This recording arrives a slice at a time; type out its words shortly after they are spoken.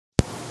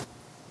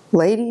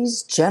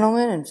Ladies,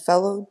 gentlemen, and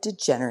fellow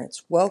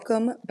degenerates,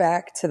 welcome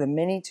back to the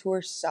Mini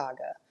Tour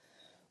Saga.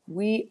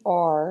 We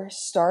are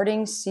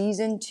starting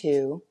season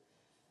 2.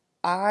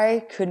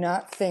 I could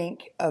not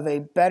think of a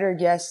better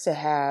guest to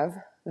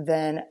have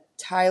than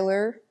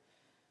Tyler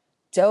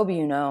Del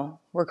Buono.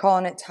 We're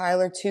calling it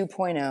Tyler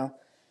 2.0.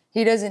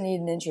 He doesn't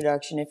need an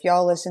introduction. If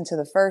y'all listen to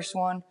the first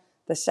one,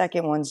 the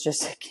second one's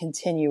just a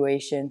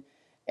continuation.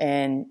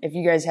 And if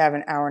you guys have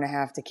an hour and a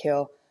half to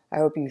kill, I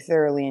hope you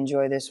thoroughly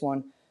enjoy this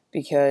one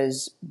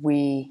because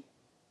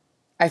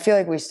I feel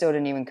like we still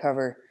didn't even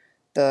cover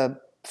the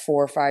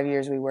 4 or 5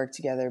 years we worked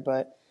together.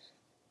 But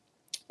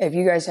if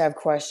you guys have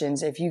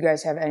questions, if you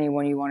guys have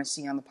anyone you want to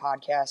see on the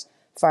podcast,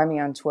 find me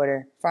on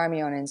Twitter, find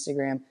me on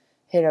Instagram,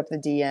 hit up the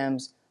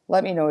DMs.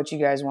 Let me know what you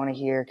guys want to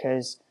hear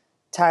because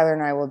Tyler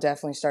and I will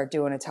definitely start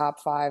doing a top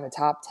 5, a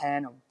top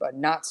 10, but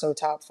not so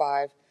top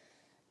 5.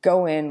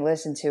 Go in,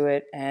 listen to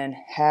it, and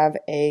have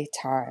a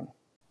time.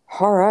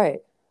 All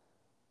right.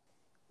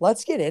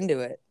 Let's get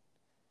into it.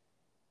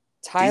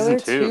 Tyler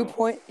Season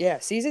 2.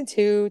 Season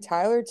 2,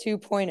 Tyler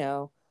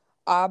 2.0.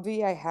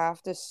 Obvi, I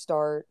have to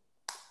start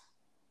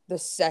the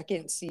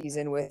second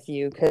season with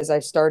you because I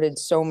started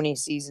so many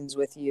seasons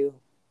with you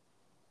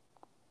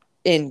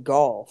in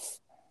golf.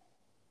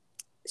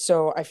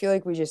 So I feel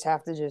like we just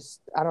have to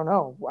I don't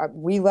know.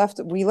 We left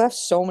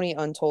so many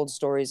untold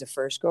stories the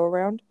first go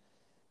around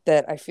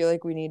that I feel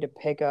like we need to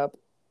pick up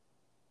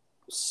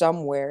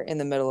somewhere in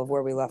the middle of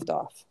where we left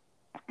off.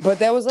 But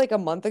that was like 2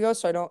 months ago,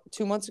 so I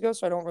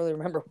don't really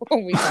remember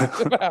what we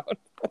talked about.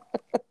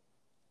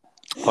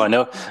 Well, I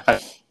know,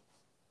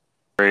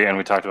 and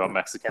we talked about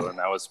Mexican, and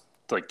that was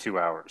like 2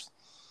 hours.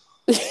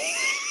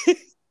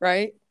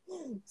 Right?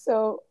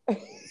 So,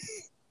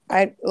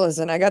 I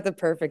got the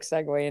perfect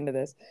segue into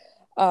this.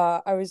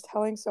 I was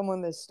telling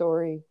someone this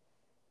story,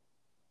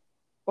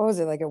 what was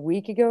it, like a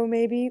week ago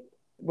maybe,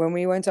 when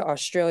we went to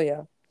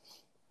Australia.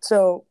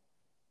 So,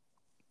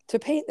 to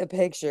paint the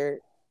picture,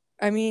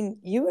 I mean,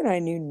 you and I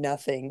knew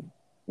nothing.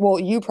 Well,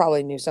 you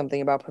probably knew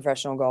something about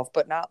professional golf,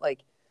 but not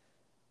like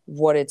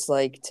what it's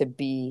like to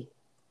be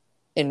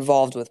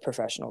involved with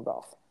professional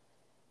golf.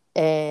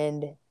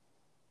 And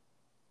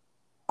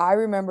I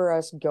remember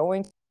us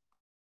going,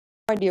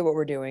 no idea what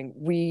we're doing.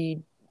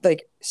 We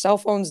cell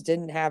phones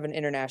didn't have an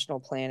international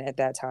plan at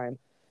that time.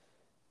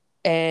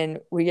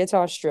 And we get to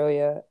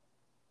Australia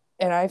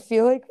and I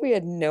feel like we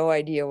had no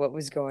idea what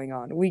was going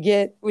on. We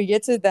get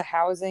to the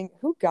housing.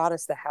 Who got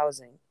us the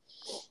housing?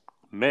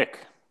 Mick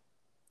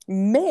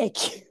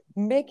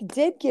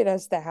did get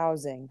us the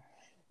housing.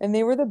 And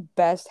they were the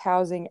best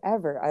housing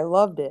ever. I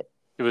loved it.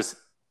 It was,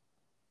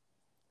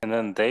 and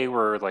then they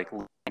were like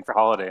leaving for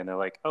holiday, and they're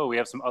like, "Oh, we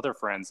have some other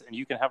friends, and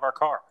you can have our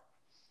car."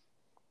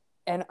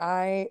 And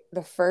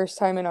the first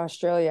time in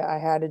Australia, I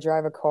had to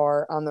drive a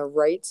car on the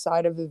right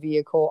side of the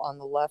vehicle on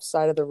the left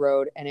side of the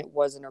road, and it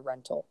wasn't a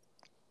rental.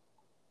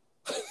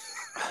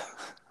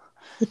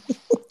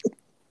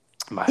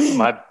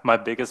 My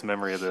biggest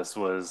memory of this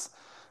was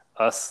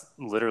us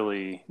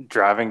literally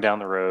driving down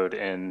the road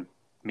and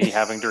me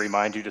having to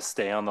remind you to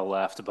stay on the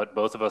left, but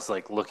both of us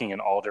like looking in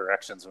all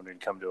directions when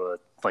we'd come to a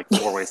like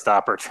 4-way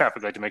stop or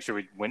traffic light to make sure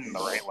we went in the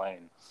right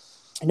lane.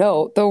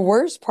 No, the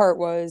worst part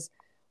was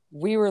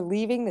we were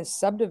leaving the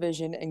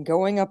subdivision and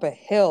going up a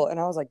hill, and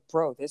I was like,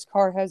 bro, this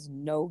car has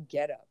no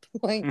getup.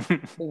 Like,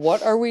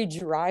 what are we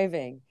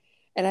driving?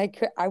 And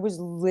I was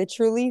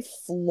literally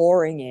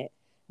flooring it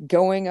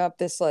going up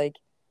this like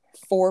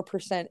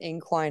 4%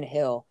 incline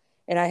hill.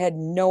 And I had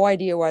no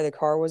idea why the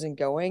car wasn't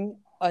going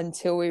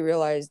until we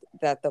realized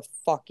that the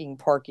fucking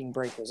parking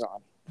brake was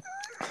on.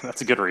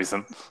 That's a good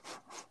reason.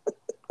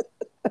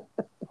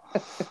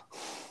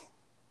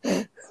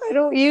 I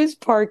don't use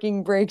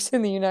parking brakes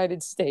in the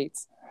United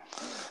States.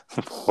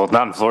 Well,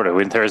 not in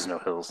Florida. There is no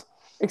hills.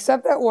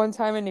 Except that one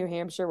time in New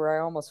Hampshire where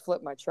I almost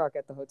flipped my truck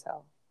at the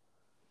hotel.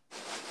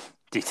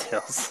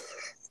 Details.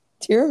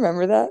 Do you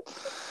remember that?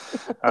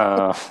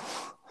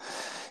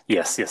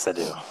 Yes, I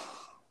do.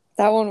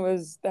 That one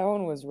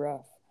was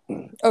rough.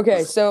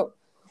 Okay, so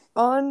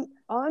on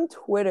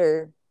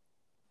Twitter,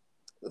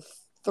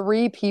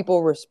 3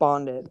 people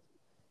responded,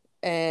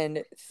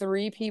 and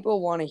 3 people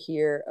want to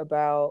hear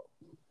about.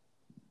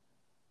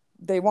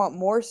 They want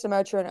more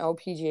Symetra and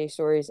LPGA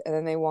stories, and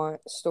then they want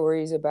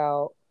stories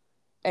about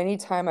any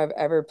time I've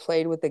ever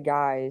played with the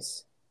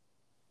guys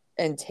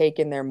and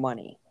taken their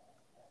money.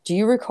 Do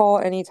you recall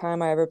any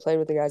time I ever played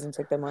with the guys and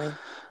took their money?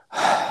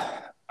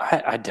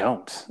 I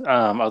don't.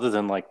 Other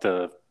than like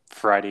the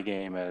Friday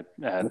game at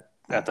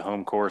the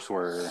home course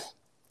where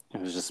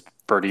it was just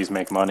birdies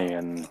make money,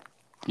 and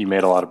you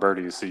made a lot of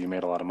birdies, so you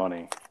made a lot of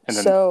money, and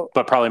then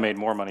but probably made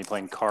more money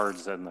playing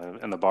cards in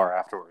the bar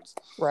afterwards.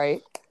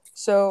 Right.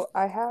 So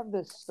I have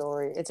this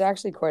story. It's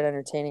actually quite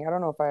entertaining. I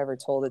don't know if I ever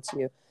told it to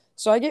you.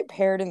 So I get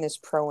paired in this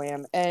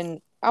pro-am,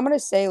 and I'm going to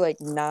say like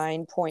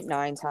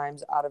 9.9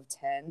 times out of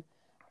 10,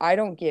 I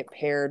don't get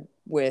paired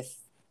with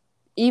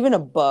even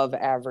above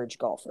average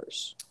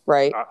golfers,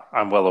 right?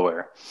 I'm well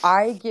aware.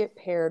 I get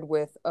paired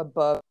with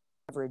above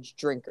average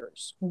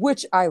drinkers,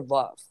 which I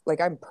love.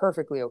 Like, I'm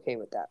perfectly okay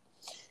with that.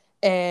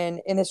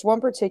 And in this one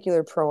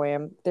particular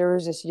pro-am, there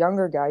was this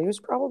younger guy. He was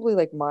probably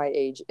like my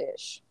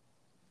age-ish.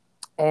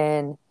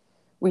 And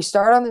we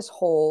start on this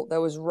hole that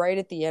was right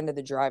at the end of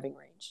the driving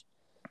range.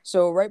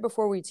 So right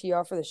before we tee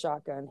off for the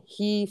shotgun,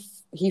 he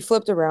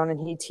flipped around and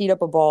he teed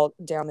up a ball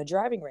down the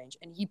driving range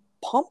and he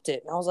pumped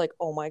it. And I was like,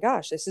 oh my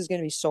gosh, this is going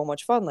to be so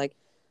much fun. Like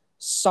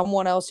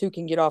someone else who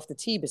can get off the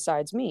tee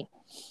besides me.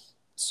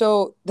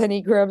 So then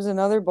he grabs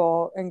another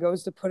ball and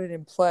goes to put it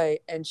in play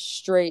and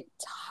straight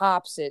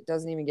tops it.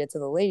 Doesn't even get to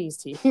the ladies'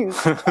 tee. And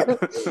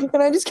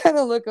I just kind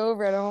of look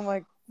over at him. I'm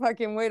like,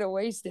 fucking way to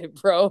waste it,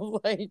 bro.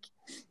 Like,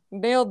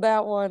 nailed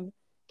that one.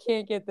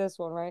 Can't get this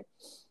one, right?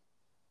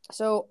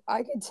 So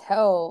I could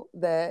tell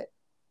that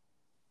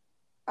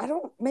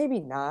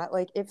maybe not.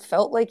 Like, it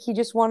felt like he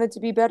just wanted to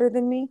be better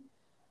than me,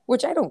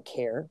 which I don't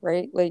care,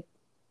 right? Like,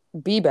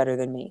 be better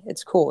than me.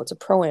 It's cool. It's a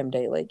pro-am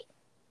day. Like,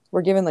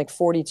 we're given like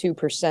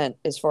 42%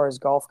 as far as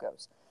golf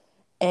goes.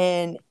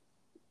 And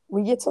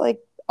we get to like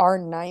our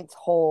ninth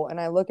hole, and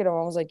I look at him,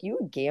 I was like, you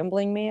a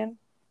gambling man?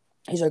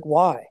 He's like,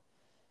 why?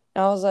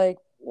 And I was like,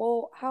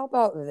 well, how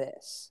about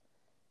this?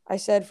 I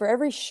said, for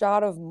every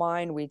shot of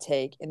mine we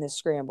take in the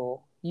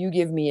scramble, you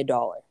give me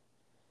 $1.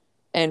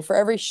 And for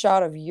every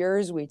shot of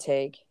yours we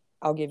take,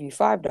 I'll give you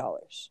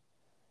 $5.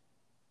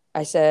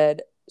 I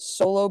said,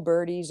 solo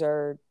birdies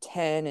are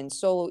 10 and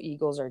solo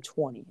eagles are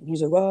 20. And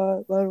he's like,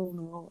 well, I don't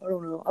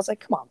know. I was like,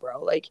 come on,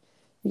 bro. Like,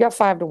 you got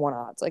 5-1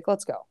 odds. Like,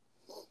 let's go.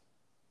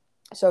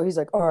 So he's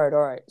like, all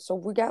right. So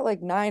we got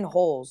like 9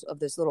 holes of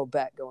this little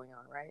bet going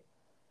on, right?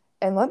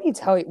 And let me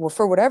tell you, well,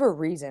 for whatever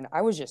reason,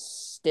 I was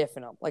just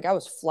stiffing them. Like, I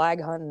was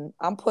flag hunting.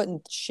 I'm putting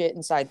shit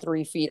inside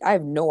 3 feet. I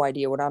have no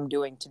idea what I'm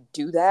doing to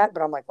do that,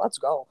 but I'm like, let's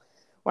go.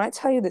 When I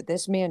tell you that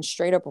this man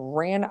straight up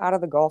ran out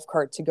of the golf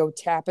cart to go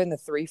tap in the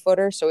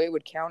 3-footer so it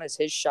would count as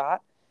his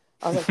shot,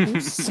 I was like, you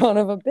son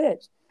of a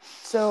bitch.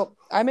 So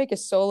I make a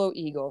solo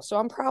eagle. So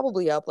I'm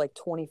probably up like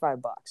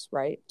 $25,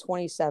 right?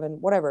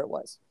 27, whatever it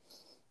was.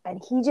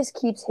 And he just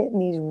keeps hitting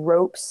these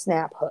rope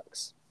snap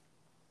hooks.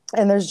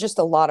 And there's just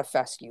a lot of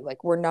fescue.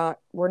 Like we're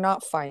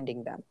not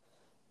finding them.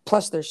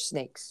 Plus there's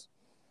snakes.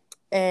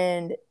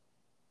 And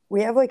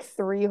we have like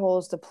 3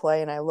 holes to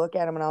play. And I look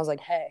at him and I was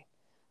like, hey,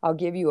 I'll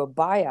give you a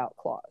buyout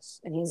clause.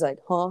 And he's like,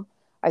 huh?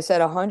 I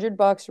said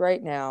 $100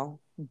 right now,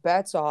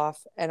 bets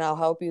off, and I'll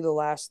help you the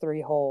last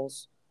 3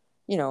 holes,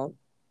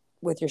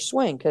 with your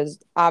swing. Cause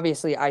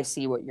obviously I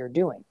see what you're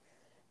doing.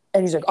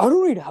 And he's like, I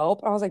don't need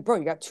help. I was like, bro,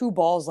 you got 2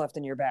 balls left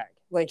in your bag.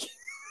 Like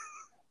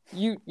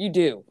you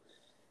do.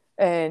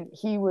 And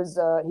he was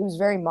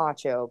very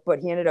macho, but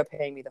he ended up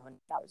paying me the $100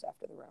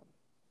 after the round.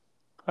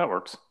 That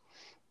works.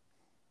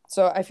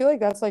 So I feel like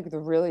that's like the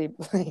really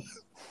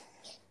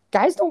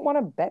guys don't want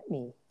to bet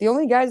me. The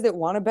only guys that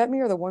want to bet me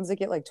are the ones that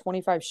get like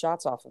 25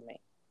 shots off of me.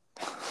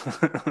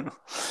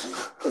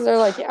 Because they're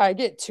like, yeah, I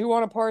get 2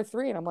 on a par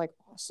 3, and I'm like,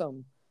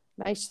 awesome,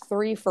 nice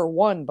 3 for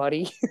 1,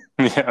 buddy.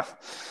 Yeah,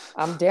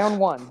 I'm down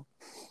 1.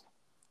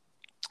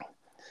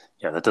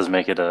 Yeah, that does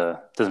make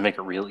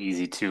it real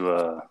easy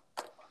to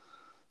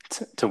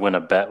win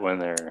a bet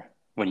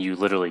when you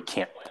literally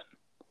can't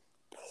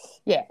win.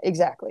 Yeah,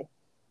 exactly.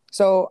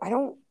 So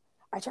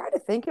I try to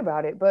think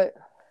about it, but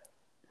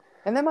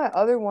and then my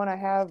other one, I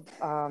have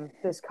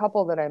this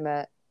couple that I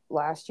met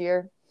last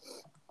year.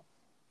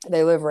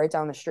 They live right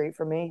down the street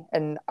from me,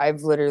 and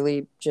I've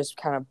literally just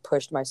kind of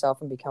pushed myself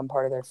and become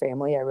part of their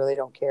family. I really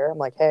don't care. I'm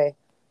like, hey,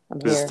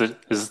 I'm here. Is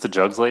this the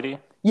Jugs lady?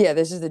 Yeah,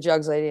 this is the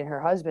Jugs lady and her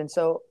husband.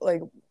 So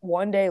like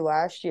one day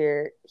last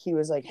year, he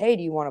was like, hey,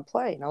 do you want to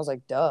play? And I was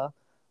like, duh.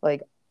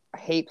 Like, I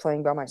hate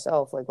playing by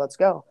myself. Like, let's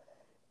go.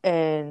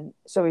 And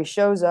so he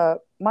shows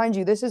up. Mind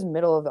you, this is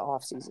middle of the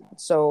off season.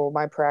 So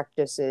my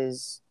practice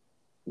is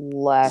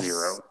less.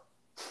 0.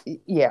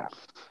 Yeah,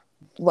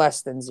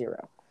 less than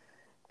 0.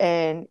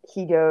 And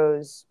he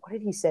goes, what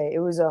did he say? It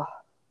was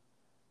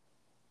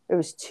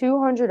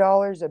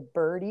 $200 a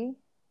birdie.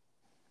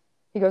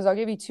 He goes, I'll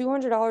give you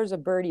 $200 a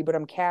birdie, but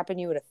I'm capping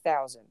you at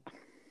 1,000.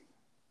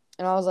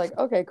 And I was like,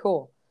 okay,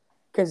 cool.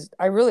 Because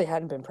I really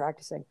hadn't been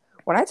practicing.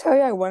 When I tell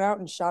you I went out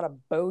and shot a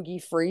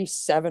bogey-free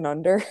 7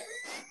 under,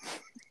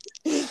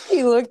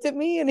 he looked at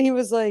me and he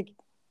was like,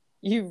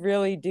 you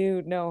really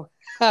do know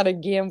how to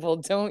gamble,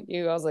 don't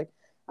you? I was like,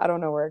 I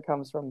don't know where it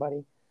comes from,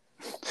 buddy.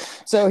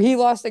 So he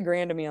lost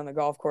 $1,000 to me on the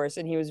golf course,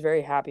 and he was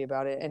very happy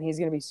about it. And he's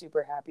going to be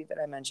super happy that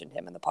I mentioned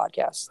him in the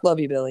podcast. Love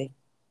you, Billy.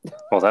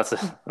 Well, I was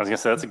gonna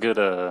say that's a good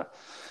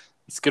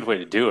it's a good way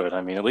to do it.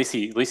 I mean, at least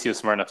he was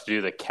smart enough to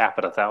do the cap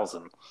at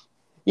 1,000.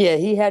 Yeah,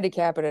 he had to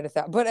cap it at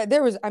 1,000. But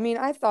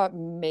I thought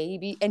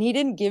maybe, and he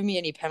didn't give me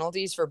any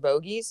penalties for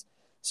bogeys.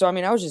 So I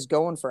mean, I was just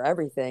going for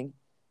everything.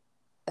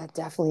 That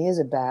definitely is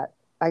a bat.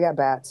 I got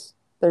bats.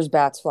 There's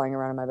bats flying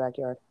around in my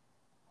backyard.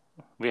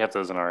 We have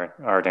those in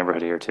our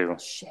neighborhood here too.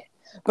 Shit.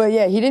 But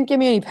yeah, he didn't give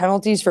me any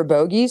penalties for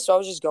bogeys, so I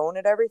was just going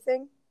at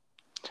everything.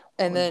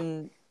 And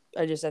then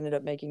I just ended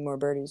up making more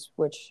birdies,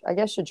 which I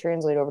guess should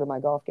translate over to my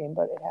golf game,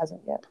 but it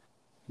hasn't yet.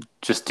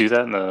 Just do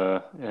that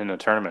in a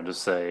tournament.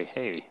 Just say,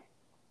 hey.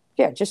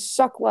 Yeah, just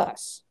suck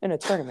less in a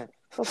tournament.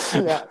 Let's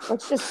do that.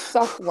 Let's just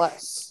suck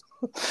less.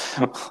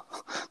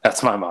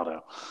 That's my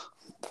motto.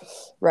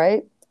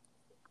 Right?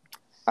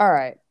 All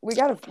right. We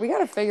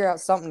gotta figure out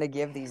something to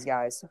give these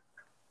guys.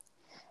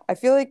 I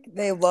feel like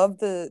they love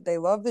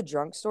the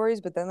drunk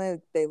stories, but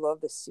then they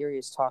love the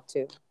serious talk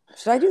too.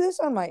 Should I do this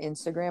on my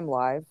Instagram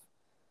live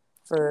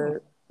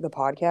for the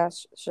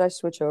podcast? Should I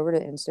switch over to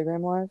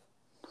Instagram live?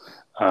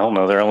 I don't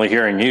know. They're only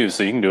hearing you,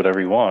 so you can do whatever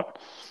you want.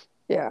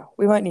 Yeah,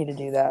 we might need to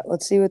do that.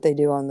 Let's see what they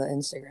do on the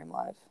Instagram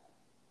live.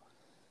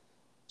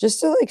 Just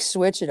to like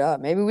switch it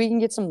up. Maybe we can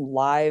get some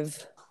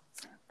live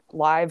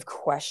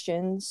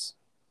questions.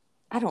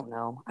 I don't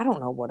know. I don't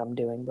know what I'm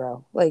doing,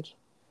 bro. Like,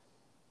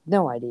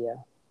 no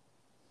idea.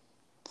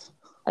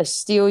 I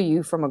steal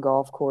you from a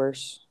golf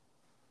course.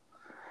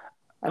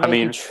 I I make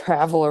you mean,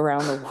 travel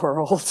around the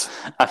world.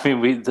 I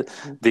mean,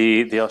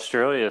 the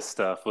Australia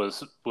stuff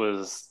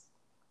was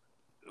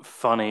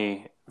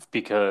funny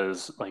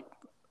because like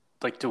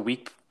a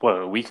week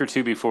or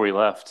two before we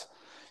left,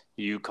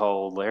 you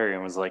called Larry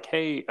and was like,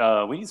 "Hey,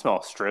 we need some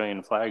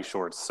Australian flag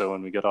shorts, so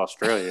when we go to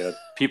Australia,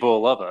 people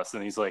will love us."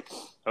 And he's like,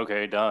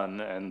 "Okay,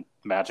 done." And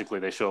magically,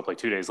 they show up like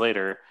 2 days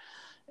later,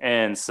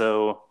 and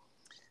so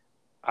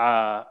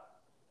uh,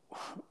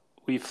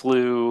 we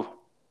flew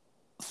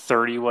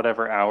 30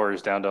 whatever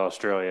hours down to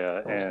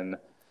Australia, and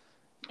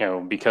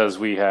because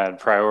we had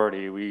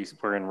priority, we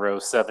were in row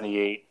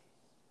 78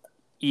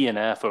 E and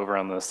F over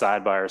on the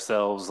side by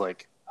ourselves,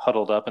 like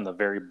huddled up in the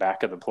very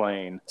back of the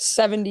plane.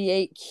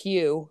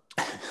 78Q.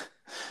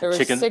 There were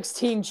Chicken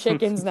 16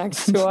 chickens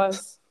next to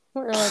us.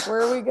 We were like,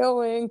 where are we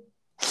going?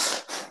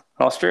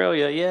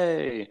 Australia,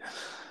 yay.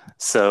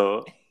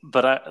 So,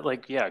 but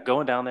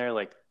going down there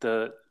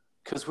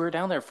because we were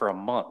down there for a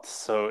month,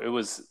 so it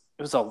was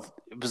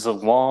a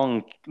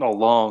long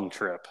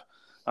trip.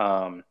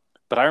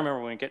 But I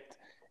remember when we get,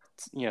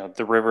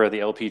 the river of the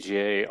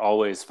LPGA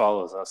always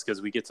follows us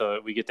because we get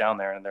down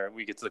there and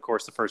we get to the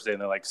course the first day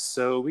and they're like,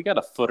 so we got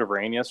a foot of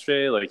rain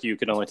yesterday. Like you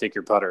can only take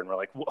your putter, and we're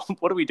like,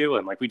 what are we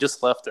doing? Like we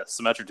just left a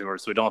Symetra Tour,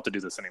 so we don't have to do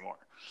this anymore.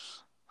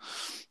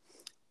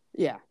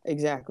 Yeah,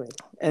 exactly.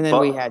 And then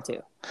we had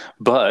to.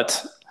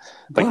 But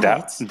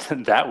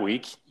that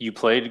week, you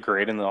played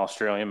great in the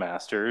Australian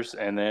Masters,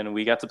 and then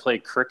we got to play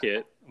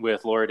cricket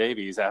with Laura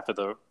Davies after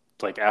the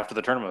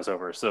tournament was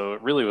over. So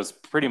it really was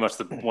pretty much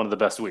one of the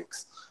best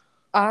weeks.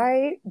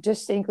 I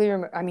distinctly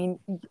remember, I mean,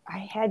 I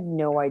had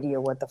no idea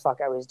what the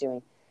fuck I was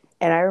doing.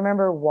 And I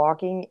remember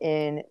walking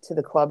in to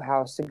the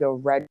clubhouse to go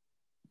red,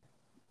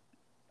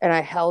 and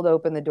I held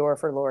open the door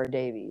for Laura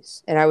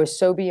Davies. And I was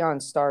so beyond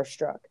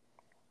starstruck.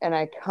 And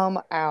I come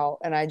out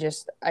and I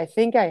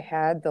think I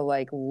had the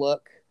like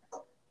look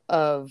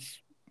of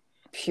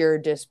pure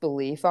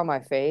disbelief on my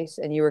face.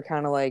 And you were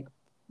kind of like,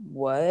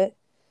 what?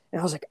 And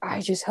I was like,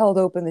 I just held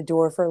open the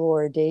door for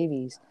Laura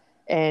Davies.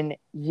 And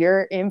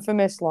your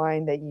infamous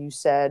line that you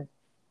said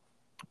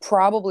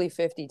probably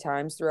 50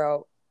 times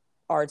throughout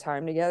our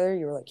time together,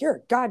 you were like, you're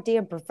a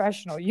goddamn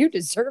professional. You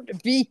deserve to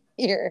be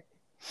here.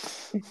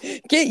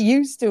 Get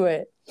used to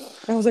it.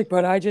 And I was like,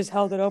 but I just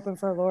held it open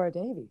for Laura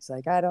Davies.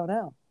 Like, I don't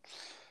know.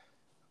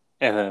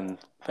 And then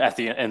at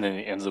the end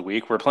of the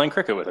week, we're playing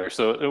cricket with her.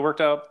 So it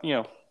worked out,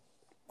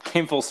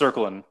 came full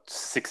circle in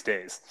 6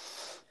 days.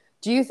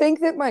 Do you think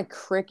that my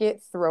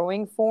cricket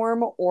throwing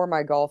form or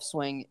my golf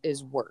swing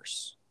is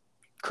worse?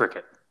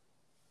 Cricket.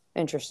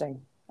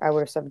 Interesting. I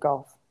would have said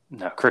golf.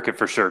 No, cricket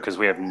for sure, because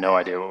we have no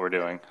idea what we're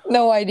doing.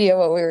 No idea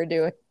what we were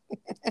doing.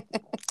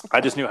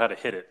 I just knew how to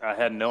hit it. I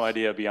had no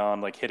idea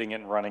beyond like hitting it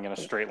and running in a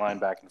straight line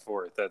back and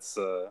forth.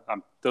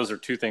 Those are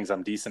two things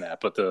I'm decent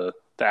at, but the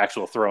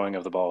actual throwing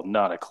of the ball,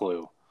 not a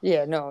clue.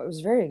 Yeah, no, it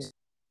was very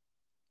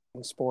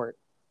sport.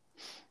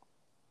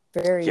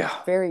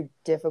 Very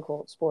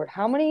difficult sport.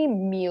 How many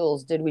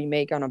meals did we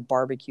make on a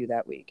barbecue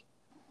that week?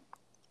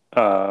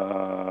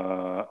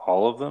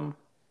 All of them?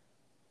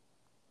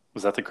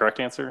 Was that the correct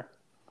answer?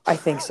 I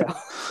think so.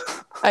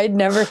 I'd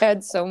never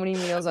had so many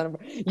meals on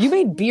you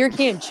made beer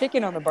can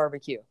chicken on the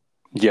barbecue.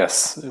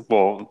 Yes.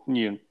 Well,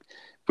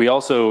 we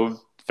also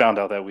found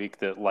out that week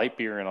that light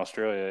beer in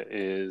Australia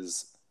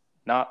is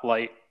not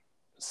light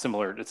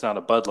similar. It's not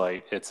a Bud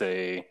Light. It's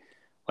a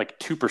like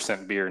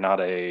 2% beer, not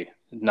a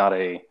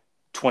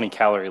 20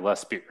 calorie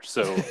less beer.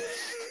 So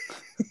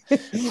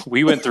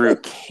we went through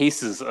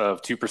cases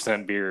of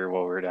 2% beer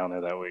while we were down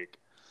there that week.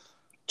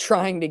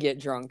 Trying to get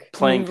drunk.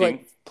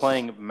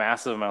 Playing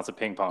massive amounts of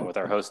ping pong with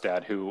our host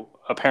dad, who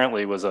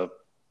apparently was a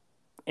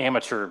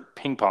amateur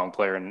ping pong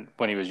player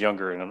when he was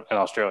younger in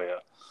Australia.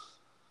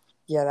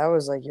 Yeah, that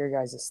was like your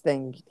guys'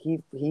 thing.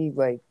 He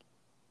like,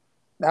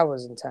 that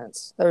was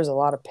intense. There was a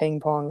lot of ping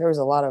pong. There was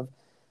a lot of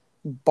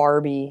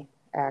Barbie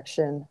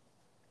action.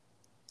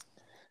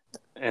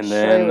 And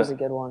then it was a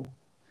good one.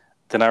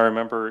 Then I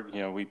remember,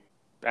 we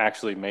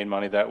actually made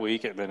money that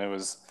week, and then it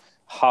was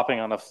hopping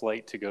on a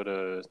flight to go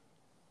to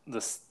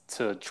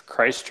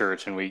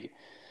Christchurch, and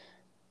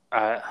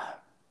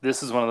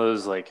this is one of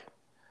those like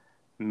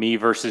me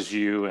versus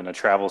you in a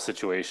travel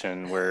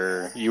situation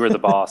where you were the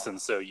boss and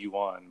so you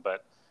won.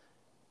 But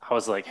I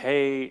was like,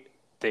 hey,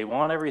 they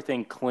want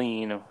everything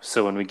clean,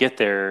 so when we get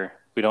there,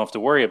 we don't have to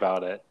worry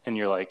about it. And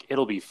you're like,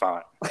 it'll be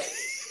fine.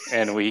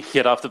 And we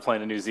get off the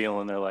plane in New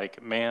Zealand. They're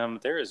like, "Ma'am,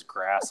 there is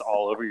grass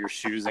all over your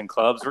shoes and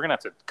clubs. We're gonna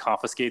have to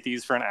confiscate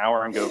these for an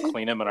hour and go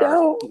clean them in our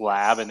No.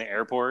 lab in the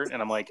airport."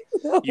 And I'm like,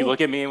 No. "You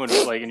look at me and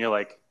you're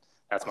like,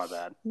 that's my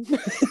bad."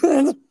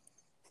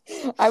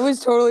 I was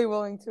totally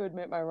willing to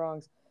admit my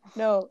wrongs.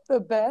 No, the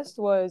best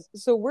was,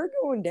 so we're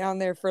going down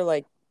there for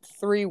like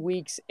 3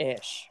 weeks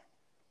ish,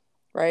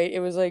 right?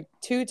 It was like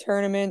 2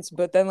 tournaments,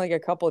 but then like a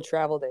couple of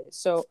travel days.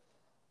 So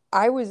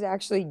I was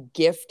actually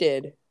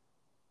gifted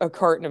a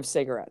carton of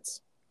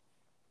cigarettes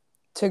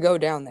to go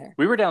down there.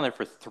 We were down there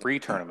for 3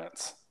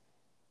 tournaments.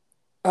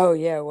 Oh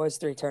yeah, it was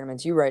 3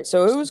 tournaments. You're right.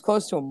 So it was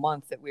close to a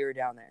month that we were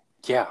down there.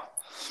 Yeah.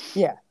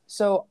 Yeah.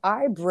 So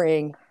I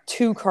bring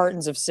 2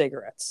 cartons of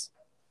cigarettes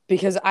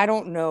because I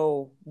don't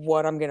know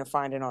what I'm going to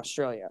find in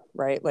Australia,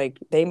 right? Like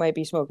they might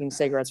be smoking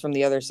cigarettes from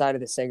the other side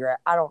of the cigarette.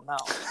 I don't know.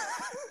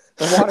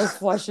 The water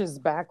flushes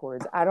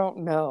backwards. I don't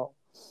know.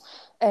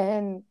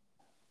 And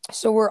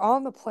so we're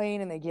on the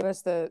plane and they give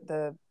us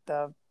the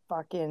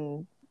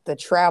fucking the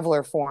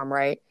traveler form,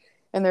 right?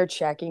 And they're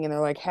checking and they're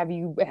like, have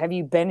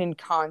you been in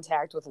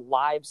contact with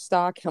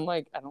livestock? And I'm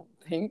like, I don't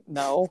think,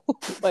 no.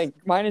 Like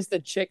minus the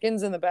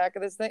chickens in the back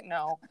of this thing,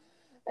 no.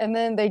 And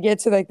then they get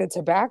to like the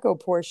tobacco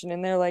portion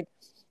and they're like,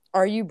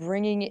 are you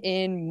bringing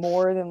in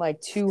more than like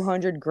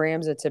 200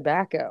 grams of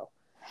tobacco?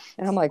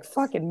 And I'm like,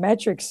 fucking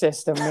metric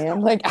system,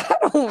 man. Like, I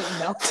don't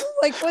know.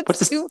 Like,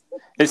 what's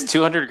Is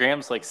 200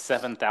 grams like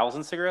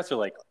 7,000 cigarettes or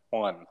like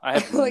 1? I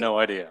have like, no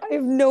idea. I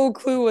have no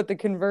clue what the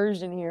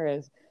conversion here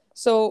is.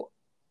 So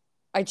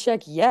I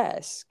check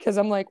yes, because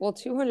I'm like, well,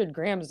 200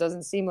 grams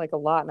doesn't seem like a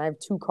lot, and I have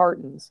 2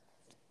 cartons.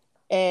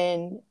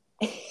 And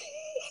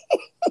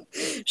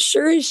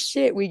sure as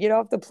shit, we get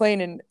off the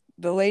plane, and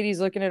the lady's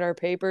looking at our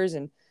papers,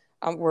 and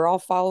we're all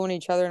following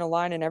each other in a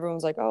line, and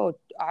everyone's like, oh,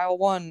 aisle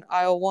 1,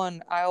 aisle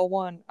 1, aisle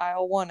 1,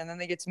 aisle 1. And then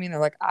they get to me, and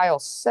they're like, aisle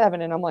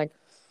 7. And I'm like,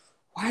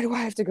 why do I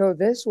have to go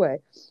this way?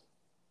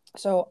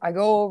 So I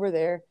go over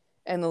there,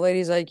 and the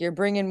lady's like, you're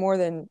bringing more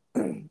than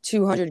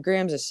 200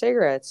 grams of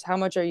cigarettes. How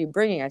much are you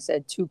bringing? I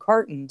said 2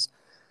 cartons.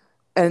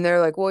 And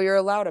they're like, well, you're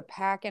allowed a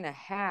pack and a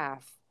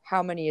half.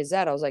 How many is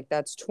that? I was like,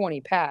 that's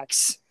 20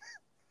 packs.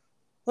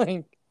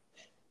 Like,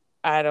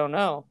 I don't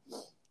know.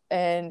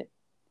 And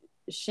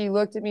she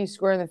looked at me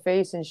square in the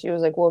face and she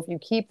was like, well, if you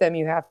keep them,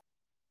 you have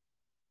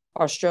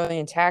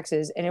Australian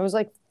taxes. And it was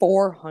like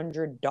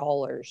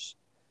 $400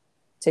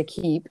 to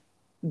keep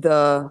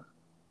the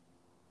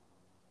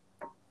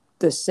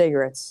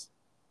cigarettes.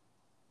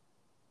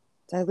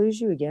 Did I lose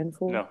you again,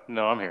 fool?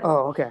 No, I'm here.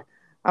 Oh, okay.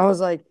 I was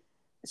like,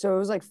 so it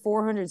was like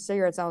 400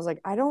 cigarettes. I was like,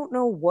 I don't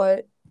know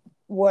what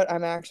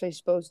I'm actually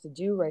supposed to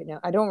do right now.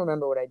 I don't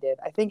remember what I did.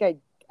 I think I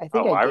gave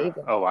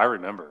them. Oh, I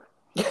remember.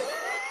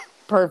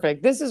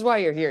 Perfect. This is why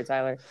you're here,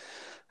 Tyler.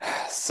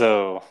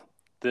 So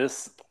the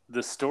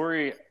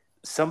story,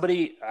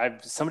 somebody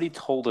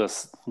told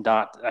us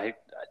not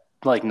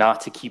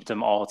to keep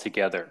them all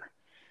together,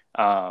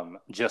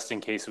 just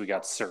in case we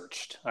got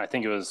searched. I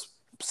think it was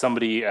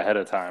somebody ahead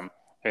of time.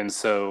 And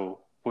so,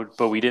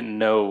 but we didn't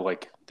know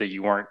like that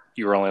you were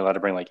only allowed to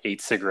bring like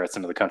 8 cigarettes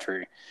into the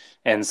country.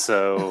 And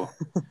so,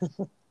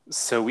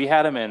 so we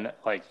had them in,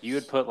 like, you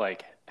had put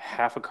like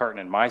half a carton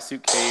in my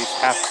suitcase,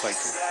 half like,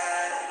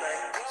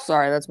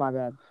 sorry, that's my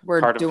bad.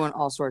 We're doing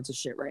all sorts of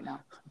shit right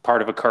now.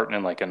 Part of a carton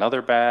in like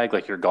another bag,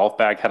 like your golf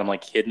bag had them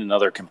like hidden in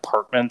other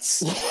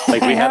compartments.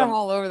 Like we had them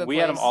all over the place. We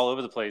had them all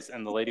over the place.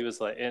 And the lady was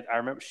like, I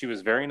remember she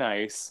was very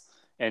nice.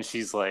 And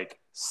she's like,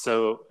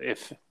 so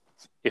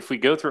if we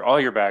go through all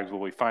your bags, will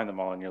we find them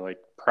all? And you're like,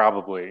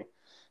 probably.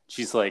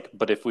 She's like,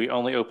 but if we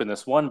only open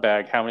this one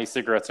bag, how many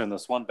cigarettes are in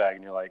this one bag?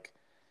 And you're like,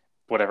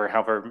 whatever,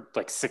 however,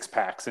 like 6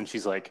 packs. And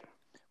she's like,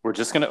 we're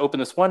just going to open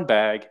this one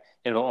bag.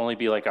 And it'll only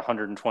be like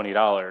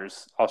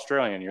 $120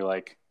 Australian. You're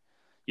like,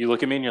 you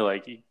look at me and you're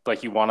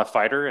like you want a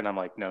fighter? And I'm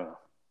like, no.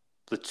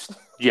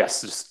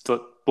 Yes,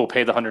 we'll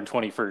pay the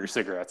 $120 for your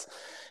cigarettes.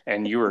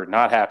 And you were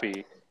not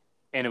happy.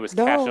 And it was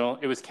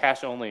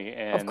cash only.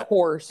 And of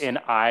course. And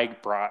I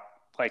brought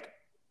like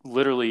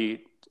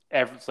literally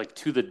like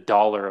to the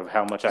dollar of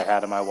how much I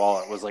had in my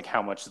wallet was like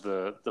how much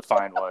the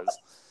fine was.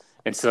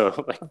 And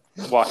so like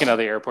walking out of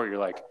the airport, you're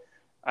like,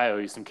 I owe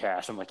you some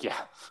cash. I'm like, yeah.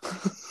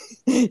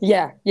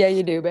 yeah,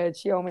 you do,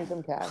 bitch. You owe me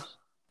some cash.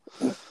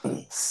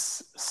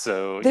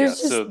 So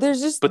there's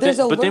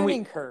a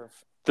learning curve.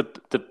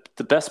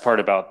 The best part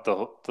about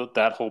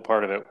that whole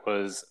part of it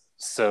was,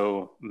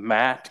 so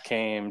Matt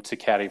came to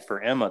caddy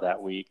for Emma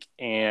that week,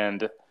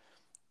 and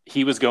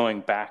he was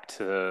going back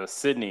to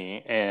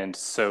Sydney, and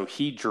so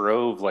he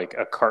drove like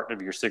a carton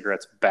of your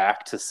cigarettes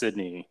back to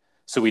Sydney,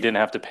 so we didn't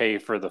have to pay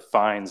for the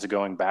fines of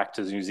going back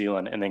to New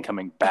Zealand and then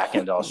coming back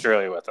into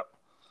Australia with them.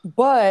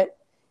 But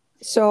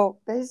so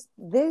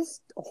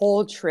this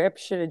whole trip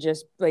should have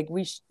just like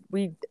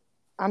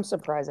I'm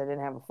surprised I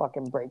didn't have a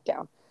fucking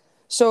breakdown.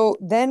 So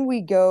then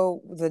we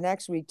go the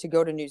next week to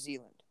go to New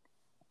Zealand.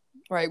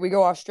 Right? We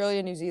go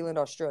Australia, New Zealand,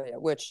 Australia,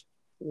 which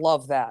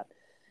love that.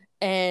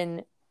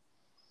 And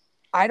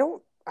I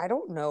don't I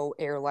don't know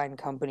airline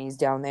companies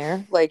down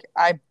there. Like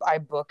I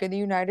book in the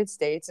United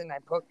States and I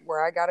book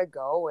where I gotta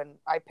go and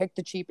I pick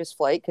the cheapest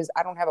flight because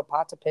I don't have a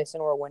pot to piss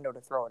in or a window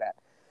to throw it at.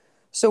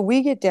 So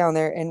we get down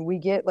there and we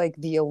get like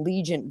the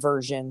Allegiant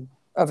version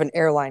of an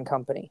airline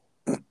company,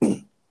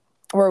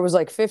 where it was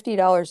like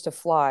 $50 to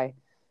fly,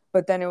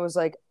 but then it was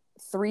like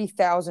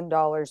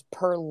 $3,000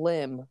 per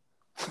limb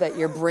that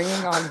you're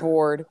bringing on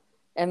board,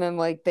 and then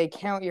like they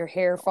count your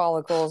hair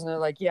follicles, and they're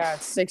like, yeah,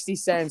 it's 60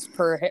 cents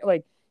per hair.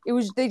 Like it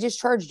was, they just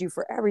charged you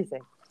for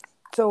everything.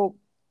 So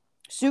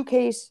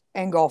suitcase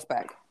and golf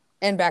bag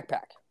and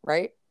backpack,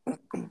 right?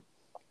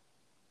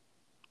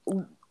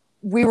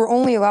 We were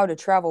only allowed to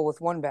travel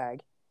with one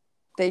bag.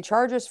 They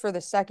charge us for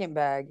the second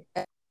bag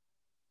at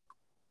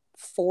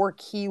 4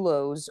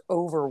 kilos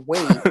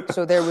overweight.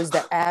 So there was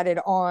the added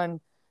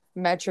on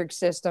metric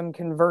system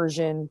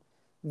conversion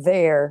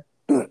there.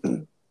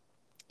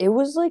 It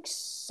was like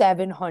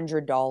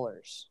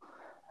 $700.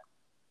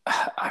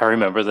 I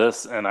remember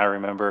this, and I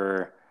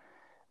remember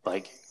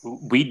like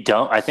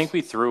I think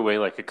we threw away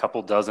like a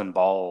couple dozen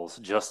balls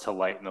just to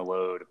lighten the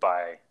load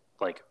by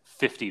like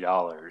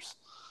 $50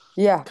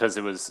 Yeah. because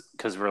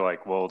we're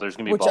like, well, there's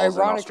gonna be Which balls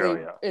in ironically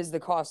Australia is the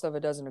cost of a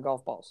dozen of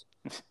golf balls.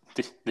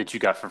 that you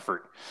got for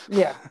free.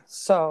 Yeah.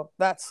 So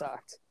that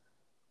sucked.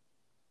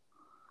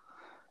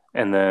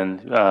 And then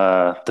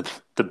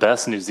the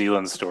best New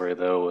Zealand story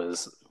though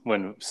was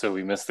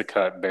we missed the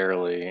cut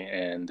barely,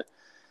 and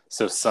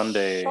so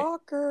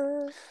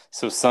Shocker.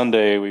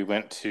 Sunday we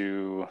went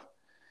to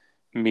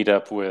meet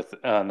up with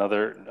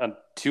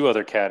two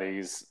other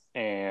caddies,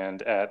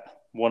 and at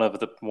one of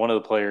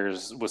the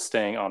players was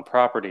staying on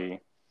property,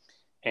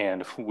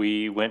 and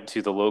we went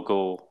to the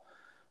local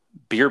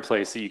beer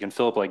place that you can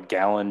fill up like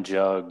gallon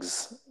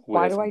jugs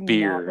Why with do I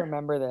beer. not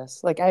remember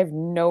this? Like I have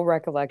no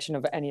recollection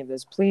of any of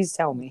this. Please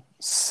tell me.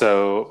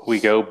 So we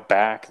go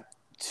back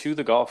to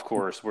the golf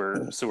course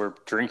we're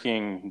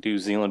drinking New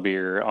Zealand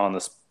beer on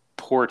this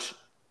porch,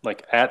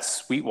 like at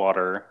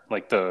Sweetwater,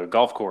 like the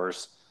golf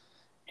course,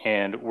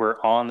 and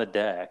we're on the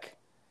deck,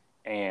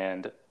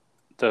 and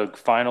the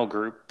final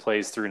group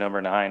plays through number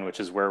 9,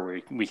 which is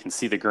where we can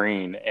see the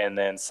green, and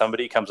then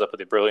somebody comes up with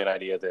a brilliant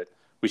idea that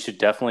we should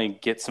definitely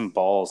get some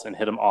balls and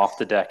hit them off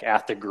the deck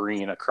at the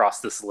green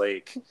across this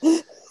lake.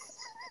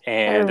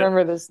 And I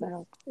remember this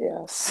now.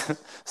 Yeah.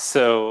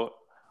 So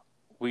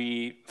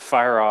we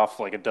fire off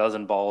like a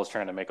dozen balls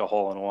trying to make a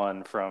hole in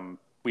one from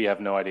we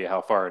have no idea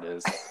how far it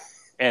is.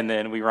 And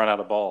then we run out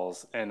of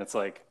balls, and it's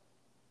like,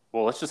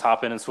 well, let's just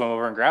hop in and swim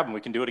over and grab them.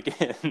 We can do it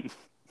again.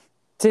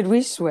 Did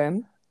we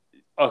swim?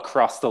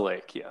 Across the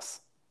lake,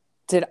 yes.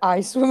 Did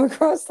I swim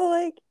across the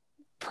lake?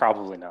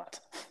 Probably not.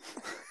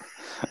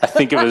 I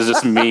think it was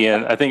just me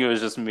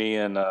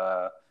and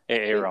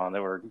Aaron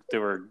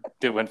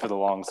that went for the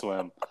long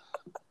swim.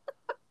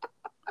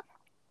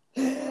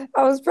 I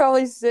was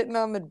probably sitting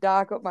on the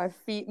dock with my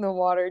feet in the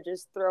water,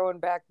 just throwing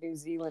back New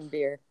Zealand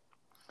beer.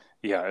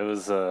 Yeah, it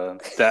was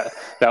that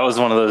was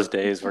one of those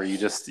days where you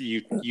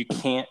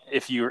can't,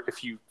 if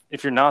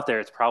you're not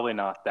there, it's probably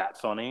not that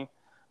funny.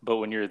 But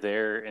when you're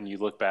there and you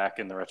look back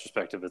in the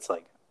retrospective, it's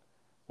like,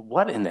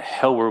 what in the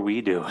hell were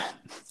we doing?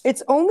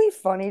 It's only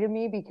funny to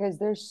me because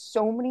there's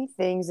so many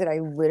things that I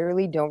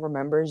literally don't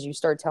remember as you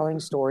start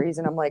telling stories,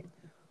 and I'm like,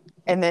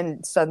 and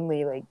then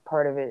suddenly like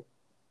part of it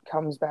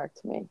comes back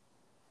to me.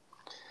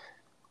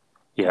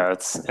 Yeah,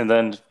 and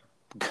then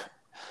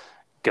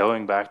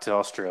going back to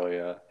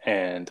Australia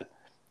and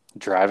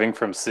driving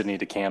from Sydney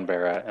to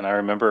Canberra, and I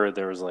remember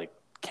there was like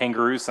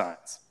kangaroo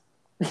signs.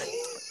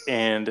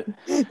 And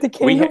the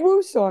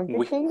kangaroo song.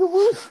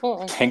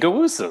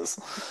 Kangaroos.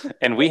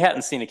 And we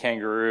hadn't seen a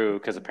kangaroo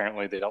because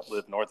apparently they don't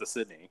live north of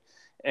Sydney.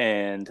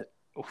 And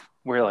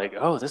we're like,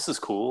 oh, this is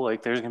cool.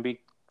 Like there's going to be,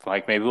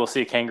 like, maybe we'll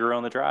see a kangaroo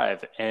on the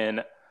drive.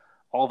 And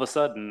all of a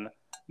sudden,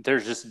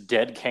 there's just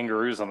dead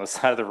kangaroos on the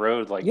side of the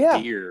road, like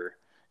deer.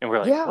 And we're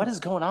like, what is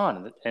going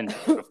on? And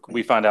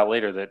we find out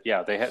later that,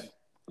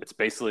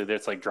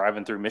 it's like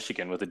driving through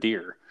Michigan with a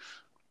deer.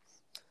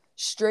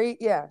 Straight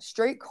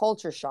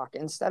culture shock.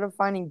 Instead of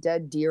finding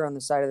dead deer on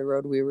the side of the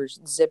road, we were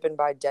zipping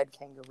by dead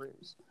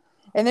kangaroos.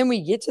 And then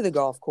we get to the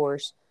golf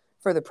course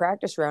for the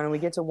practice round, and we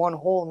get to one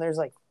hole, and there's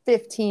like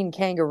 15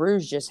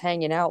 kangaroos just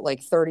hanging out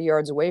like 30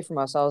 yards away from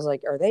us. I was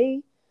like, are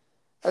they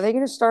going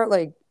to start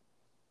like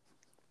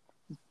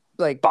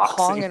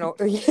boxing?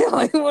 Yeah,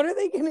 like what are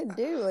they going to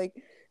do? Like,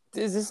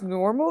 is this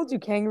normal? Do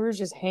kangaroos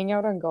just hang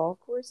out on golf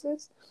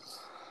courses?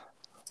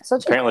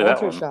 Such apparently a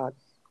culture shock.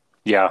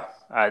 Yeah,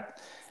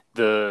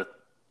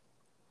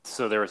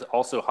 so there was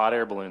also hot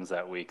air balloons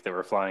that week that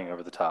were flying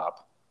over the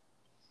top.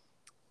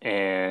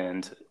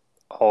 And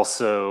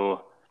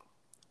also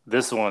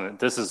this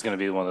is going to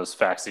be one of those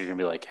facts that you're going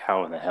to be like,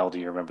 how in the hell do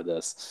you remember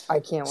this?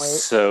 I can't wait.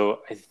 So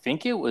I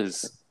think it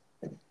was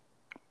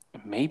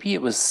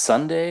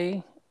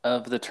Sunday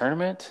of the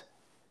tournament.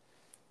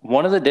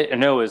 One of the days,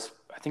 no, I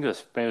think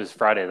it was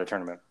Friday of the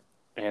tournament.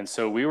 And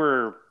so we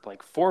were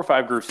like 4 or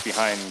 5 groups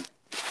behind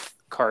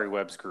Kari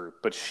Webb's group,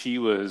 but she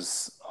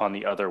was on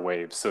the other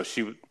wave. So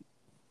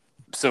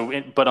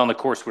but on the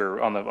course we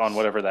were on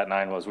whatever that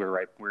 9 was, we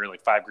were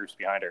like 5 groups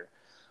behind her.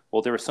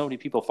 Well, there were so many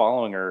people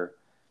following her.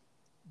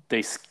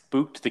 They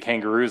spooked the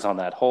kangaroos on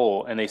that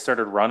hole, and they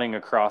started running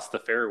across the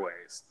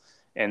fairways,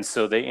 and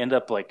so they end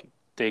up like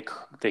they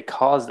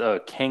caused a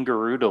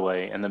kangaroo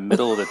delay in the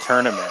middle of the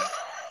tournament,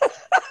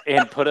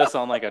 and put us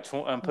on like a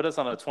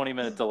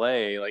 20-minute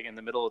delay like in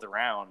the middle of the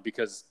round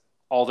because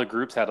all the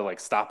groups had to like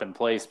stop in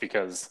place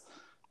because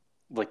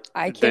like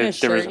I can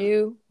assure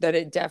you that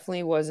it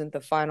definitely wasn't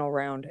the final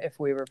round if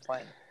we were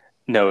playing.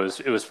 No,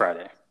 it was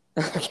Friday.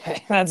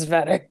 Okay, that's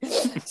better.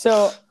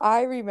 So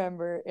I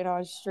remember in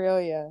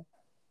Australia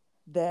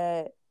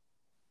that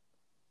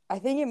I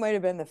think it might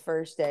have been the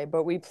first day,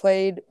 but we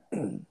played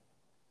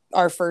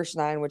our first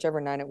 9,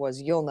 whichever 9 it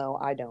was. You'll know,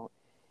 I don't.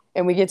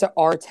 And we get to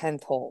our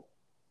 10th hole.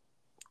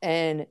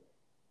 And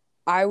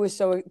I was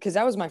because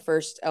that was my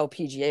first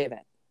LPGA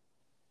event,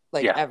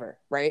 ever,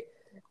 right?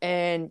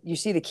 And you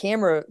see the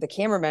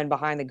cameraman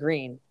behind the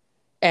green,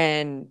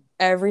 and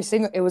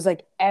it was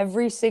like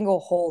every single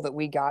hole that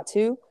we got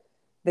to,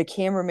 the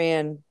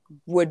cameraman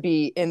would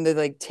be in the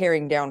like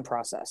tearing down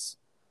process.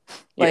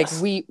 Like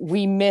yes.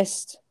 we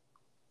missed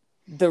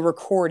the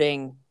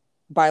recording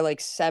by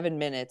like 7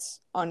 minutes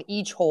on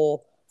each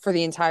hole for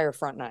the entire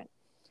front 9.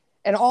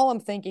 And all I'm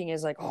thinking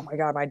is like, oh my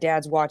God, my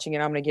dad's watching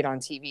and I'm going to get on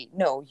TV.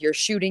 No, you're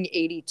shooting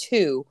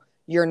 82.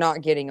 You're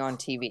not getting on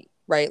TV,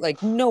 right?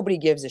 Like nobody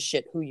gives a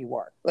shit who you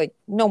are. Like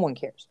no one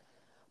cares.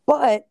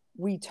 But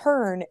we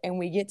turn and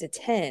we get to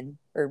 10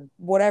 or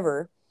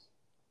whatever.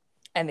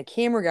 And the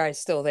camera guy's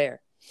still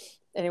there.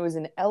 And it was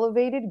an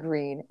elevated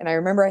green. And I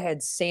remember I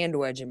had sand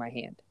wedge in my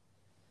hand.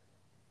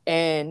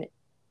 And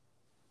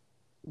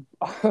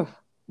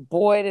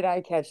boy, did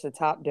I catch the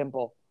top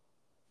dimple.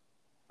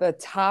 The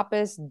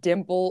toppest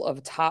dimple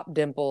of top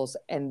dimples,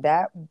 and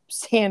that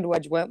sand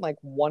wedge went like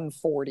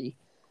 140.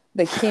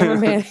 The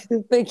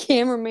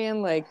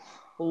cameraman like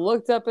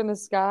looked up in the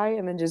sky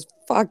and then just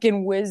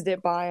fucking whizzed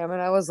it by him, and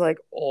I was like,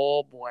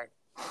 oh boy.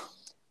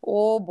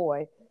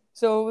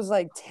 So it was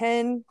like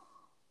 10,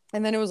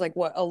 and then it was like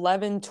what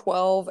 11,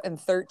 12, and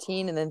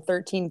 13, and then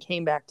 13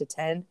 came back to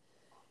 10.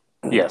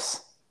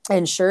 Yes.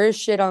 And sure as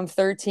shit on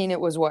 13,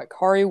 it was what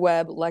Kari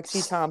Webb,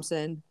 Lexi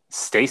Thompson,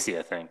 Stacy,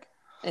 I think.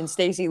 And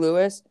Stacey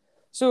Lewis.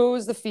 So it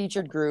was the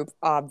featured group,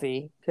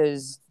 obvi,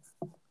 because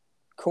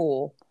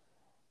cool.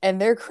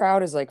 And their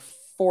crowd is like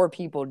 4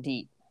 people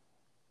deep.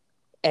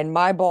 And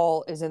my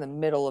ball is in the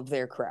middle of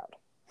their crowd.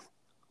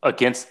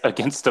 Against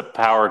a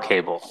power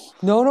cable.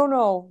 No,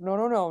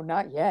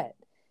 not yet.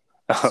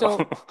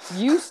 So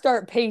you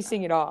start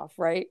pacing it off,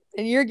 right?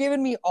 And you're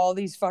giving me all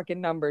these fucking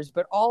numbers,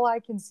 but all I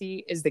can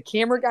see is the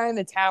camera guy in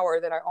the tower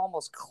that I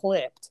almost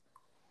clipped.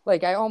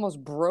 Like I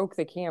almost broke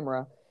the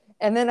camera.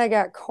 And then I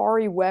got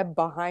Kari Webb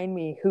behind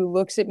me who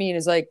looks at me and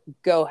is like,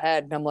 go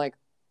ahead. And I'm like,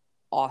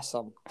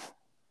 awesome.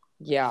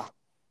 Yeah.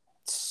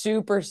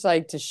 Super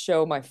psyched to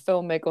show my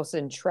Phil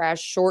Mickelson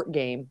trash short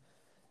game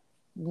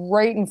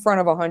right in front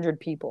of 100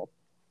 people.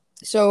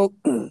 So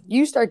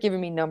you start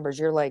giving me numbers.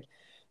 You're like,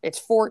 it's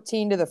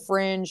 14 to the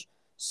fringe,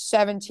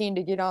 17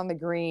 to get on the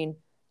green,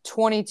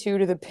 22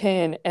 to the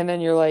pin. And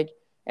then you're like,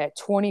 at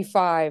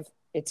 25,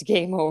 it's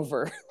game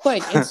over.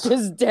 Like, it's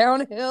just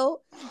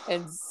downhill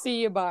and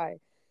see you bye.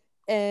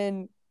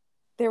 And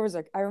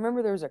I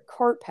remember there was a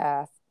cart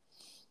path.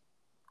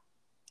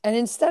 And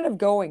instead of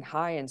going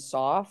high and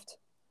soft,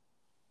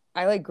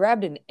 I like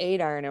grabbed an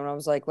 8-iron and I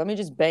was like, let me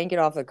just bank it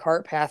off the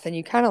cart path. And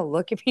you kind of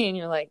look at me and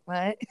you're like,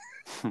 what?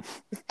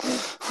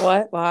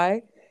 What?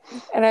 Why?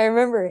 And I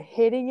remember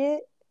hitting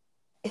it.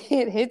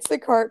 It hits the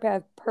cart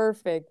path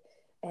perfect.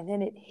 And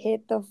then it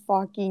hit the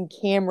fucking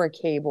camera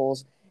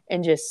cables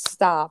and just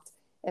stopped.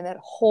 And that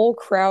whole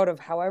crowd of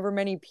however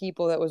many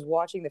people that was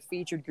watching the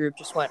featured group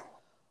just went,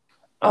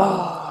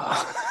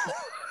 oh.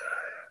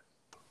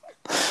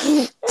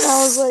 And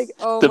I was like,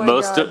 oh my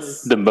God.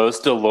 The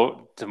most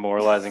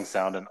demoralizing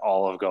sound in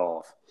all of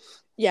golf.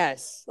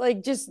 Yes.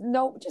 Like, just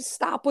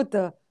stop with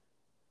the,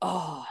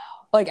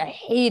 like, I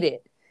hate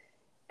it.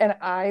 And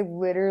I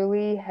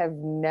literally have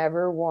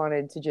never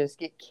wanted to just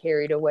get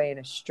carried away in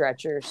a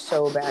stretcher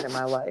so bad in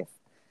my life.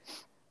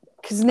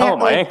 Now,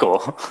 my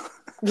ankle.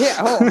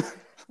 Yeah.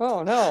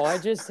 Oh no, I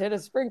just hit a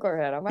sprinkler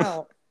head. I'm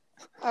out.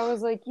 I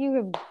was like, you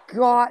have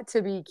got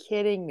to be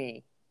kidding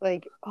me.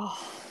 Like,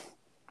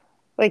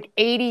 like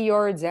 80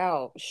 yards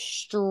out,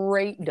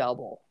 straight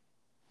double,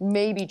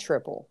 maybe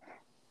triple.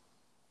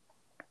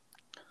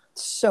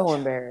 So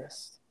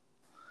embarrassed.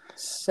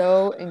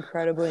 So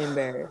incredibly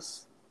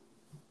embarrassed.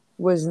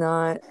 It was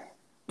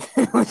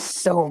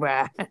so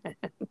bad.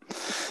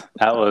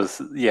 That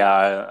was,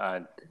 yeah,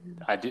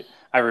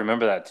 I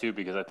remember that too,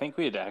 because I think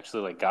we had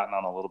actually like gotten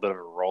on a little bit of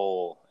a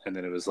roll and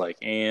then it was like,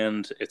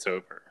 and it's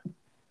over.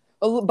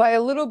 By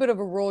a little bit of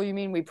a roll, you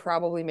mean we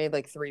probably made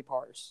like 3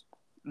 pars?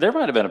 There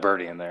might have been a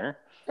birdie in there.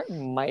 There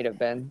might have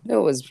been. It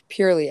was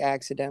purely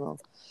accidental.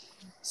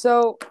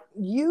 So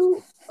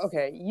you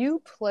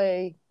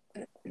play,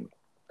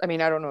 I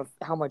mean, I don't know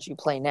how much you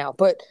play now,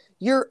 but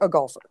you're a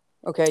golfer.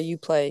 Okay. You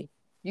play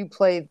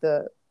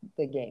the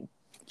game.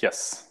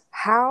 Yes.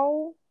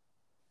 How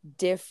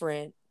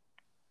different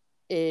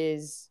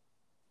is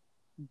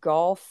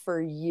golf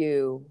for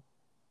you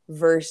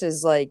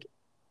versus like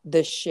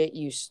the shit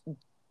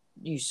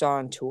you saw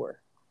on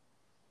tour?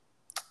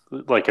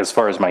 Like as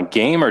far as my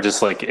game or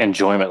just like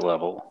enjoyment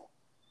level?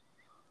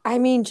 I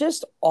mean,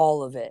 just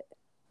all of it.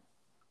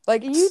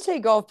 Like you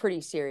take golf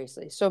pretty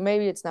seriously, so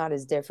maybe it's not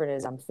as different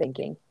as I'm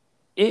thinking.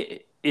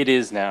 It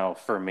is now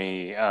for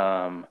me.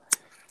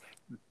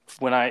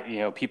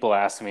 When people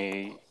ask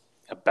me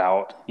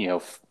about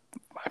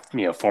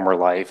my former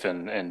life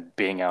and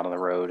being out on the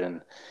road,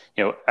 and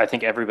I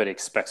think everybody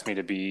expects me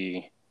to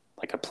be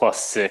like a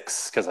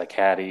 +6 because I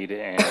caddied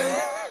and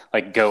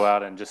like go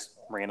out and just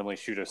randomly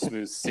shoot a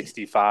smooth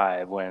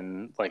 65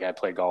 when like I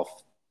play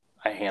golf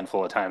a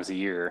handful of times a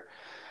year.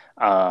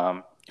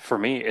 For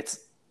me,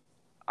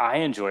 I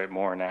enjoy it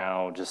more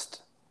now,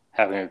 just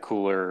having a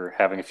cooler,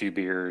 having a few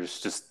beers,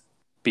 just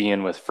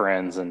being with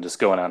friends and just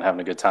going out and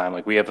having a good time.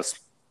 Like we have a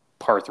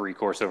par 3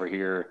 course over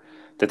here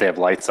that they have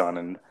lights on,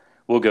 and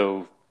we'll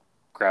go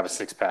grab a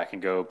 6-pack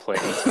and go play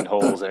 18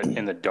 holes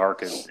in the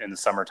dark in the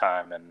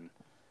summertime, and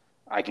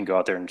I can go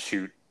out there and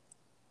shoot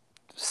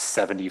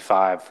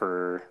 75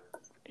 for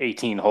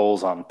 18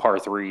 holes on par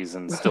 3s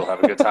and still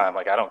have a good time.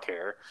 Like I don't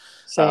care.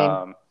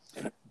 Same.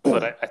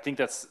 But I think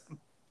that's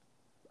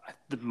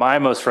my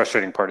most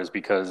frustrating part is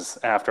because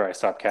after I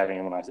stopped caddying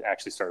and when I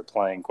actually started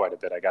playing quite a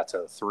bit, I got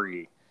to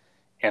 3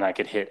 and I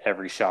could hit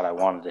every shot I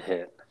wanted to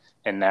hit.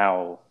 And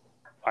now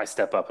I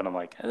step up and I'm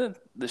like,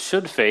 this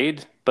should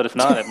fade, but if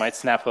not, it might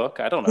snap hook.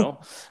 I don't know.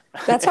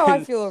 That's how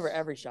I feel over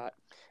every shot.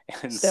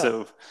 And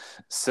so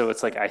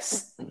it's like I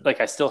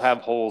still have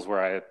holes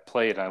where I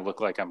played and I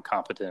look like I'm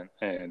competent,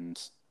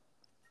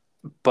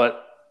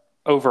 but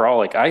overall,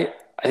 like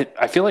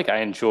I feel like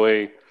I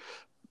enjoy.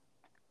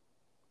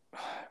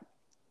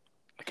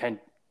 Like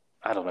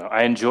I don't know.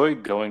 I enjoy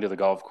going to the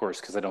golf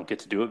course because I don't get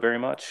to do it very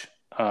much.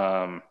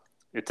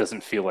 It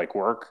doesn't feel like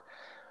work.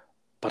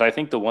 But I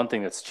think the one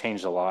thing that's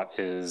changed a lot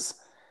is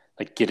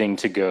like getting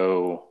to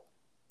go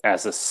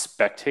as a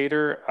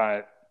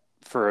spectator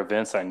for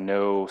events. I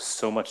know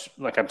so much,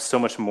 like I'm so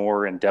much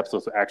more in depth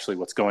with actually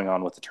what's going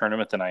on with the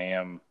tournament than I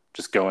am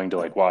just going to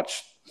like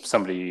watch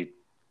somebody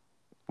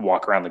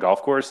walk around the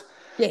golf course.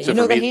 Yeah, So you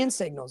know for the me, hand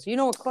signals. You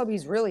know what club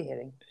he's really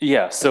hitting.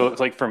 yeah. So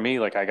it's like for me,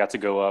 like I got to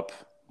go up,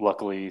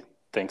 luckily,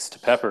 thanks to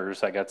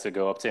Peppers, I got to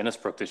go up to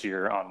Innisbrook this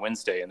year on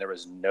Wednesday and there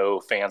was no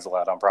fans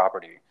allowed on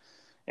property.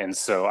 And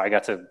so I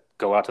got to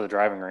go out to the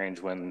driving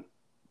range when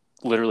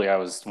literally I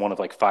was one of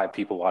like 5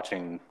 people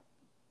watching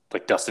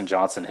like Dustin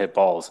Johnson hit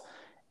balls.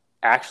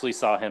 Actually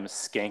saw him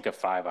skank a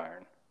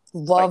 5-iron.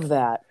 Love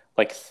that.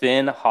 Like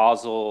thin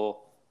hosel.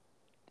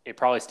 It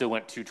probably still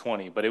went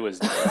 220, but it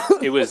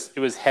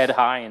was head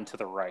high and to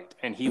the right.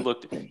 And he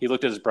looked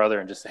at his brother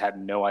and just had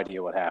no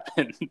idea what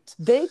happened.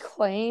 They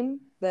claim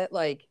that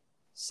like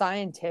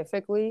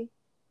scientifically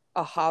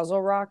a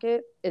hosel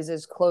rocket is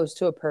as close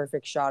to a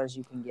perfect shot as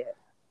you can get.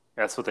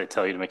 That's what they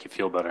tell you to make you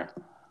feel better.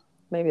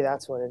 Maybe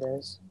that's what it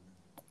is.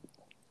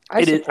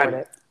 I support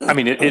it. I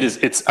mean, it is.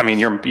 It's. I mean,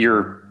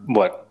 you're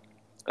what,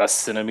 a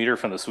centimeter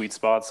from the sweet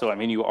spot. So I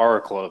mean, you are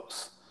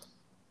close.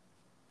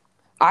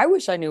 I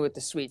wish I knew what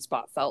the sweet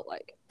spot felt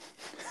like.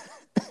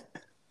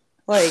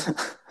 Like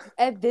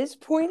at this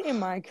point in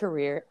my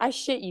career, I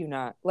shit you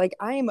not. Like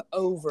I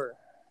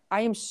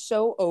am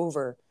so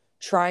over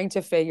trying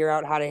to figure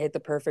out how to hit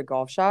the perfect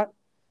golf shot.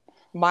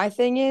 My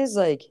thing is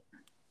like,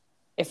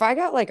 if I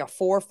got like a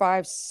 4,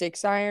 5,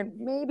 6-iron,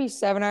 maybe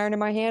 7-iron in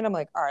my hand, I'm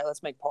like, all right,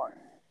 let's make par.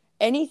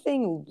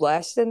 Anything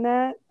less than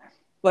that,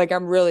 like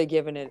I'm really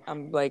giving it.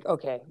 I'm like,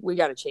 okay, we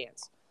got a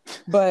chance.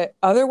 But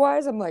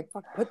otherwise, I'm like,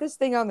 fuck, put this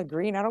thing on the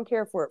green. I don't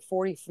care if we're at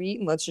 40 feet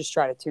and let's just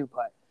try to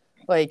 2-putt.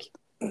 Like,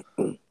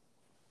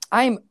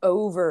 I'm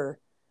over.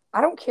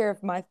 I don't care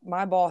if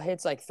my ball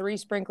hits like 3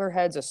 sprinkler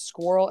heads, a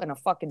squirrel, and a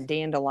fucking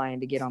dandelion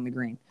to get on the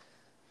green.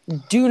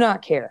 Do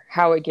not care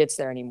how it gets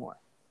there anymore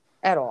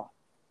at all.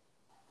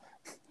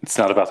 It's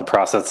not about the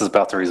process. It's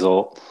about the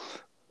result.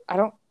 I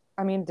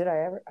probably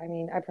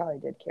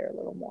did care a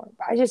little more.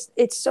 But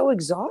it's so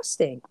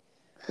exhausting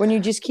when you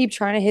just keep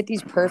trying to hit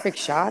these perfect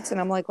shots. And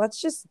I'm like,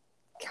 let's just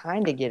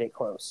kind of get it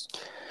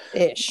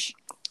close-ish.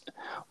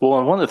 Well,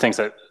 and one of the things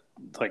that,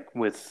 like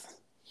with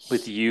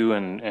you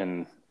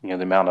and the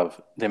amount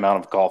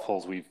of golf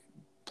holes we've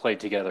played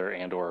together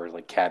and or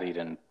like caddied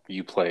and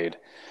you played,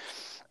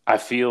 I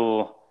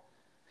feel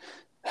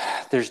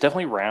there's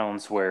definitely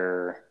rounds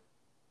where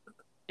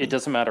it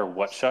doesn't matter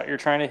what shot you're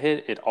trying to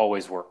hit, it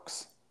always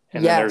works.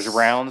 And then there's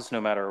rounds, no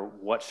matter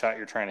what shot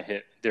you're trying to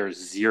hit, there's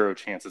 0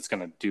 chance it's going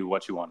to do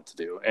what you want it to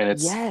do. And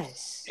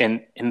it's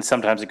and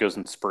sometimes it goes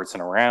in spurts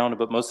and around,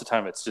 but most of the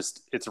time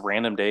it's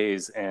random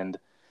days, and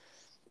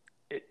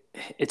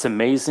it's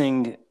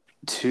amazing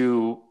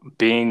to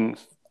being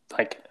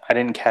like, I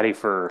didn't caddy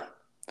for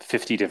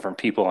 50 different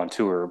people on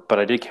tour, but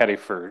I did caddy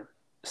for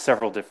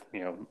several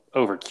different,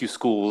 over Q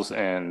Schools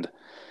and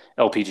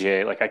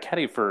LPGA. Like I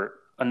caddied for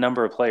a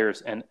number of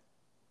players, and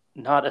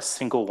not a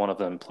single one of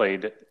them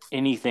played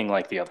anything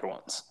like the other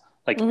ones.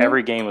 Like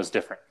every game was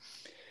different.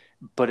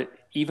 But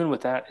even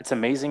with that, it's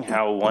amazing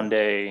how one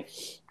day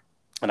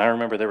And I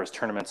remember there was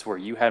tournaments where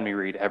you had me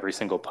read every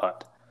single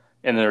putt,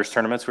 and then there's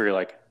tournaments where you're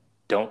like,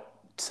 don't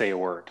say a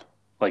word.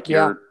 Like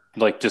Yeah. you're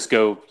like just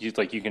go. You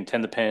like you can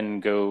tend the pin,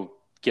 go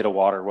get a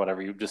water,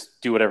 whatever. You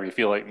just do whatever you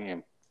feel like.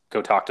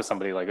 Go talk to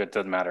somebody. Like it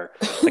doesn't matter.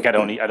 Like I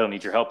don't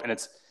need your help. And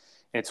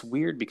it's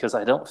weird because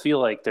I don't feel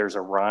like there's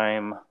a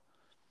rhyme.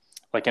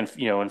 Like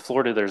in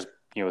Florida, there's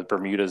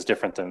Bermuda is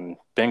different than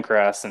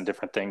Bentgrass and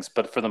different things.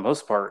 But for the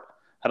most part,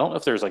 I don't know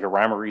if there's like a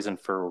rhyme or reason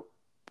for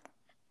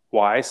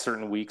why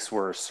certain weeks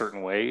were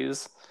certain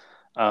ways.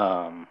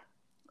 Um,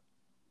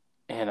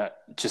 and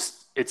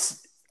just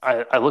it's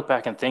I look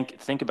back and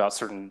think about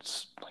certain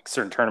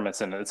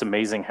tournaments, and it's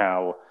amazing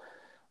how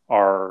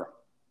our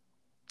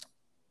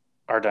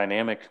our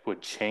dynamic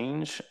would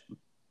change,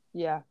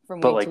 Yeah. From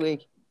but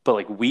week to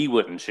like week. we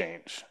wouldn't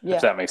change, if Yeah.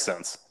 that makes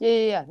sense.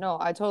 Yeah. No,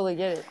 I totally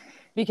get it.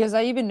 Because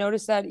I even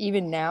notice that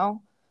even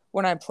now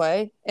when I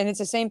play, and it's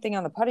the same thing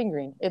on the putting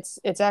green. It's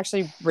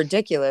actually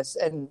ridiculous.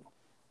 And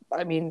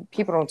I mean,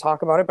 people don't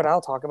talk about it, but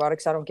I'll talk about it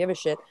because I don't give a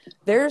shit.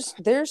 There's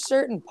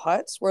certain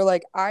putts where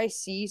like I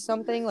see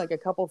something like a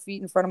couple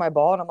feet in front of my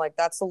ball, and I'm like,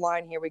 that's the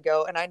line. Here we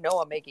go, and I know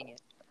I'm making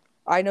it.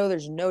 I know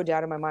there's no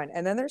doubt in my mind.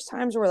 And then there's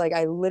times where like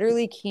I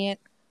literally can't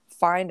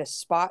find a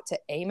spot to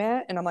aim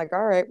at, and I'm like,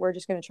 all right, we're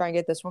just gonna try and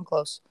get this one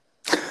close.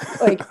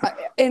 Like,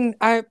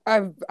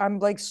 I'm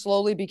like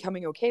slowly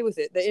becoming okay with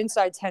it. The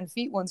inside 10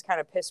 feet ones kind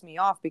of piss me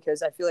off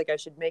because I feel like I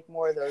should make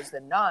more of those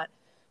than not.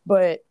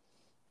 But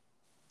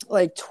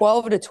like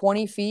 12 to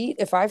 20 feet,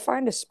 if I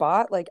find a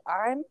spot, like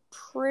I'm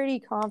pretty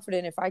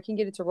confident if I can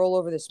get it to roll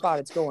over the spot,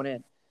 it's going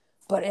in.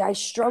 But I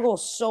struggle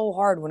so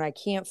hard when I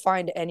can't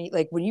find any,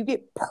 like when you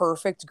get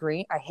perfect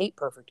green, I hate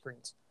perfect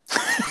greens.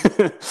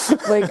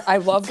 Like I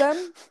love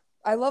them.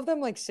 I love them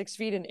like 6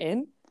 feet and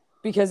in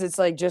because it's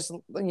like just,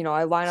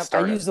 I line up, I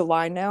use the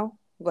line now,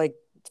 like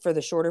for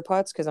the shorter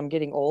putts because I'm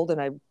getting old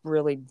and I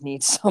really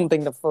need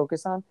something to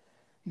focus on.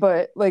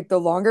 But like the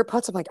longer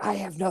putts, I'm like, I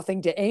have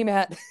nothing to aim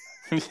at.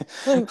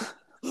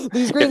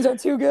 These greens are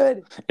too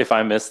good. If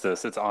I miss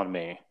this, it's on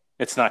me.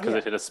 It's not because Yeah.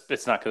 it hit a.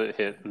 It's not because it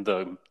hit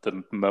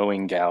the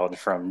mowing gouge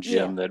from Yeah.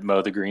 Jim that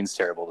mowed the greens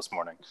terrible this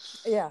morning.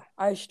 Yeah.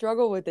 I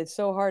struggle with it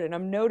so hard. And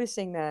I'm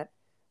noticing that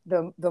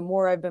the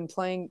more I've been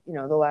playing,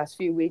 the last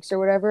few weeks or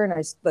whatever, and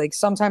I like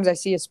sometimes I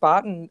see a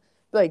spot and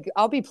like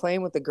I'll be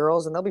playing with the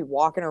girls and they'll be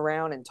walking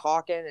around and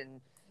talking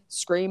and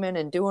screaming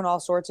and doing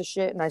all sorts of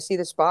shit. And I see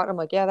the spot and I'm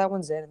like, yeah, that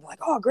one's in. And they're like,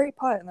 oh, great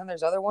putt. And then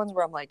there's other ones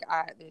where I'm like,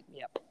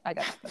 yep, I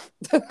got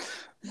nothing.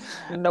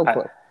 No I,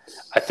 clue.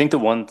 I think the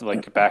one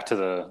like back to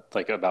the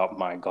like about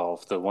my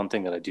golf. The one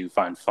thing that I do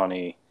find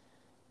funny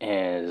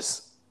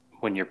is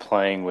when you're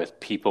playing with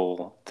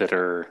people that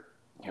are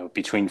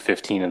between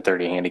 15 and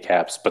 30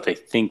 handicaps, but they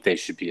think they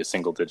should be a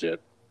single digit,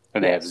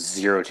 and they have Yes.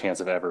 zero chance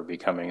of ever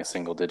becoming a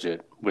single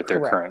digit with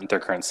Correct. their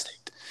current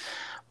state.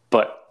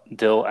 But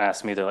they'll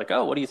ask me, they're like,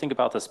 "Oh, what do you think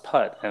about this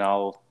putt?" And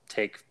I'll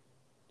take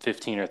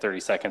 15 or 30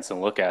 seconds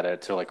and look at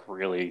it to like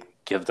really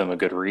give them a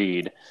good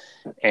read.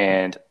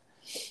 And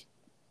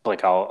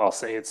like I'll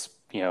say it's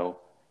going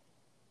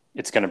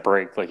to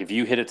break. Like if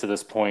you hit it to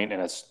this point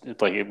and it's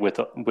like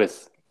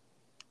with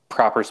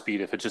proper speed,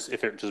 if it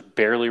just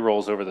barely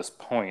rolls over this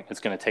point, it's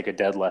going to take a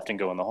dead left and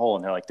go in the hole.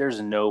 And they're like, "There's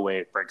no way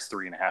it breaks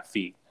 3.5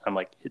 feet." I'm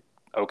like,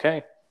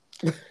 "Okay."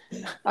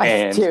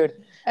 And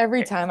Dude,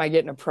 every time I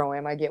get in a pro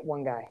am, I get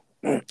one guy.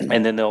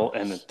 and then they'll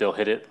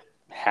hit it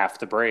half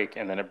the break,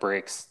 and then it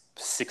breaks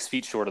 6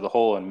 feet short of the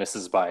hole and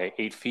misses by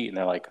 8 feet, and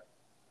they're like,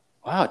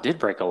 "Wow, it did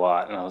break a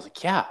lot." And I was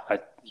like, "Yeah,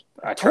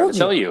 I tried to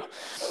tell you."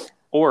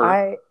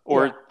 Or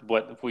Yeah.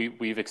 what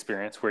we've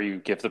experienced where you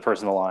give the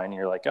person the line and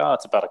you're like, "Oh,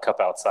 it's about a cup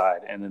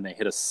outside," and then they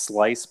hit a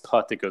slice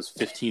putt that goes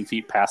 15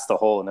 feet past the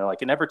hole, and they're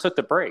like, "It never took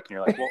the break." And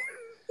you're like, "Well,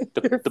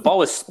 the ball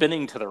was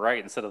spinning to the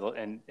right instead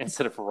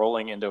of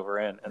rolling end over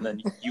end, and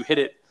then you hit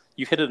it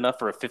enough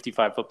for a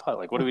 55-foot putt.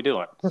 Like, what are we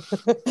doing?"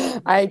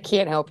 I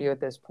can't help you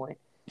at this point.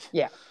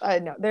 Yeah, I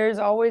know. There's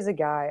always a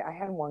guy. I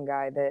had one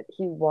guy that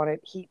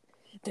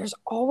there's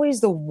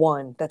always the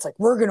one that's like,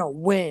 we're gonna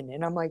win.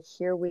 And I'm like,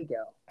 here we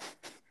go.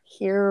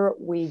 Here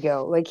we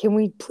go. Like, can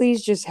we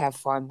please just have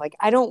fun? Like,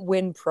 I don't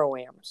win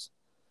pro-ams.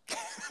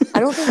 I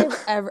don't think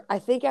I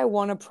think I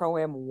won a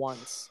pro-am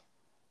once.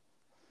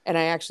 And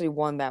I actually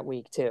won that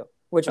week too,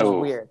 which was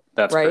weird.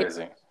 That's right?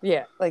 crazy.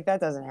 Yeah, like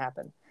that doesn't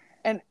happen.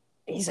 And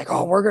he's like,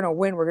 "Oh, we're gonna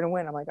win. We're gonna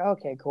win." I'm like,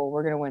 "Okay, cool.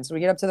 We're gonna win." So we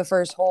get up to the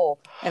first hole,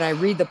 and I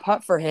read the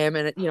putt for him,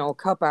 and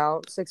cup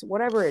out six,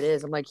 whatever it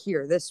is. I'm like,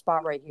 "Here, this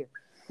spot right here."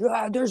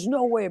 There's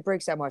no way it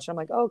breaks that much. I'm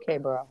like, "Okay,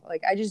 bro.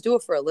 Like, I just do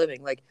it for a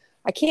living. Like,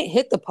 I can't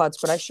hit the putts,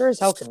 but I sure as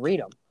hell can read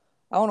them.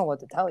 I don't know what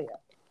to tell you.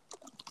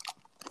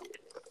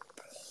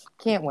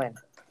 Can't win.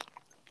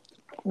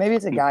 Maybe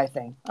it's a guy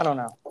thing. I don't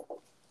know.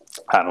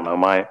 I don't know.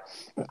 My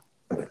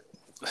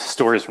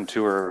stories from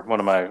tour. One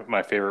of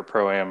my favorite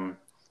pro-am.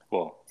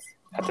 Well,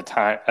 at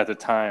the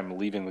time,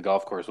 leaving the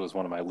golf course was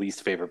one of my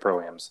least favorite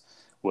pro-ams.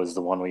 Was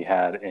the one we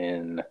had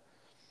in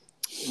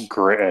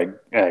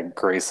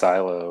Gray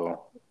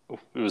Silo.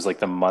 It was like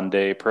the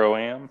Monday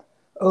pro-am.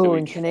 Oh,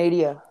 in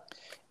Canada.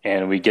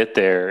 And we get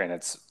there, and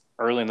it's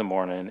early in the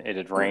morning. It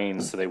had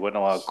rained, so they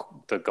wouldn't allow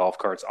the golf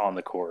carts on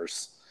the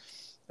course.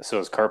 So it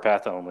was cart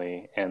path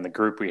only, and the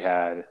group we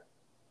had,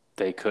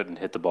 they couldn't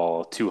hit the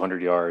ball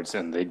 200 yards,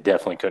 and they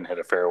definitely couldn't hit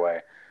a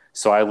fairway.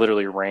 So I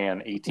literally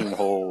ran 18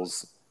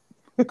 holes,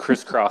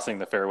 crisscrossing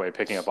the fairway,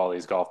 picking up all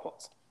these golf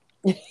balls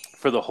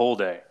for the whole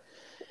day.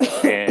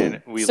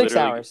 And we 6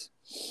 literally, hours.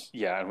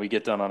 yeah, and we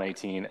get done on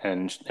 18,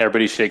 and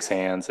everybody shakes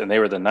hands, and they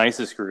were the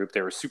nicest group.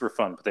 They were super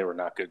fun, but they were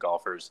not good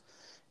golfers.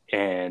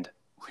 And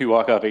we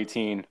walk off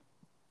 18,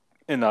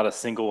 and not a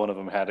single one of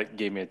them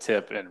gave me a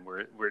tip. And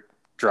we're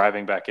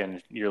driving back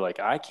in. You're like,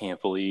 I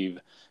can't believe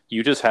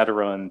you just had to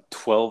run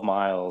 12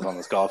 miles on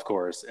this golf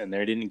course, and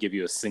they didn't give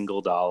you a single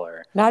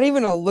dollar. Not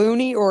even a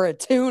loony or a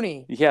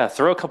toonie. Yeah,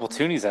 throw a couple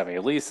toonies at me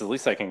at least. At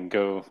least I can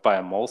go buy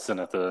a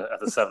Molson at the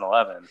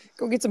 7-Eleven.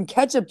 Go get some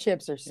ketchup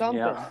chips or something.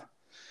 Yeah.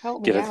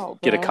 Help me out,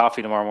 Get a bro.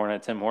 coffee tomorrow morning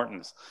at Tim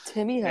Hortons.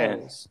 Timmy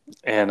Hose.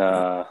 And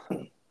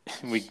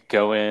we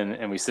go in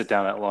and we sit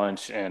down at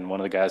lunch, and one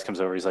of the guys comes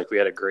over. He's like, "We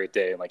had a great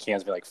day," and like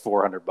hands me like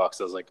 $400.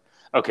 I was like,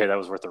 "Okay, that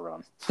was worth the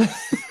run."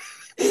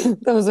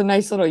 That was a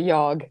nice little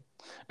yog.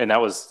 And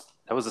that was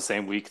the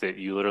same week that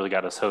you literally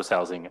got us host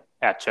housing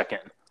at check-in.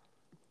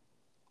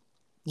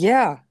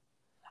 Yeah.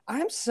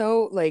 I'm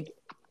so like,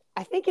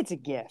 I think it's a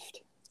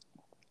gift.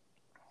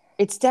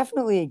 It's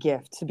definitely a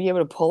gift to be able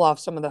to pull off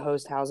some of the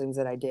host housings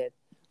that I did,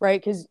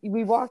 right? Because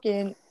we walk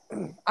in,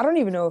 I don't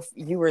even know if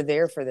you were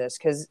there for this,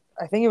 because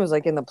I think it was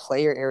like in the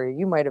player area.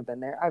 You might have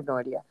been there. I have no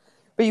idea.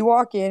 But you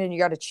walk in and you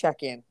got to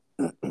check in.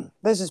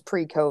 This is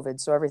pre-COVID,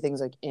 so everything's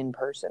like in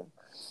person.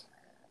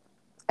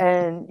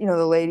 And, you know,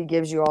 the lady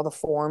gives you all the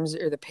forms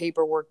or the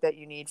paperwork that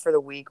you need for the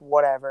week,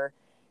 whatever.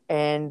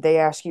 And they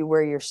ask you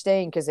where you're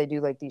staying because they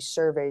do like these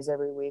surveys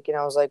every week. And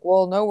I was like,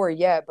 well, nowhere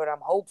yet, but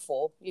I'm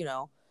hopeful, you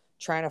know,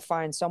 trying to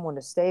find someone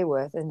to stay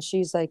with. And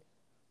she's like,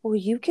 well,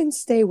 you can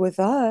stay with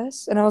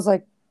us. And I was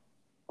like,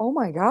 oh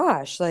my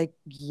gosh, like,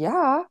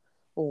 yeah,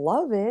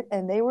 love it.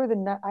 And they were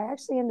I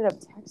actually ended up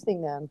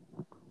texting them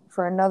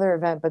for another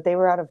event, but they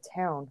were out of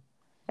town.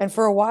 And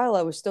for a while,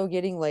 I was still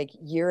getting like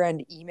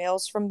year-end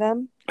emails from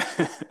them,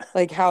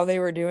 like how they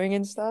were doing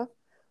and stuff.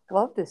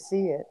 Love to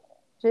see it.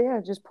 So yeah,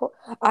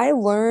 I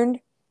learned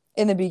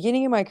in the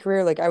beginning of my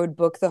career, like I would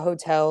book the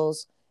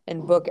hotels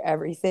and book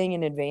everything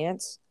in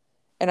advance.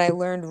 And I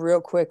learned real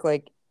quick,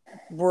 like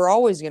we're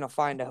always going to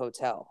find a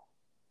hotel.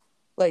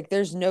 Like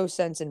there's no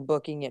sense in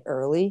booking it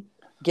early.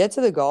 Get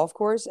to the golf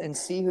course and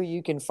see who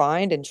you can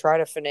find and try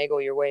to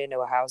finagle your way into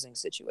a housing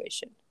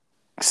situation.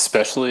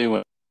 Especially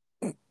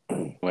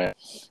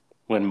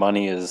when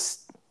money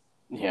is,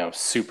 you know,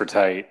 super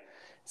tight.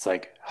 It's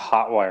like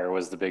Hotwire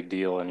was the big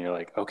deal, and you're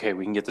like, okay,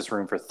 we can get this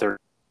room for $30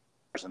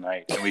 a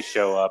night, and we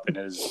show up and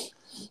it is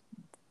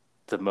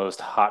the most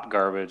hot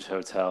garbage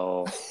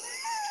hotel.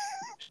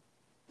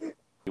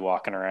 You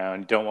walking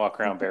around, don't walk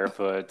around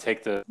barefoot,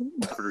 take the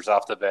comforters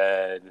off the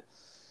bed,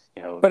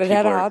 you know. But it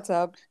had a hot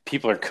tub.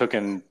 People are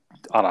cooking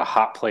on a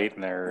hot plate,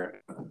 and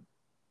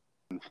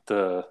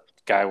the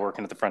guy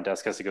working at the front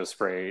desk has to go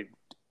spray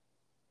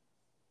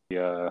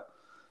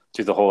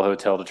through the whole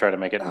hotel to try to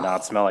make it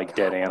not smell like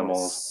dead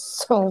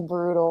animals. So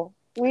brutal.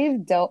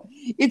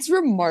 It's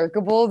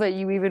remarkable that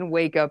you even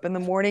wake up in the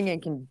morning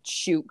and can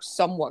shoot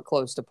somewhat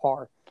close to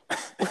par.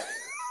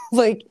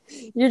 Like,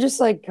 you're just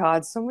like,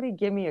 God, somebody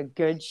give me a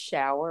good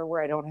shower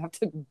where I don't have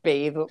to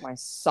bathe with my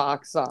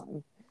socks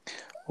on.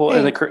 Well,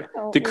 and the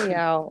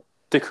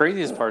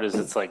craziest part is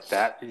it's like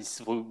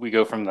we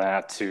go from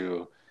that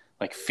to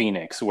like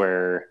Phoenix,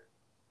 where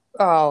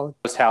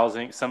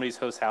somebody's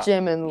host housing.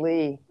 Jim and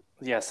Lee.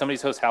 Yeah,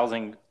 somebody's host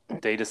housing.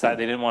 They decided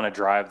they didn't want to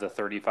drive the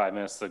 35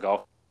 minutes to the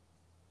golf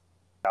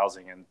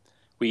housing, and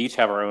we each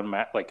have our own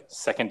like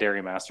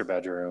secondary master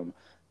bedroom.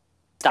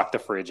 Stocked the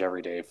fridge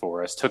every day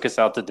for us. Took us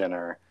out to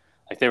dinner.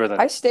 Like they were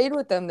I stayed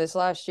with them this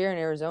last year in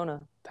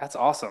Arizona. That's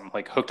awesome.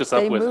 Like hooked us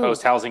up with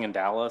host housing in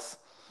Dallas.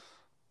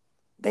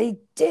 They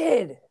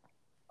did.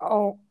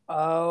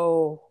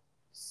 Oh.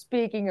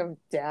 Speaking of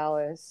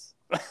Dallas,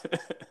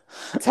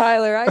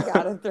 Tyler, I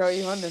gotta throw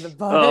you under the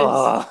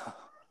bus.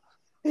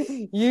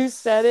 You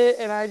said it,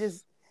 and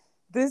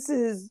this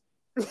is.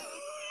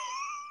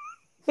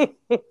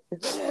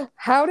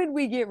 How did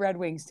we get Red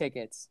Wings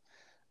tickets?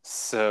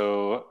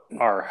 So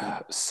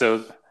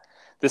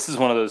this is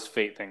one of those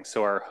fate things.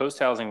 So our host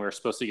housing we were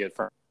supposed to get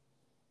from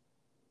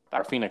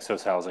our Phoenix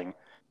host housing,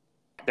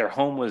 their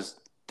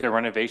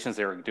renovations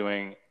they were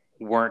doing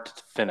weren't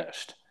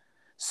finished.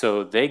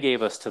 So they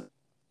gave us to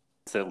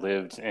that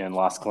lived in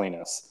Las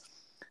Colinas.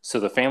 So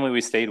the family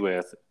we stayed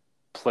with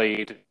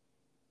played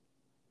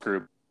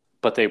group,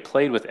 but they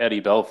played with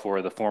Eddie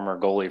Belfour, the former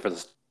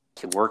goalie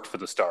he worked for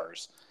the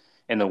Stars.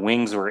 And the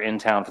Wings were in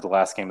town for the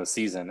last game of the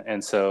season.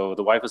 And so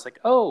the wife was like,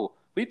 oh,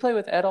 we play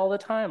with Ed all the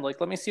time. Like,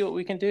 let me see what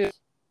we can do.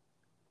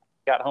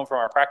 Got home from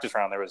our practice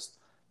round. There was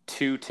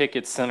 2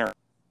 ticket center,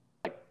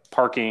 like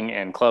parking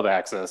and club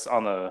access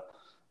on the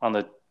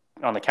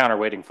counter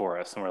waiting for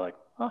us. And we're like,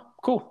 oh,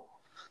 cool.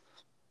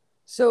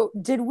 So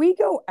did we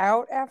go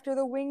out after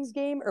the Wings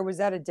game, or was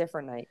that a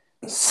different night?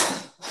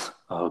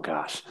 Oh,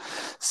 gosh.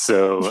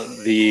 So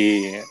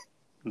the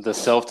the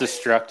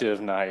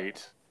self-destructive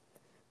night,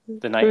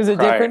 the It was night a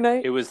different prior.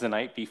 night It was the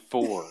night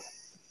before.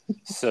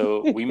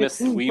 So we missed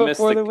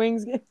before the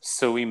Wings game.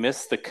 so we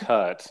missed the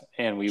cut,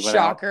 and we went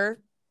out. Shocker.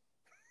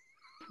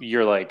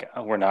 You're like,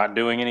 we're not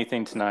doing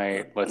anything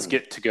tonight. Let's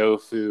get to go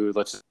food.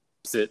 Let's just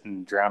sit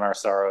and drown our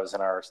sorrows in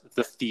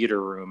the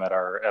theater room at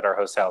our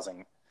host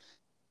housing.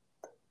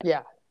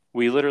 Yeah.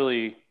 We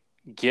literally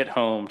get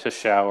home to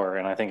shower,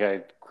 and I think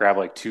I grabbed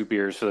like 2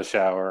 beers for the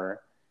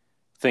shower,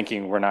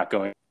 thinking we're not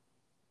going.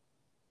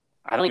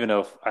 I don't even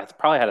know if I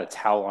probably had a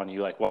towel on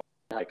you. Like, well,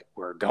 like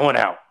we're going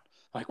out.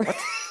 Like, what?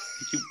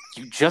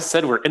 you just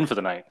said we're in for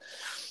the night.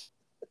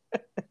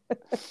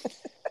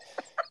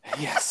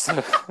 Yeah,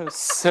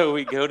 so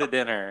we go to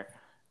dinner,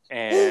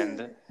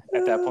 and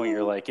at that point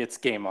you're like, it's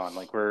game on.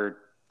 Like we're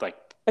like,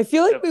 I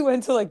feel like we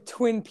went to like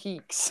Twin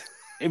Peaks.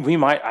 We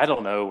might. I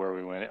don't know where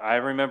we went. I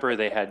remember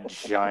they had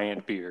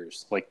giant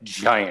beers, like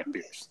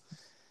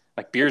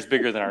beers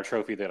bigger than our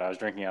trophy that I was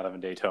drinking out of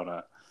in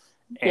Daytona.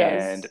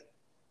 Yes. And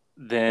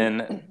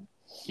then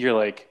you're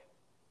like,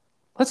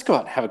 let's go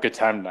out and have a good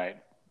time tonight.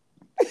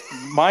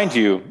 Mind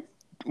you,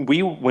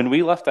 when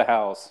we left the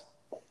house,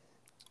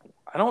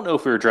 I don't know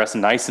if we were dressed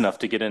nice enough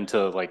to get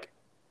into like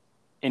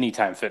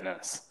Anytime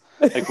Fitness.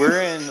 Like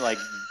we're in like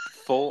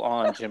full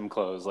on gym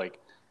clothes. Like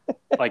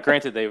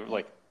granted they were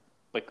like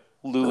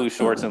Lulu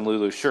shorts and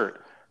Lulu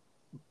shirt,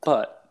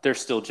 but they're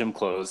still gym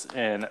clothes.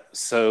 And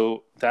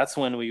so that's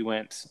when we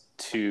went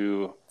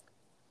to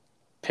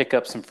pick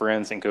up some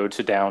friends and go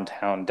to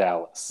downtown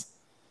Dallas.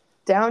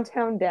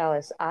 Downtown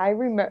Dallas. I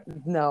remember.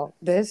 No,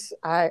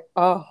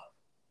 oh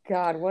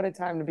God, what a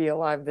time to be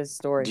alive. This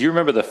story. Do you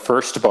remember the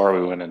first bar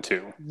we went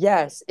into?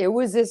 Yes, it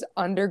was this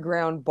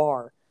underground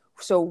bar.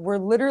 So we're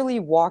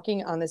literally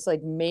walking on this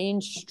like main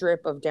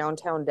strip of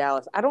downtown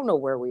Dallas. I don't know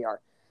where we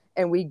are.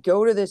 And we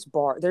go to this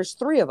bar. There's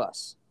 3 of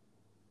us,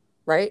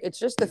 right? It's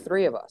just the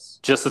 3 of us.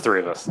 Just the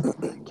 3 of us.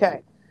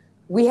 Okay.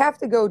 We have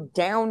to go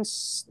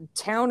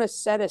downtown a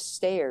set of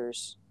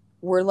stairs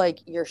where like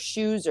your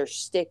shoes are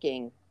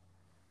sticking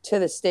to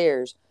the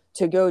stairs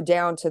to go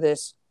down to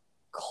this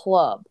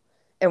club.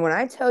 And when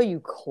I tell you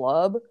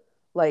club,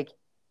 like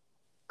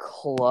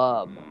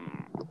club,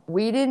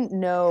 we didn't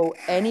know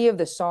any of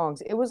the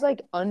songs. It was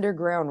like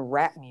underground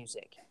rap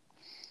music.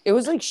 It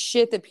was like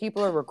shit that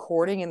people are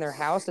recording in their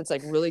house that's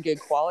like really good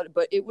quality,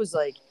 but it was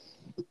like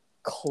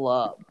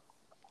club.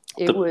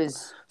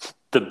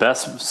 The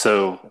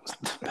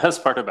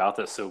best part about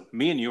this, so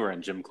me and you are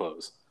in gym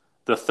clothes.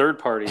 The third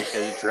party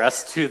is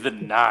dressed to the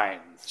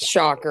nines.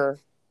 Shocker.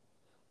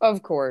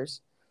 Of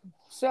course.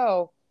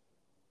 So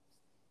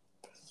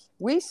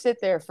we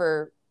sit there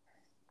for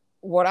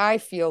what I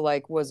feel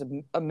like was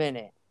a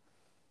minute.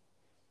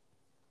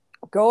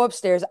 Go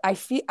upstairs. I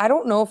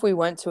don't know if we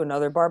went to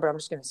another bar, but I'm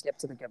just going to skip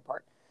to the good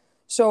part.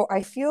 So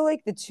I feel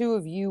like the 2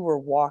 of you were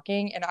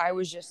walking, and I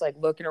was just like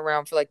looking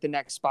around for like the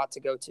next spot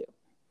to go to.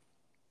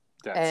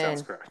 That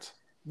sounds correct.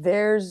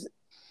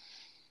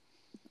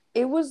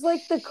 It was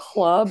like the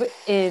club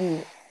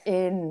in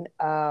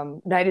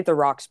Night at the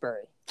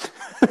Roxbury.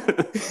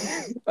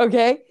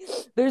 Okay?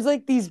 There's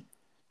like these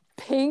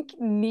pink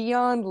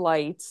neon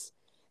lights,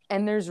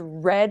 and there's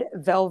red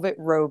velvet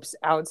ropes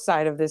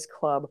outside of this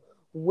club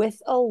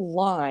with a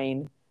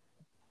line,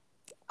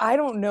 I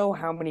don't know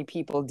how many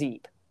people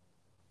deep.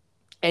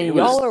 And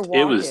y'all are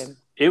walking.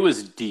 It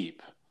was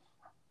deep.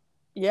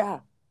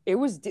 Yeah. There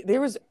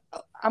was,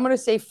 I'm going to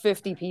say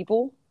 50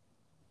 people.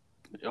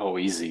 Oh,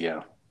 easy,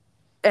 yeah.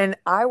 And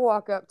I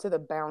walk up to the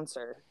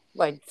bouncer,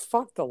 like,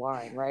 fuck the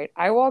line, right?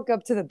 I walk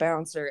up to the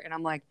bouncer, and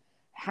I'm like,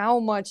 how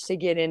much to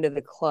get into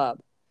the club?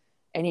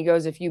 And he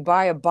goes, if you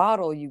buy a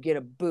bottle, you get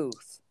a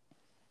booth.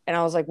 And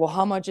I was like, well,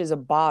 how much is a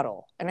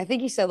bottle? And I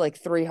think he said like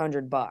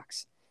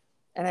 $300.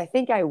 And I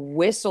think I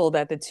whistled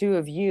at the 2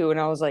 of you, and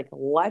I was like,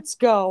 let's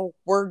go.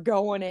 We're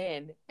going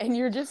in. And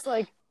you're just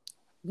like,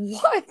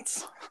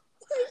 what?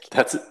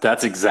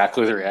 That's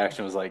exactly the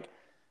reaction. Was like,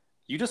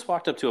 you just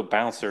walked up to a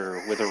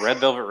bouncer with a red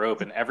velvet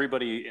rope, and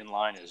everybody in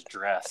line is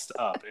dressed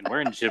up, and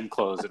we're in gym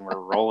clothes, and we're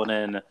rolling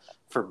in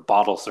for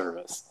bottle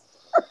service.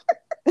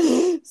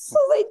 So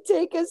they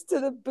take us to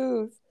the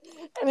booth.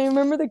 And I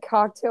remember the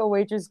cocktail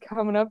waitress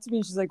coming up to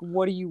me. She's like,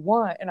 what do you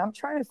want? And I'm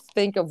trying to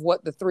think of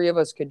what the 3 of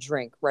us could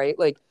drink, right?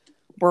 Like,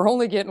 we're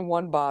only getting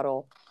 1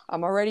 bottle.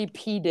 I'm already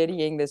P.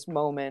 Diddying this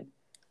moment.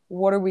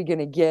 What are we going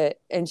to get?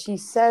 And she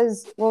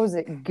says, what was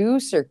it,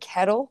 goose or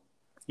kettle?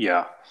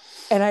 Yeah.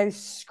 And I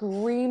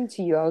screamed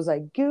to you. I was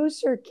like,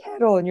 goose or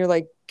kettle? And you're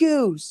like,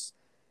 goose.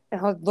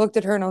 And I looked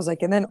at her and I was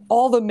like, and then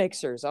all the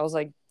mixers. I was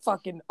like,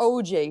 fucking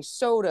OJ,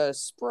 soda,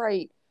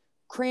 Sprite,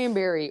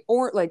 cranberry,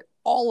 or like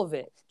all of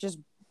it. Just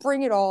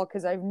bring it all,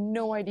 because I have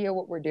no idea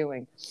what we're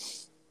doing.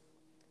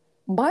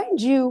 Mind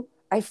you,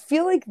 I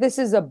feel like this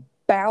is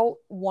about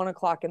 1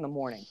 o'clock in the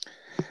morning.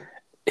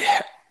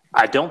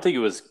 I don't think it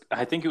was.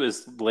 I think it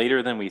was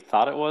later than we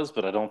thought it was,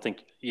 but I don't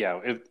think. Yeah,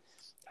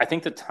 I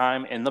think the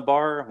time in the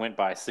bar went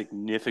by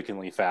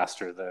significantly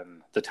faster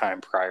than the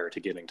time prior to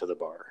getting to the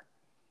bar.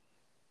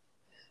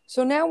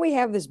 So now we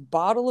have this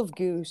bottle of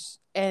Goose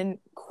and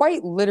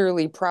quite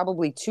literally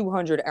probably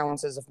 200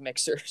 ounces of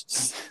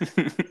mixers.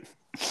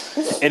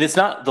 And it's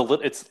not the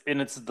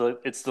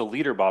it's the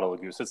liter bottle of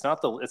Goose. It's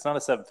not a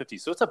 750.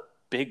 So it's a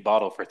big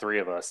bottle for three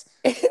of us,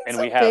 It's and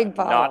we a have big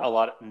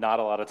bottle. not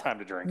a lot of time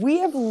to drink. We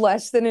have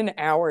less than an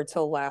hour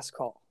till last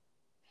call.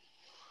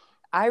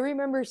 I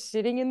remember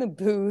sitting in the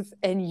booth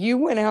and you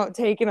went out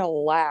taking a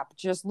lap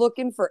just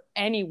looking for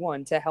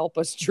anyone to help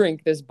us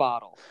drink this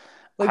bottle.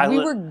 Like we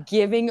were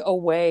giving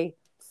away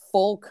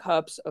full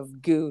cups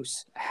of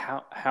Goose.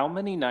 How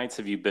many nights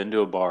have you been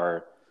to a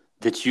bar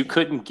that you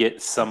couldn't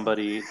get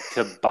somebody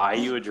to buy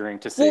you a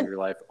drink to save your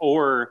life,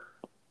 or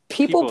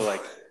people are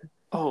like,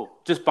 oh,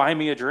 just buy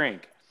me a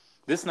drink?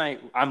 This night,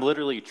 I'm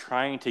literally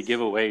trying to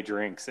give away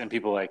drinks, and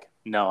people are like,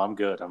 no, I'm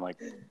good. I'm like,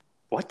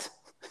 what?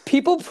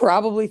 People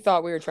probably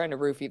thought we were trying to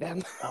roofie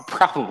them.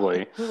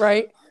 Probably.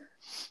 Right?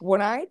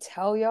 When I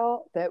tell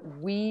y'all that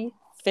we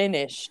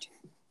finished,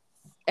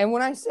 and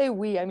when I say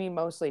we, I mean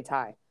mostly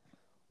Ty,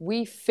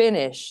 we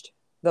finished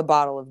the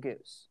bottle of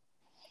Goose.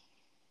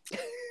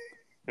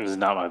 It was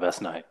not my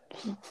best night.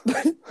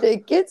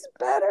 It gets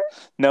better.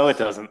 No, it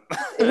doesn't.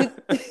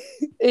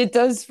 It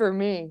does for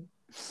me.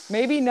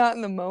 Maybe not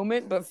in the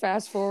moment, but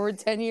fast forward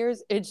 10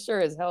 years, it sure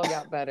as hell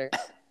got better.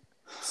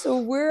 So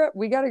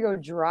we got to go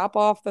drop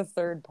off the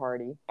third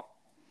party.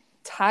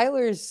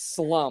 Tyler's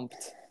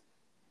slumped.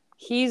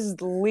 He's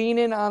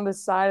leaning on the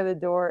side of the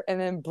door, and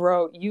then,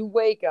 bro, you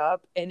wake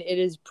up and it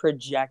is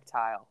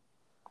projectile.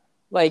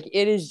 Like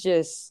it is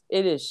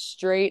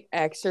straight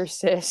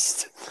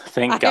Exorcist.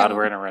 Thank God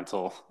we're in a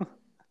rental.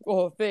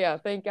 Well, yeah,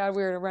 thank God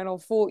we were in a rental.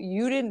 Fool,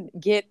 you didn't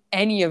get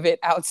any of it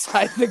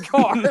outside the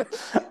car.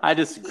 I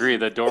disagree.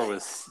 The door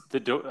was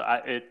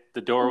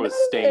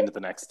stained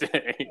the next day.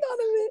 None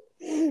of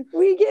it.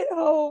 We get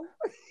home.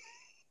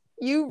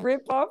 You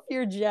rip off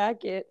your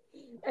jacket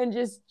and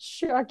just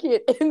chuck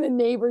it in the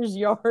neighbor's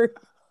yard.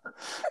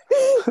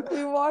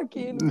 We walk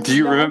in. Do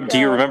you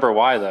remember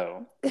why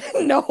though?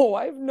 No,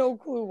 I have no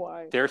clue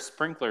why. Their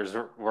sprinklers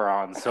were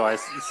on, so I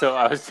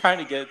was trying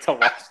to get it to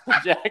wash the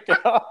jacket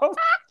off.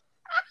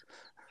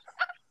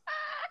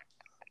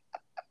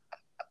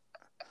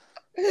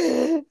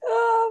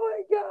 Oh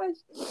my gosh.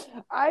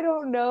 I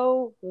don't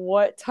know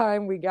what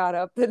time we got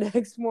up the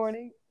next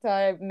morning.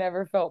 I've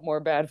never felt more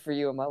bad for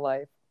you in my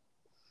life.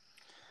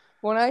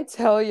 When I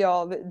tell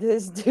y'all that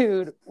this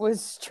dude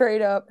was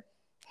straight up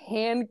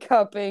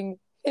handcuffing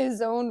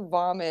his own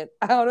vomit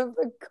out of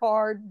the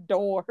car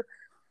door.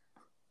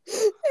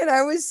 And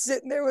I was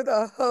sitting there with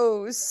a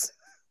hose.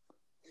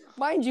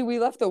 Mind you, we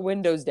left the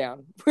windows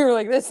down. We were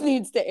like, this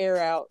needs to air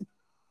out.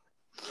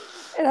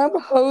 And I'm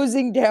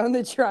hosing down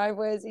the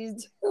driveway as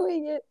he's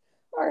doing it.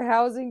 Our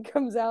housing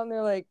comes out and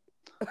they're like,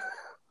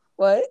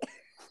 what?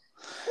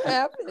 What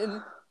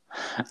happened?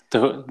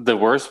 The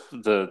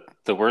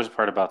worst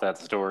part about that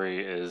story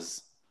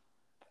is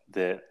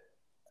that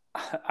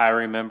I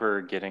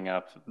remember getting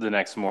up the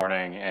next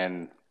morning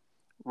and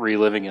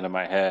reliving it in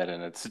my head,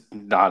 and it's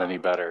not any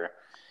better.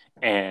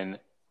 And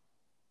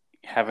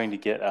having to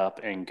get up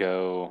and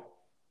go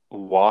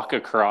walk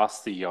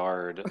across the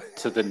yard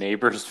to the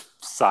neighbor's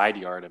side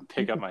yard and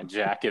pick up my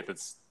jacket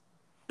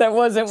that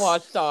wasn't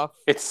washed off.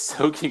 It's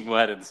soaking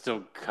wet and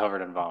still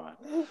covered in vomit.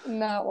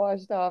 Not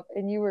washed off.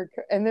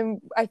 And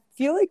then I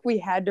feel like we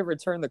had to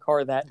return the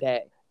car that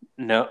day.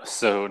 Next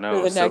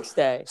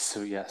day.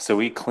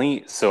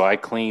 So I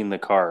cleaned the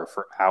car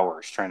for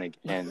hours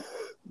and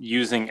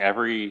using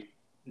every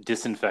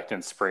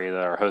disinfectant spray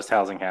that our host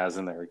housing has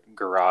in their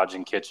garage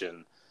and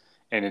kitchen,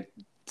 and it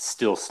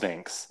still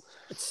stinks.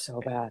 It's so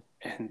bad.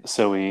 And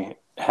so we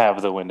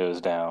have the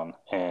windows down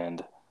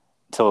and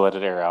to let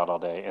it air out all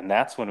day. And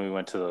that's when we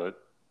went to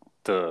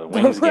the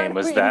Wings game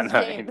was that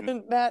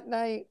night. That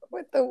night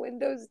with the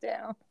windows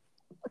down.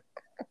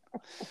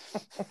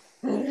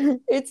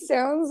 It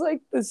sounds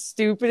like the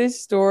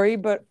stupidest story,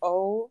 but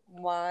oh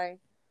my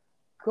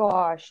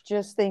gosh,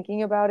 just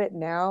thinking about it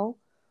now,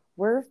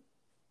 we're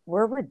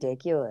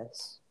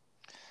ridiculous.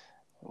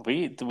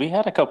 We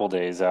had a couple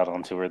days out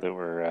on tour that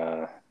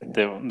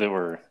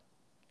were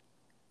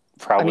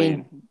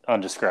probably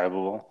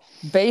undescribable.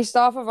 Based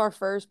off of our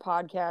first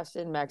podcast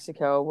in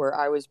Mexico where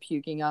I was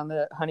puking on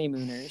the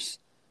honeymooners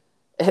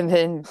and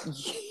then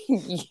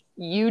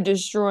you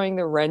destroying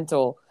the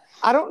rental.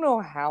 I don't know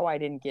how I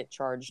didn't get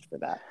charged for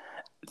that.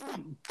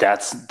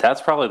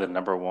 That's probably the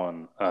number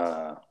one.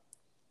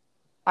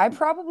 I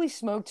probably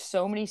smoked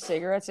so many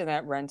cigarettes in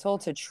that rental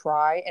to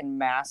try and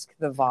mask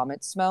the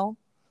vomit smell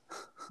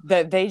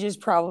that they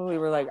just probably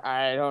were like,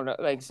 I don't know,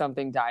 like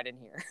something died in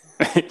here.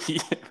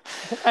 Yeah.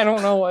 I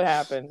don't know what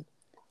happened.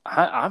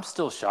 I'm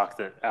still shocked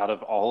that out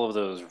of all of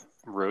those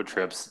road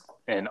trips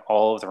and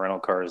all of the rental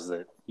cars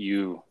that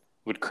you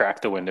would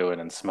crack the window in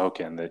and smoke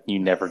in, that you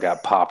never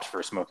got popped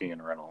for smoking in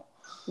a rental.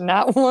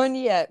 Not one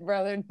yet,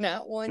 brother.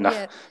 Not one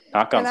yet.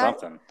 Knock on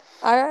something.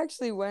 I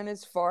actually went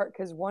as far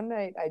because one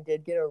night I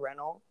did get a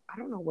rental. I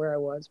don't know where I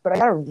was, but I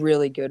got a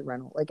really good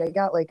rental. Like I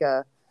got like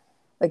a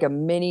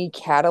mini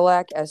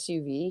Cadillac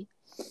SUV,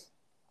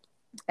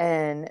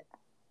 and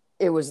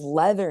it was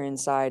leather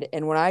inside.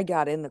 And when I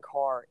got in the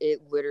car,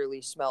 it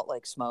literally smelled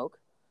like smoke,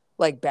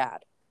 like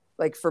bad.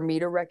 Like for me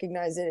to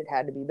recognize it, it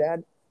had to be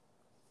bad.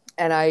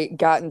 And I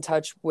got in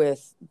touch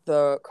with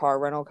the car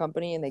rental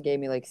company and they gave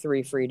me like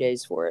 3 free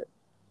days for it.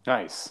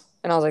 Nice.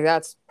 And I was like,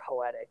 that's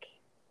poetic.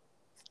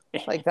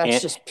 Like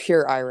that's just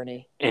pure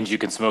irony. And you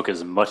can smoke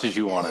as much as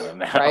you want in it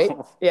now. Right?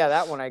 Yeah,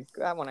 that one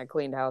I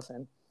cleaned house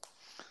in.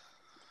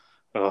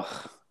 Ugh.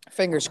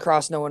 Fingers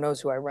crossed no one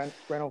knows who I rent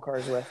rental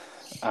cars with.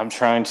 I'm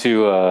trying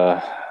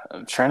to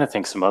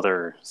think some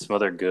other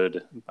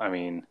good, I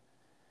mean,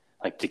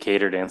 like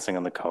Decatur Dancing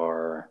on the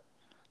Car,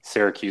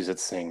 Syracuse at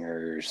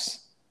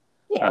Singers.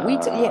 Yeah,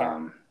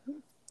 yeah.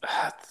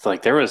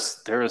 Like there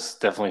was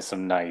definitely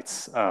some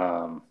nights.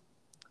 The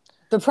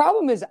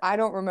problem is I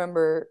don't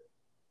remember.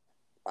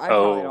 I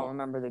probably don't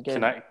remember the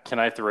good. Can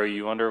I throw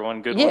you under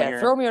one good one here? Yeah,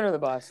 throw me under the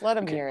bus. Let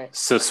him hear it.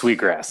 So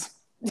Sweetgrass.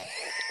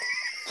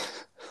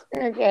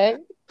 Okay.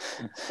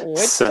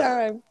 Which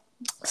time?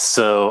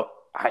 So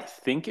I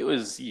think it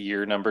was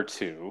year number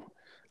 2,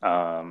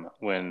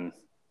 when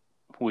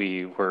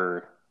we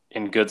were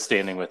in good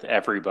standing with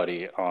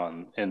everybody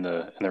in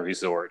the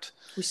resort.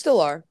 We still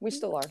are.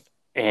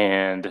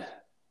 And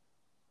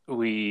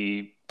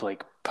we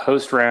like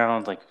post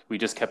round, like we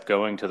just kept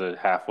going to the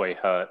halfway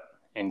hut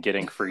and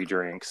getting free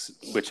drinks,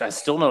 which I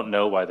still don't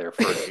know why they're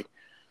free.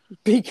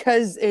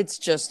 Because it's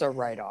just a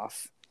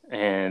write-off.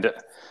 And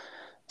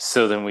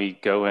so then we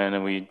go in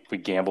and we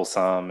gamble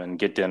some and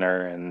get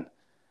dinner. And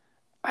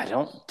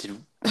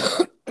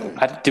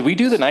did we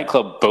do the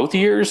nightclub both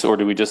years, or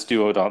did we just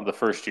do it on the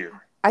first year?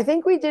 I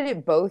think we did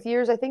it both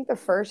years. I think the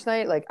first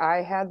night, like I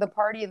had the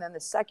party, and then the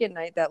second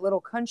night, that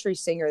little country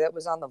singer that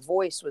was on The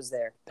Voice was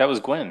there. That was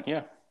Gwen,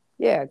 yeah.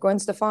 Yeah, Gwen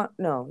Stefani.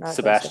 No, not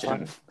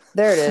Sebastian.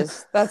 There it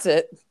is. That's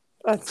it.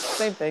 That's the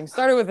same thing.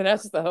 Started with an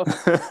S though.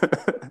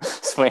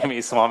 Swammy,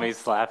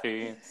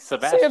 Slappy,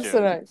 Sebastian.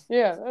 Samsonite.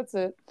 Yeah, that's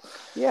it.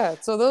 Yeah,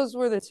 so those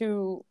were the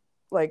 2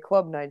 like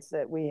club nights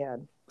that we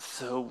had.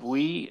 So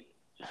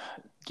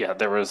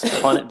there was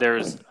fun.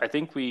 I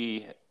think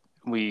we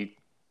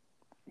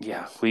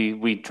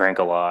drank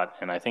a lot,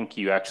 and I think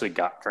you actually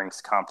got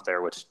drinks comp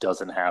there, which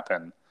doesn't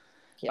happen.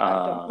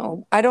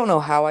 Yeah, I don't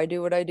know how I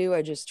do what I do.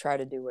 I just try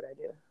to do what I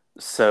do.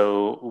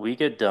 So we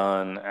get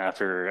done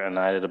after a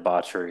night of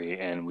debauchery,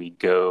 and we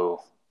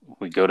go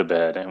to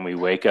bed, and we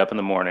wake up in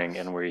the morning,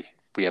 and we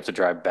have to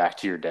drive back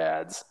to your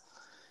dad's.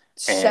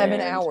 7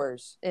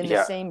 hours in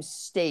the same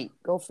state.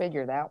 Go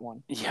figure that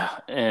one. Yeah,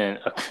 and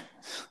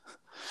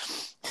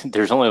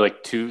there's only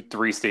like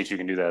 2-3 states you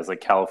can do that. It's like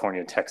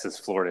California, Texas,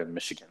 Florida, and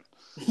Michigan.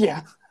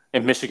 Yeah.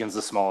 And Michigan's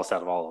the smallest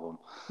out of all of them.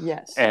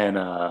 Yes. And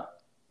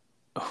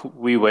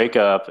we wake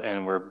up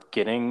and we're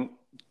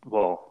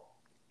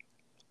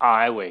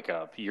I wake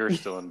up, you're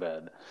still in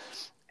bed,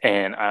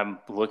 and I'm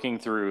looking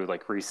through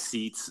like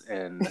receipts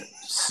and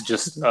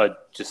just a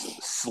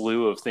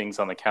slew of things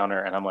on the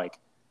counter, and I'm like,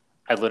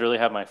 I literally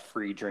have my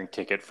free drink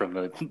ticket from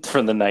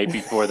the night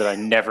before that I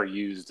never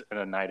used in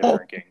a night of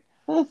drinking.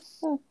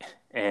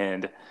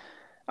 And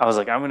I was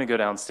like, I'm going to go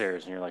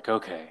downstairs, and you're like,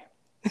 okay.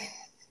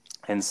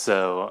 And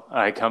so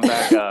I come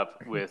back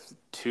up with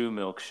 2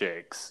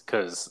 milkshakes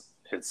because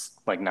it's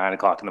like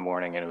 9:00 in the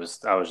morning, and I was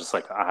just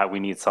like, we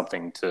need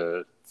something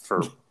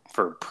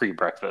for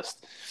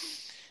pre-breakfast.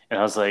 And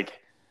I was like,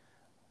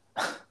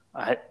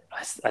 I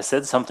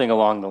said something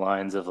along the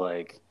lines of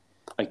like,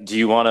 do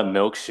you want a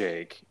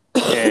milkshake?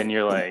 And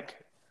you're like,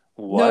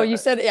 what? No, you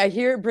said, I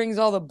hear it brings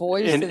all the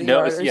boys to the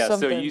yard or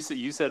something. So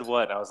you said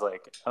what? And I was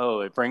like, oh,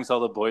 it brings all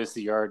the boys to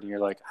the yard. And you're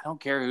like, I don't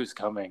care who's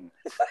coming.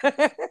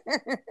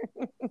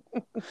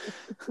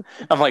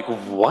 I'm like,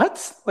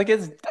 what? Like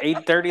it's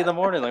 8:30 in the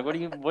morning. Like, what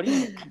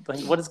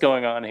like, what is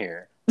going on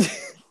here?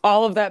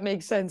 All of that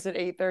makes sense at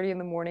 8:30 in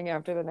the morning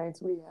after the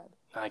nights we had.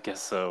 I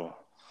guess so.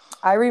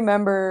 I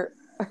remember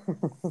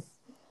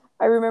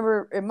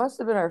it must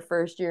have been our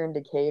first year in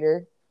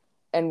Decatur,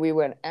 and we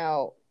went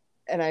out,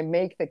 and I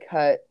make the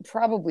cut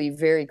probably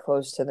very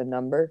close to the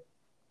number.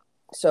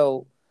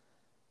 So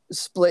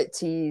split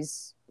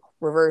tees,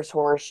 reverse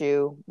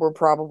horseshoe, we're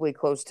probably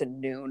close to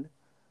noon,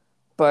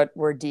 but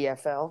we're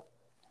DFL.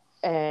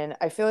 And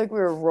I feel like we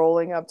were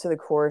rolling up to the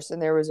course,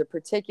 and there was a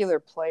particular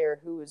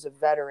player who was a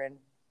veteran,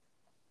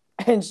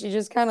 and she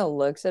just kind of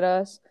looks at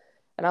us,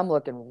 and I'm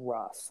looking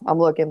rough. I'm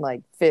looking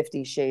like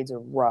 50 shades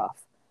of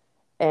rough.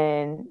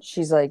 And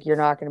she's like, you're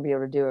not going to be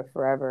able to do it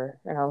forever.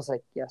 And I was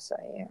like, yes,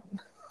 I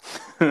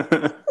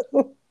am.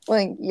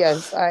 Like,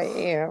 yes, I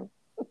am.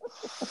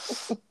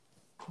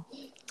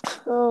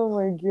 Oh,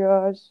 my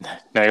gosh.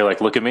 Now you're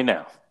like, look at me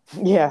now.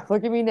 Yeah,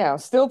 look at me now.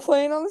 Still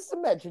playing on the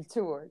Symmetric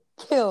Tour.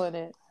 Killing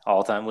it.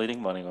 All-time leading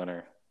money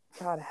winner.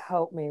 God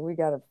help me. We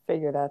got to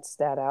figure that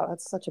stat out.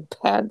 That's such a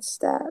bad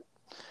stat.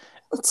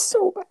 It's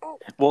so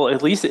bad. Well,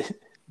 at least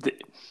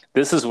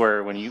this is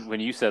where when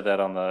you said that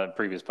on the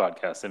previous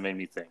podcast, it made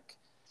me think.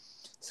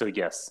 So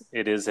yes,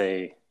 it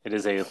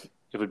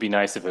would be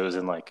nice if it was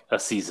in like a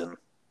season.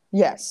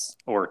 Yes.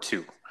 Or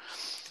 2.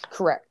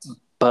 Correct.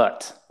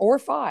 But or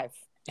 5.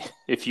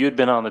 if you had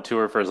been on the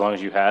tour for as long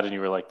as you had and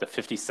you were like the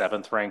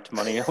 57th ranked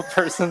Money Hill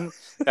person,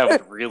 that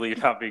would really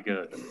not be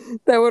good.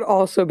 That would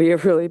also be a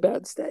really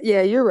bad stat.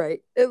 Yeah, you're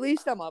right. At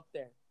least I'm up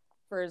there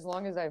for as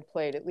long as I've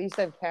played. At least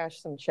I've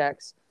cashed some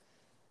checks.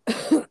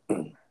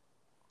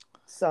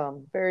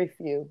 Some, very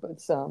few, but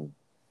some.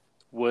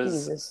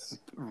 Was Jesus.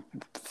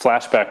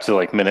 flashback to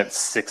like minute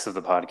 6 of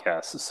the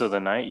podcast. So the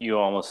night you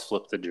almost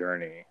flipped the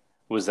journey,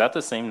 was that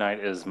the same night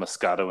as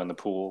Moscato in the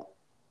pool?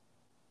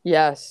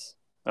 Yes.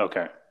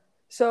 Okay.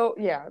 So,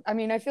 yeah, I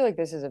mean, I feel like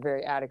this is a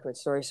very adequate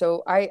story.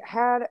 So I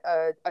had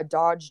a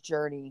Dodge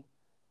Journey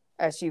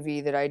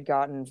SUV that I'd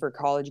gotten for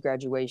college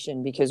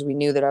graduation because we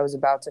knew that I was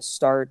about to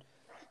start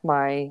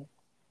my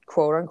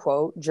quote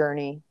unquote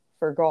journey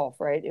for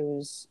golf, right? It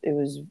was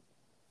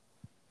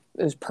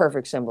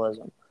perfect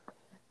symbolism.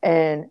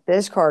 And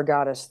this car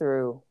got us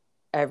through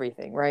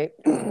everything, right?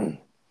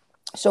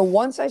 So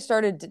once I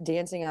started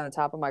dancing on the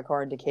top of my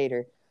car in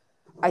Decatur,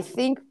 I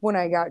think when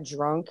I got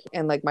drunk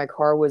and like my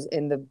car was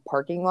in the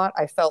parking lot,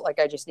 I felt like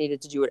I just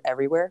needed to do it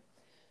everywhere.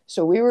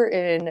 So we were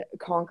in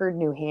Concord,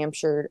 New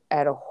Hampshire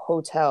at a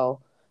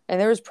hotel,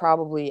 and there was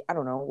probably, I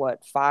don't know,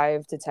 what,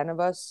 5 to 10 of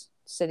us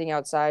sitting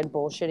outside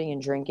bullshitting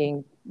and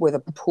drinking with a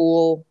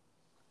pool.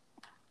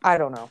 I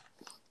don't know.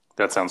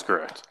 That sounds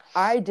correct.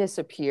 I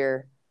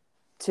disappear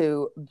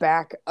to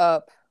back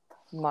up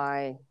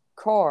my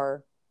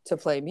car to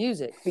play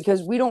music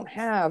because we don't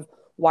have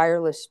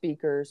wireless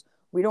speakers.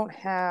 We don't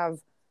have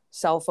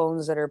cell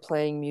phones that are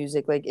playing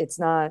music. Like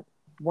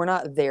we're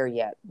not there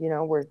yet. You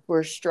know,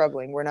 we're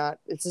struggling.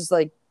 It's just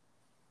like,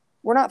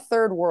 we're not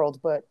third world,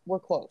 but we're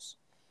close.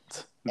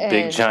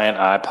 Big giant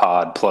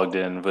iPod plugged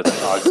in with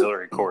an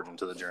auxiliary cord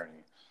into the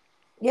journey.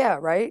 Yeah,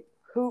 right?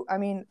 I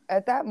mean,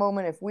 at that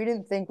moment, if we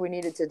didn't think we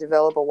needed to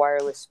develop a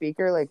wireless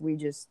speaker, like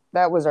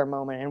that was our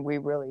moment, and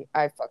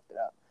I fucked it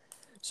up.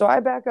 So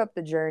I back up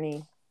the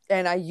journey,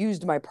 and I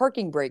used my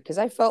parking brake because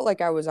I felt like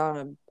I was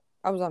on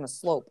a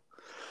slope.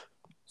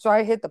 So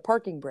I hit the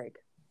parking brake.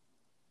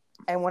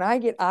 And when I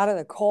get out of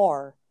the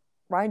car,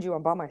 mind you,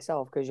 I'm by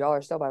myself because y'all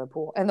are still by the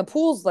pool. And the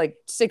pool's like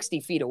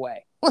 60 feet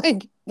away.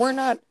 Like,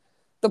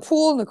 the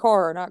pool and the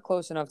car are not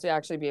close enough to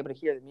actually be able to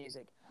hear the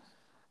music.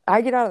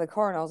 I get out of the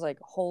car and I was like,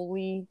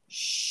 holy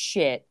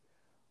shit.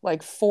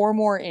 Like 4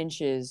 more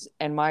inches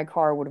and my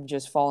car would have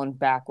just fallen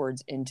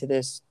backwards into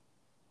this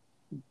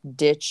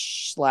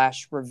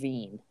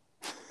ditch/ravine.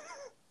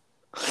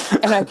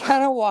 And I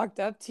kind of walked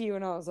up to you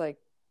and I was like,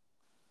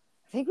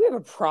 I think we have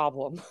a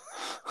problem.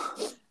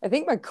 I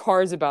think my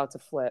car's about to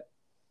flip.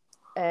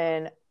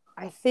 And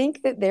I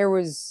think that there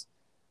was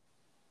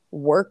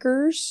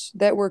workers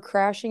that were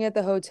crashing at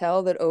the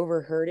hotel that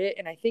overheard it.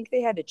 And I think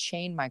they had to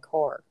chain my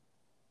car.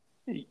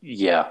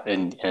 Yeah,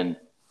 and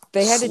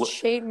they had to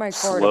chain my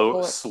car to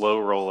pull it. Slow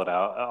roll it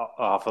out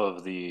off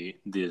of the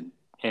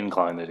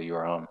incline that you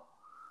were on.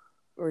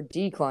 Or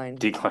decline.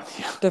 Decline,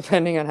 yeah.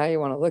 Depending on how you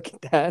want to look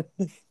at that.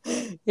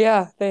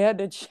 Yeah, they had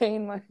to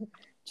chain my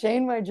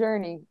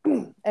journey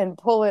and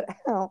pull it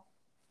out.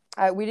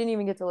 We didn't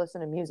even get to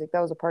listen to music.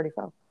 That was a party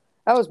foul.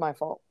 That was my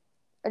fault.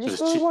 I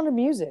just really wanted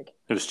music.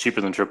 It was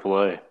cheaper than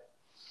AAA.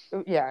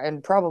 Yeah,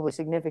 and probably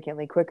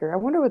significantly quicker. I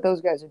wonder what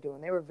those guys are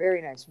doing. They were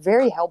very nice,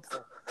 very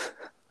helpful.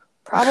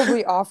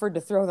 Probably offered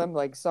to throw them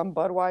like some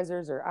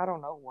Budweisers or I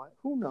don't know what.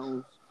 Who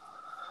knows?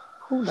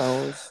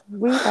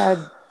 We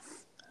had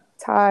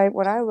Ty,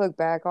 when I look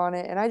back on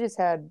it, and I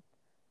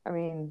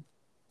mean,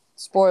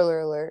 spoiler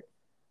alert,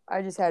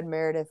 I just had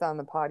Meredith on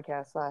the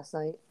podcast last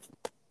night.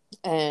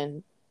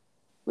 And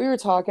we were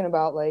talking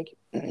about like,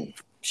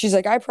 she's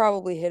like, I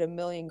probably hit 1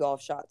 million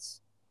golf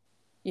shots,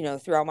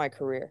 throughout my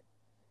career.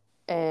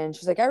 And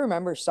she's like, I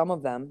remember some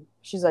of them.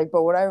 She's like,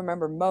 but what I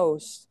remember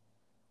most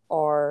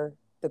are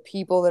the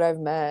people that I've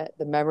met,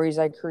 the memories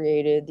I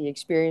created, the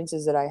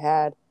experiences that I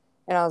had.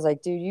 And I was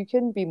like, dude, you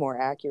couldn't be more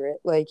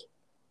accurate. Like,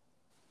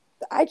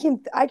 I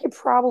could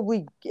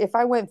probably, if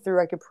I went through,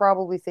 I could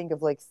probably think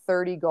of like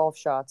 30 golf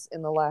shots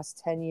in the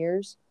last 10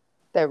 years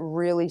that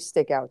really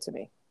stick out to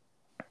me.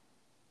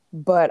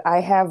 But I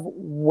have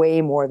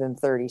way more than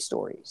 30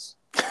 stories.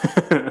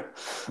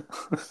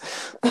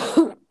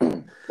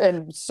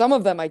 And some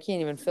of them I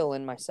can't even fill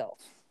in myself.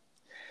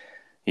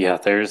 Yeah,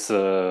 there's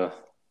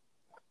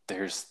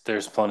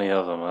plenty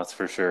of them, that's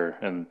for sure,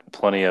 and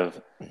plenty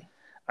of.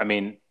 I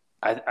mean,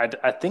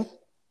 I think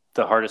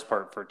the hardest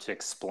part to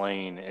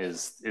explain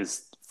is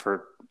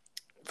for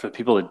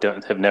people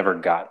that have never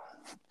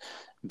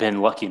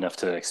been lucky enough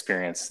to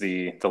experience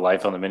the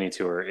life on the mini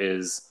tour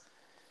is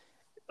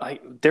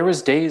like there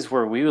was days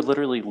where we would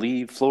literally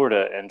leave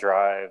Florida and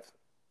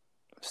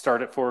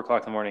start at 4:00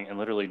 in the morning and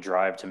literally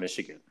drive to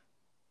Michigan.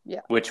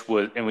 Yeah.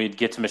 And we'd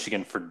get to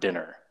Michigan for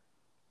dinner.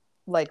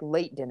 Like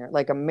late dinner,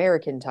 like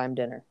American time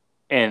dinner.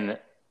 And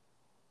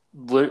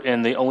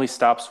the only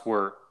stops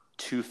were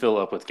to fill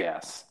up with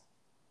gas.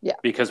 Yeah.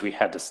 Because we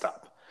had to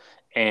stop.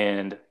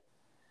 And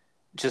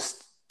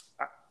just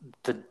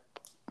the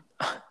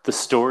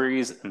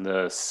stories and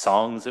the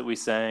songs that we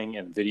sang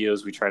and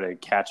videos we try to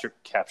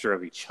capture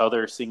of each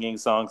other singing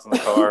songs in the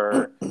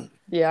car.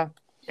 Yeah.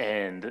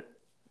 And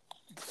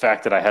the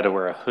fact that I had to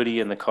wear a hoodie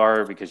in the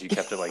car because you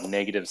kept it like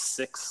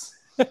 -6.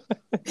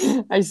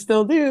 I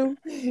still do.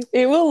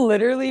 It will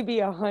literally be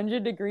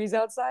 100 degrees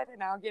outside,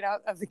 and I'll get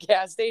out of the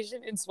gas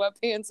station in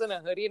sweatpants and a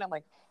hoodie, and I'm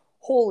like,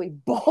 holy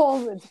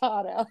balls, it's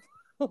hot out.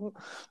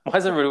 Why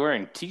is everybody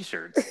wearing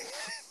T-shirts?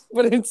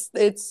 But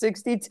it's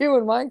 62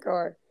 in my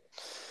car.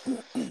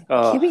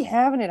 Oh, You be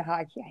having it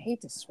hot. I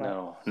hate to sweat.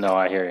 no,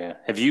 I hear you.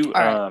 Have you,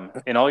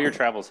 in all your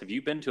travels, have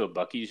you been to a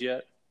Buc-ee's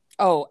yet?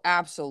 Oh,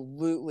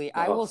 absolutely.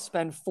 I will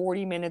spend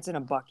 40 minutes in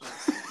a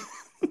Buc-ee's.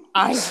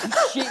 I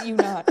shit you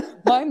not.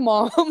 My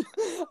mom,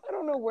 I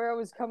don't know where I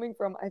was coming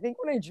from. I think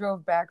when I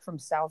drove back from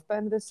South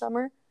Bend this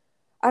summer,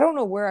 I don't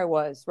know where I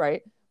was,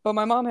 right? But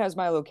my mom has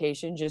my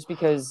location just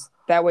because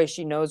that way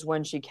she knows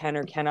when she can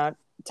or cannot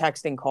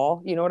text and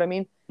call. You know what I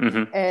mean?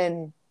 Mm-hmm.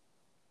 And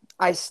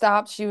I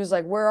stopped. She was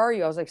like, "Where are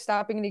you?" I was like,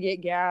 "Stopping to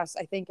get gas."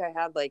 I think I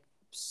had like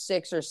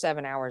 6 or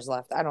 7 hours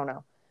left. I don't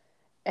know.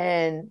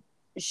 And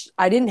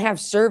I didn't have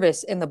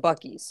service in the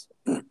Buc-ee's.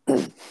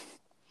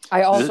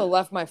 I also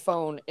left my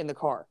phone in the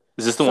car.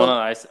 Is this the one on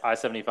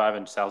I-75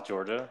 in South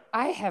Georgia?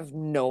 I have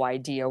no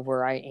idea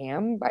where I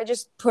am. I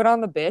just put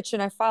on the bitch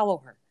and I follow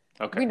her.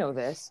 Okay. We know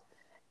this.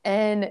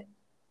 And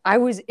I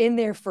was in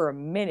there for a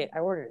minute. I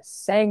ordered a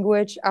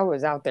sandwich. I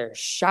was out there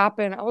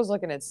shopping. I was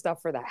looking at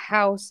stuff for the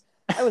house.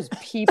 I was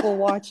people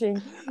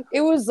watching.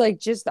 It was like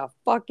just a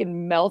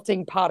fucking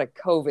melting pot of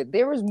COVID.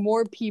 There was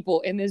more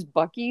people in this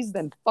Buc-ee's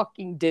than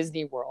fucking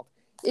Disney World.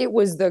 It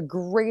was the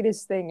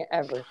greatest thing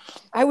ever.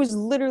 I was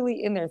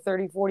literally in there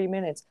 30, 40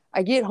 minutes.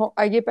 I get home,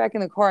 I get back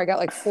in the car. I got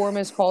like 4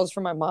 missed calls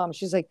from my mom.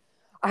 She's like,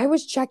 "I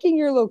was checking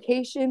your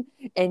location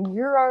and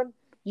you're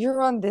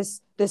on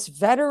this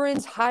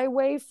Veterans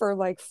Highway for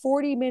like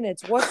 40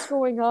 minutes. What's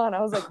going on?"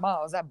 I was like, "Mom,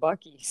 I was at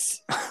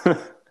Buc-ee's."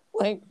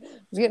 Like, I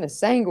was getting a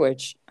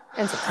sandwich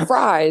and some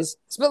fries.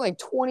 Spent like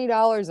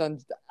 $20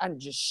 on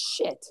just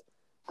shit.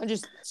 On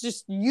just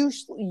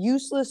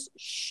useless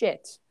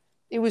shit.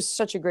 It was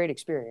such a great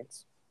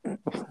experience.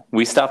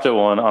 We stopped at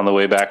one on the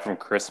way back from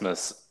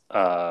Christmas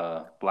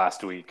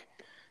last week,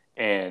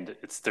 and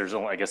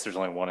I guess there's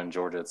only one in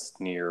Georgia. It's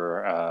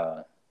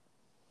near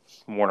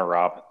Warner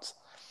Robins,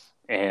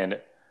 and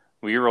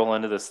we roll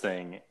into this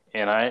thing,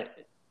 and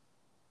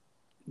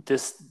the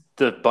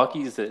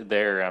Buc-ee's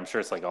there. I'm sure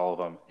it's like all of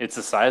them. It's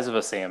the size of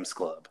a Sam's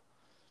Club.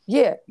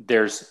 Yeah.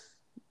 There's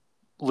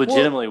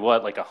legitimately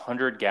like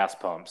 100 gas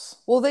pumps.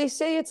 Well, they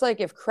say it's like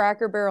if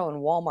Cracker Barrel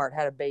and Walmart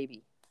had a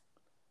baby.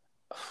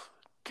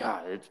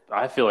 God,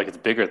 I feel like it's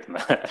bigger than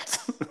that.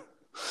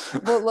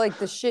 But like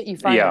the shit you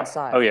find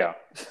inside. Oh yeah.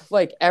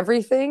 Like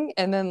everything,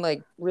 and then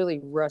like really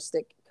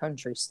rustic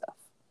country stuff.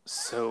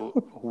 So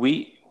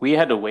we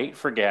had to wait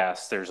for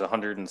gas. There's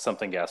 100 and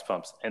something gas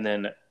pumps, and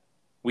then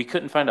we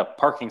couldn't find a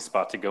parking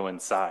spot to go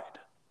inside.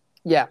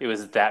 Yeah. It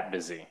was that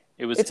busy.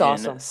 It's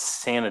awesome.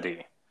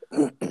 Insanity.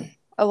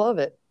 I love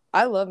it.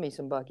 I love me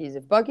some Buc-ee's.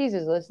 If Buc-ee's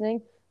is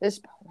listening, this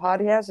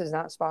podcast is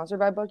not sponsored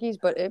by Buc-ee's,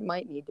 but it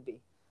might need to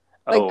be.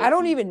 Like, I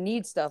don't even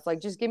need stuff.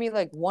 Like, just give me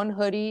like one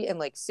hoodie and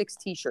like 6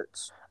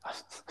 T-shirts.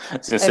 I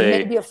was gonna say,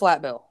 maybe a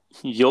flat bill.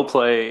 You'll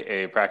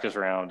play a practice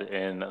round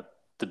in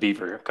the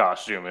beaver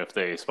costume if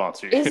they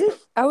sponsor you. Is it?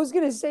 I was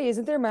gonna say,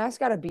 isn't their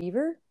mascot a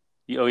beaver?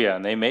 Oh yeah,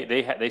 and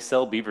they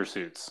sell beaver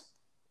suits.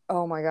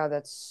 Oh my God,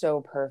 that's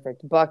so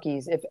perfect.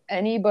 Buc-ee's. If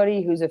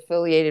anybody who's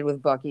affiliated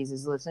with Buc-ee's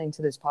is listening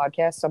to this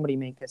podcast, somebody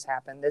make this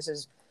happen. This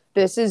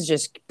is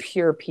just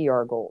pure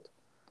PR gold.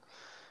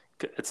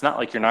 It's not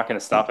like you're not going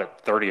to stop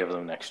at 30 of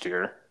them next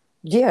year.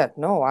 Yeah,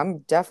 no, I'm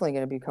definitely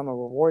going to become a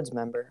rewards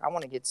member. I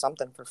want to get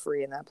something for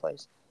free in that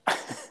place.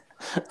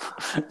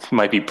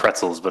 Might be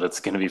pretzels, but it's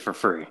going to be for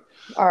free.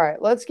 All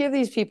right, let's give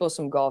these people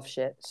some golf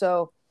shit.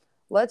 So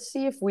let's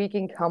see if we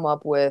can come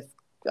up with,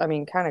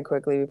 kind of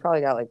quickly. We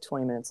probably got like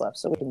 20 minutes left,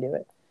 so we can do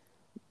it.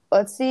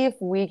 Let's see if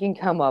we can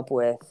come up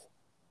with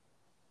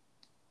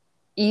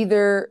I'm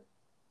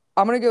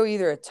going to go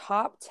either a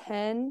top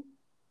 10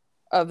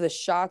 of the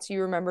shots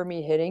you remember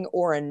me hitting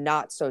or a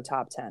not so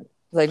top 10.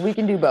 Like, we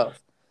can do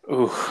both.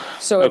 Ooh,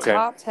 so a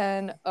top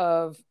 10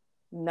 of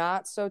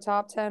not so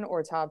top 10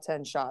 or top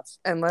 10 shots.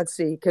 And let's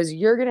see, because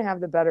you're going to have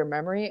the better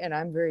memory, and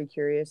I'm very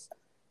curious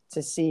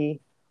to see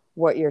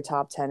what your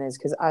top 10 is,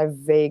 because I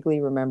vaguely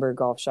remember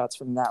golf shots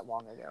from that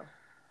long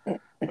ago.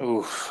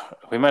 Ooh,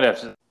 we might have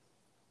to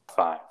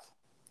 5.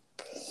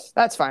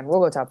 That's fine.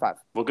 We'll go top 5.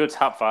 We'll go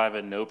top 5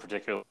 in no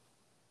particular.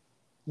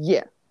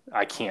 Yeah.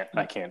 I can't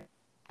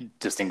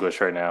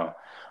distinguish right now.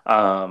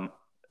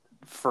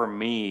 For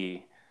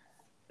me,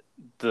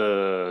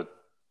 the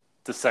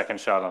second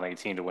shot on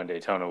 18 to win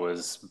Daytona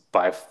was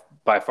by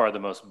far the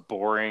most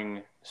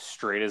boring,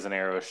 straight as an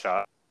arrow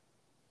shot.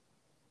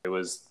 It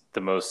was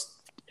the most,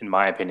 in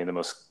my opinion, the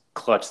most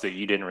clutch that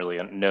you didn't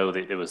really know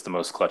that it was the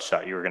most clutch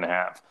shot you were going to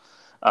have.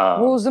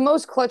 Well, it was the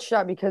most clutch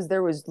shot because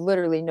there was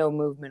literally no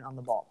movement on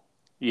the ball.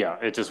 Yeah,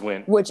 it just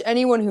went. Which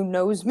anyone who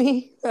knows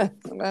me,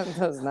 that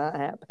does not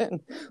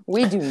happen.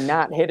 We do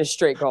not hit a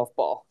straight golf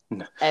ball.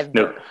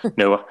 Ever.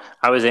 No.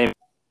 I was aiming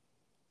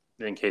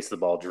in case the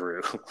ball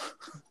drew.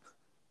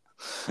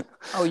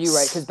 Oh, you're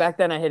right. Because back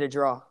then I hit a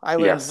draw. I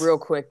learned Yes. real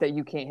quick that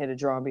you can't hit a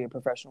draw and be a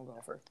professional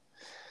golfer.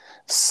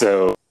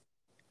 So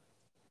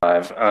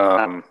I've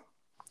um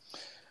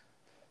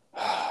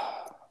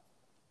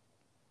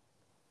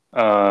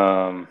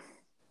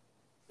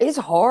It's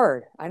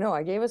hard. I know.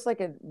 I gave us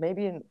like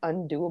maybe an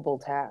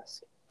undoable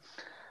task.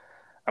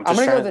 I'm I'm just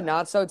gonna go trying with the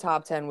not so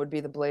top 10 would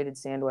be the bladed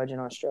sand wedge in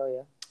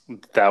Australia.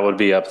 that would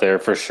be up there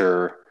for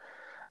sure.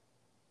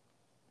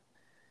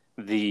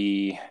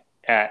 The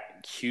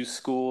at Q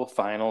school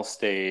final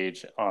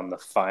stage on the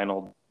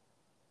final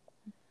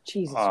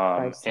Jesus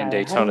Christ, in Tyler. How do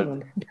you Daytona.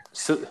 remember?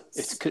 So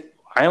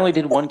I only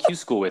did one Q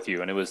school with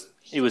you, and it was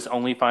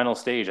only final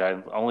stage.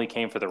 I only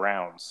came for the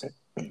rounds,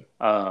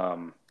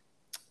 because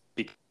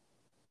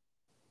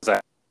I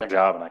had a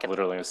job and I could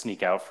literally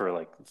sneak out for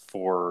like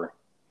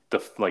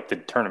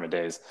the tournament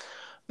days.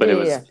 But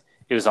Yeah.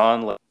 it was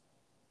on like,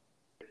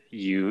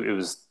 it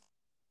was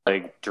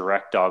like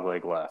direct dog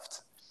leg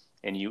left,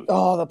 and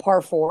Oh, the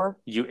par four.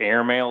 you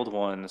airmailed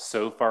one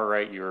so far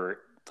right you're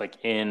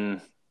like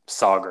in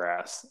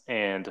sawgrass,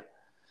 and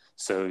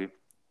so you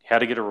had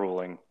to get a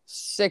ruling.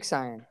 6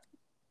 iron.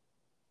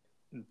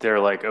 They're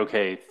like,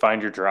 okay,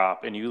 find your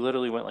drop, and you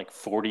literally went like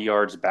 40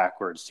 yards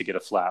backwards to get a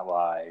flat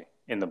lie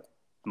in the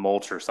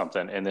mulch or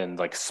something, and then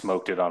like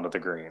smoked it onto the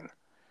green.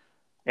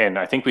 And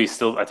I think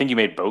you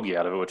made bogey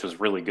out of it, which was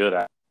really good.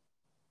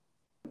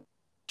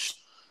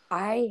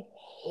 I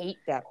hate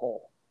that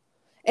hole.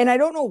 And I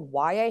don't know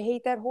why I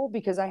hate that hole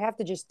because I have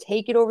to just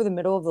take it over the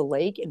middle of the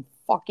lake and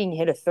fucking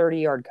hit a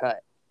 30-yard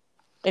cut.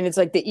 And it's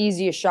like the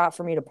easiest shot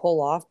for me to pull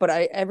off. But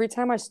every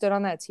time I stood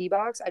on that tee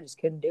box, I just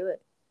couldn't do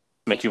it.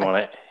 It makes you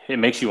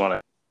want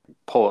to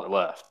pull it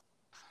left.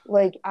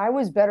 Like I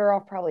was better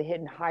off probably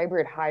hitting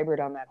hybrid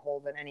on that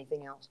hole than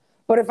anything else.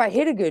 But if I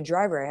hit a good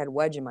driver, I had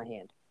wedge in my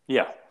hand.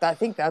 Yeah. I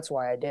think that's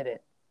why I did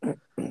it.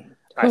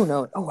 Who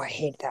knows? Oh, I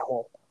hate that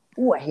hole.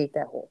 Oh, I hate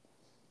that hole.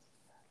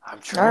 I'm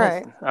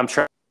trying.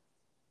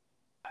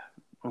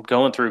 I'm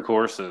going through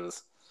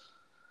courses.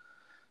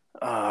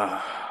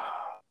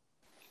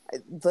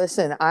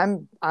 Listen,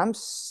 I'm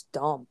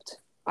stumped.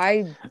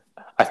 I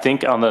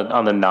think on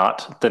the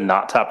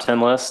not top 10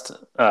 list.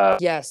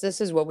 Yes,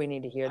 this is what we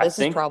need to hear. This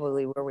is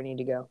probably where we need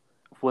to go.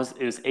 It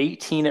was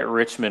 18 at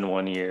Richmond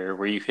one year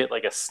where you hit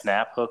like a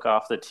snap hook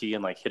off the tee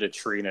and like hit a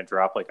tree and it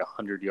dropped like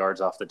 100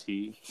 yards off the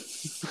tee.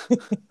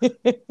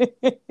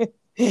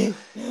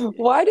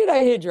 Why did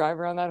I hit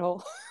driver on that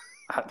hole?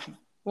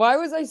 Why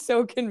was I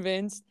so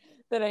convinced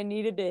that I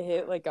needed to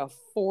hit like a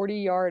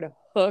 40-yard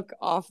hook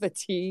off the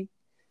tee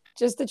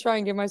just to try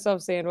and give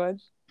myself sand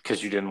wedge?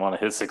 Because you didn't want to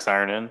hit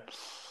 6-iron in?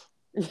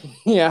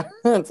 Yeah,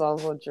 that's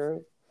also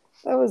true.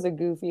 That was a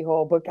goofy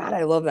hole, but God,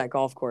 I love that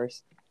golf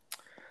course.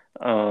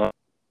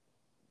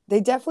 They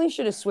definitely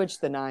should have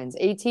switched the nines.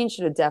 18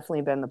 should have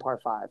definitely been the par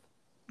 5.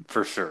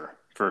 For sure.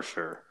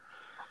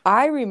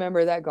 I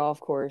remember that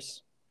golf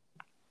course.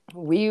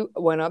 We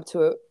went up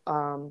to it.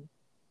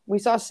 We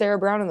saw Sarah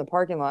Brown in the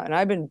parking lot, and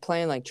I've been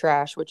playing like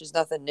trash, which is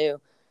nothing new,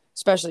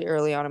 especially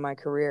early on in my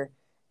career.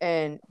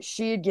 And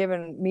she had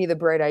given me the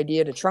bright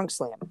idea to trunk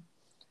slam.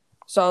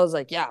 So I was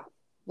like, yeah,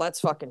 let's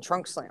fucking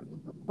trunk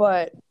slam.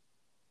 But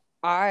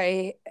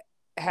I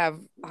have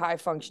high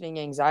functioning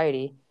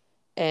anxiety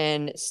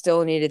and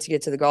still needed to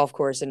get to the golf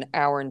course an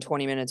hour and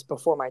 20 minutes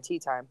before my tee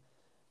time,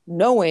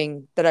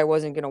 knowing that I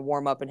wasn't going to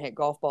warm up and hit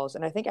golf balls.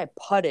 And I think I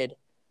putted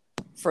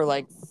for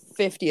like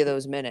 50 of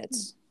those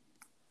minutes.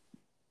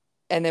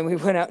 And then we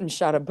went out and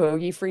shot a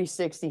bogey-free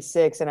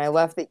 66, and I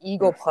left the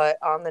eagle putt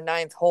on the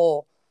 9th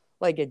hole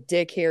like a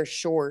dick hair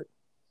short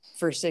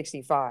for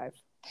 65.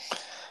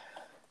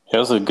 It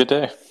was a good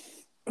day.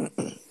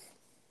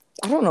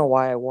 I don't know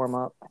why I warm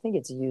up. I think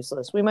it's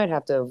useless. We might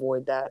have to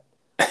avoid that.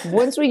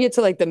 Once we get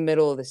to like the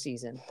middle of the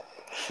season,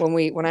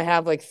 when I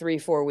have like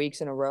 3-4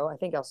 weeks in a row, I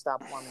think I'll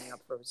stop warming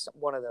up for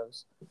one of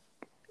those.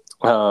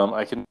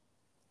 I can.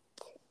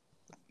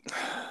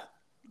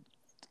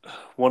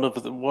 One of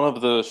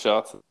the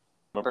shots I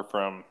remember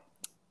from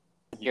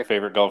your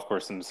favorite golf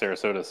course in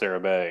Sarasota, Sarah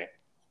Bay.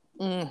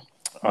 The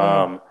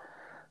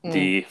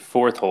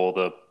 4th hole,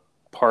 the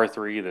par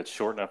 3 that's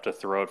short enough to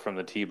throw it from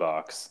the tee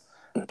box,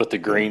 but the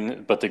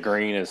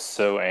green is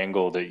so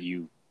angled that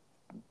you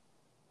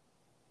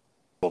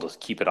will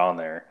just keep it on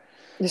there,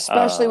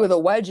 especially with a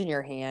wedge in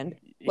your hand.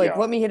 Like, yeah.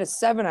 Let me hit a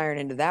 7-iron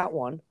into that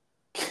one,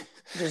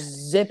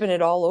 just zipping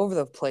it all over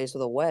the place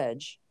with a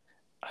wedge.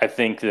 I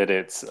think that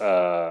it's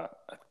it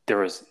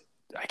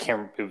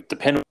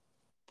depended,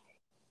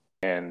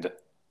 and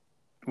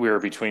we were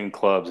between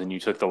clubs, and you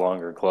took the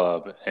longer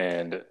club,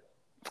 and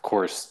of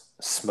course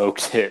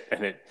smoked it,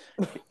 and it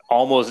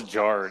almost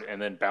jarred,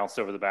 and then bounced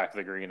over the back of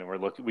the green,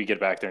 and we get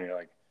back there, and you're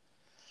like,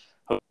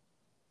 oh.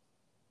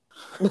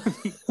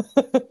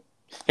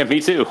 Yeah,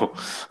 me too.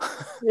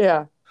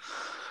 Yeah.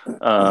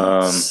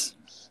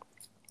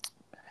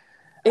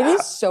 It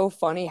is so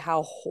funny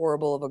how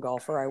horrible of a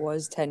golfer I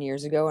was 10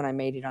 years ago, and I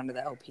made it onto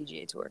the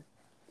LPGA Tour.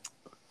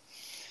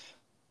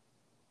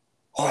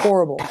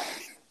 Horrible.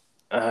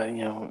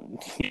 You know,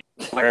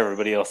 wear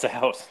everybody else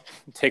out.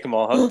 Take them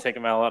all out. Take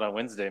them all out on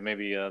Wednesday.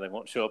 Maybe they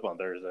won't show up on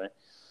Thursday.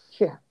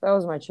 Yeah, that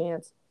was my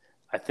chance.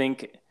 I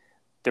think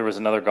there was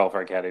another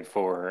golfer I caddied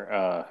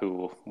for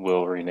who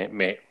will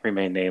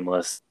remain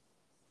nameless.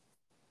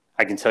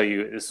 I can tell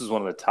you this is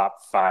one of the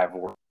top 5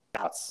 worst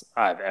shots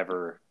I've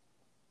ever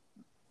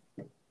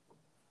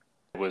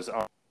was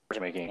on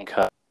making a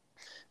cut.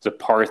 It's a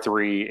par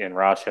 3 in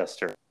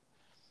Rochester,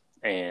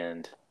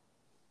 and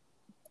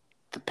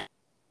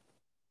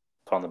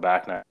on the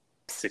back nine,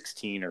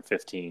 16 or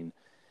 15,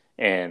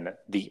 and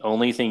the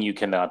only thing you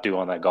cannot do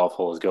on that golf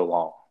hole is go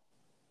long.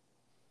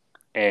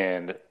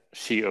 And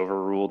she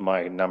overruled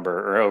my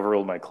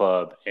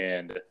club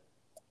and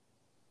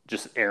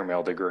just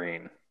airmailed the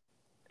green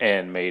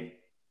and made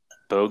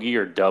bogey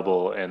or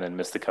double and then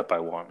missed the cut by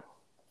 1.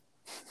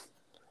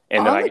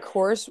 And on the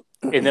course,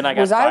 and then I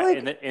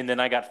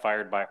got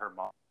fired by her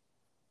mom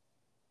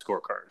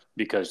scorecard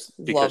because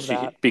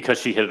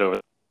she hit it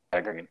over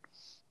the green.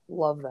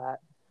 Love that.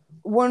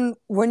 When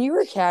you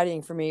were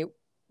caddying for me,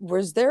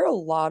 was there a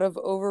lot of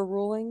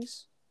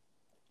overrulings?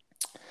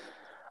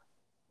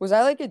 Was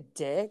I like a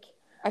dick?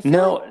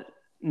 No,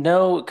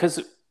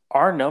 because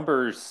our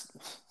numbers,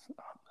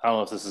 I don't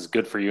know if this is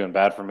good for you and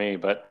bad for me,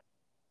 but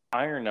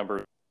iron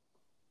number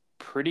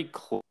pretty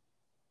close.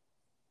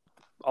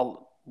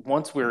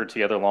 Once we were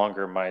together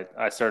longer,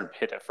 I started to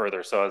hit it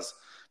further, so I was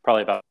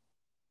probably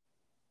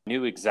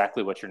knew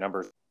exactly what your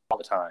numbers were all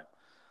the time.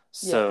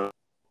 So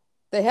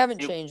they haven't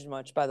changed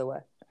much, by the way.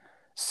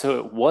 So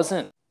it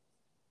wasn't.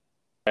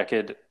 I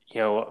could,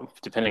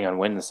 depending on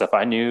when and stuff,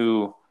 I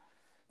knew,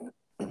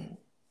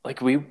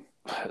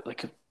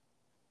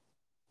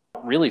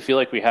 really feel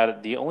like we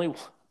had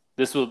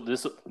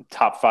this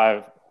top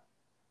 5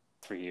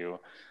 for you.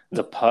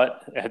 The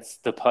putt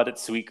at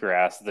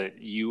Sweetgrass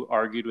that you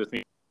argued with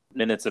me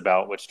minutes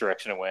about which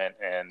direction it went,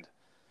 and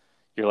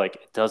you're like,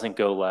 it doesn't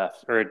go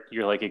left, or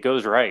you're like, it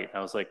goes right. I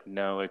was like,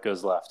 no, it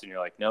goes left, and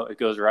you're like, no, it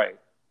goes right.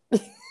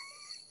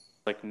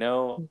 Like,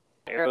 no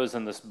arrows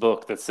in this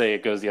book that say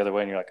it goes the other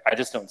way, and you're like, I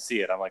just don't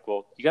see it. I'm like,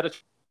 well, you got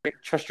to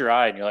trust your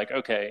eye, and you're like,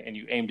 okay, and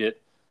you aimed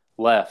it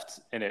left,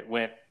 and it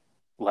went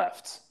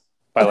left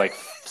by like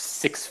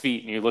 6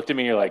 feet, and you looked at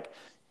me, and you're like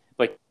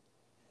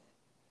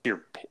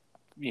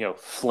your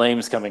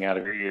flames coming out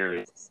of your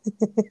ears,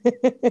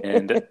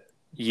 and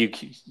you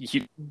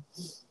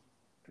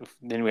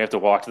then we have to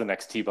walk to the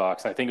next tee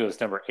box. I think it was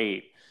number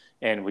 8,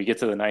 and we get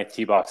to the 9th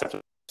tee box after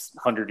a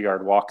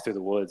 100-yard walk through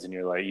the woods, and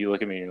you're like, you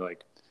look at me, and you're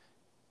like,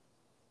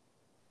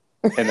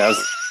 and that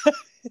was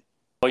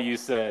all you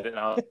said, and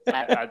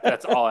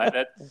that's all.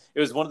 It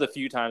was one of the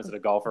few times that a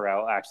golfer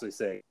will actually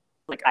say,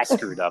 like, I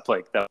screwed up,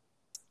 like that.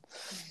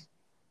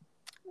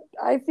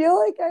 I feel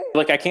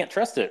like I can't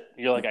trust it.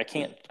 You're like, I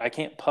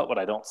can't putt what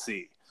I don't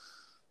see.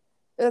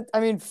 I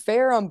mean,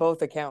 fair on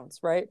both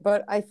accounts, right?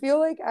 But I feel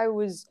like I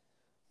was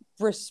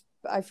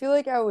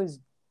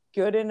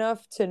good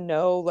enough to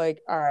know,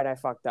 like, all right, I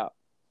fucked up.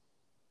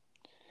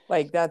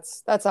 Like,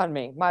 that's on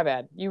me. My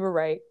bad. You were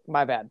right.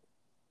 My bad.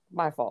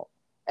 My fault.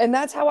 And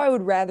that's how I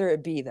would rather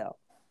it be, though.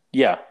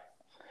 Yeah.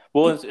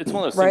 Well, it's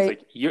one of those things,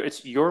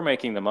 like, you're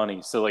making the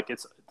money. So, like,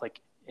 it's like,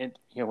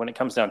 when it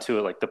comes down to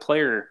it, like, the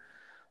player,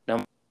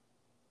 no,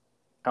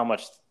 how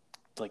much,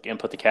 like,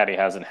 input the caddy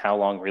has and how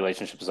long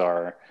relationships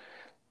are.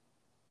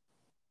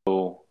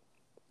 So,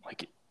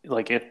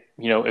 like if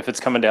it's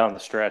coming down the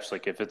stretch,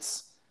 like, if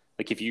it's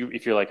like, if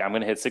you're like, I'm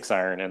going to hit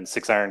 6-iron and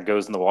 6-iron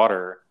goes in the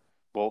water,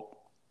 well,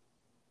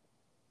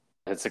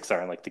 hit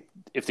 6-iron. Like,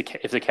 if the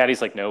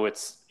caddy's like, no,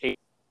 it's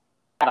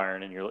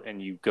 8-iron,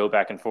 and you go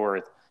back and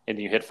forth, and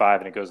then you hit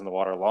 5 and it goes in the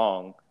water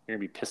long, you're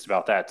gonna be pissed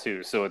about that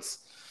too. So it's,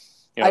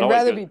 I'd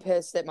rather be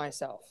pissed at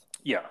myself.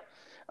 Yeah.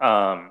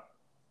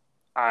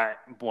 I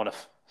want to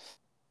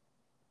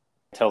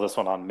tell this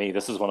one on me.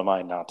 This is one of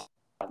my not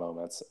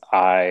moments.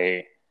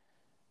 I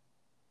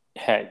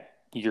had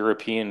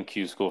European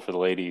Q school for the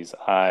ladies.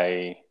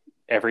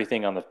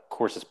 Everything on the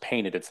course is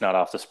painted. It's not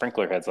off the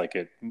sprinkler heads like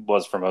it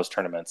was for most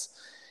tournaments.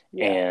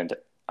 Yeah. And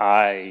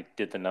I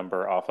did the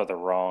number off of the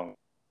wrong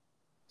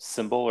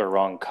symbol or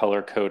wrong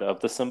color code of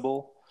the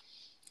symbol.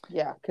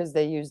 Yeah, because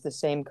they use the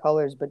same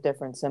colors but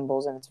different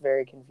symbols, and it's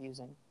very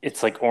confusing.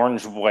 It's like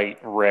orange, white,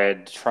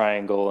 red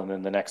triangle, and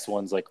then the next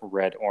one's like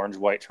red, orange,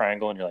 white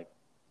triangle, and you're like,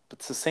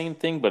 it's the same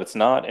thing, but it's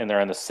not, and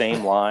they're on the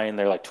same line.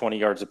 They're like 20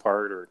 yards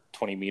apart or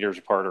 20 meters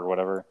apart or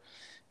whatever.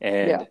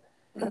 And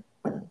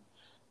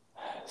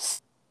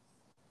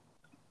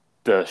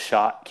the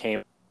shot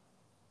came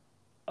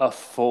a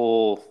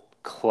full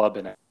club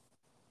in it.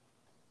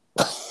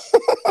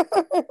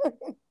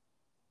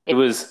 It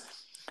was,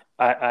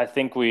 I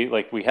think we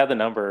had the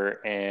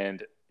number,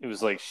 and it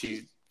was like,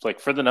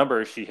 for the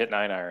number, she hit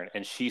 9-iron,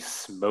 and she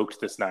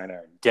smoked this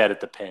 9-iron dead at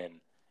the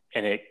pin,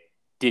 and it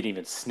didn't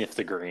even sniff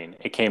the green.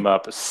 It came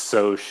up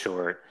so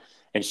short,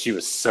 and she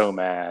was so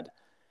mad.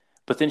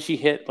 But then she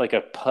hit like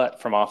a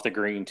putt from off the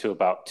green to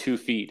about 2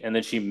 feet, and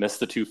then she missed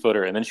the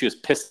 2-footer, and then she was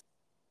pissed.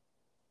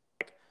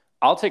 Like,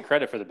 I'll take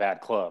credit for the bad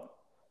club,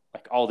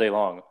 like, all day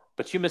long.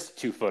 but you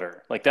missed a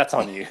 2-footer. Like, that's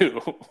on you.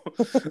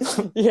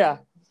 Yeah.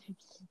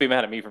 Be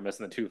mad at me for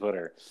missing the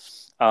 2-footer.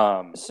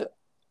 So,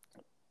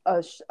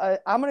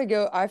 I'm gonna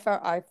go. I've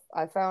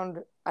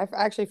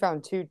actually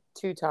found two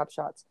top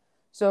shots.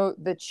 So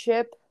the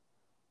chip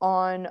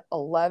on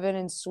 11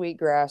 in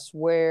Sweetgrass,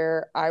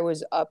 where I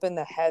was up in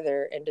the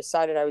heather and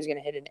decided I was gonna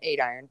hit an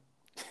 8-iron.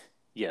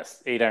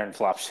 Yes, 8-iron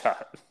flop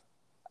shot.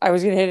 I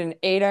was gonna hit an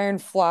 8-iron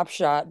flop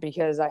shot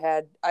because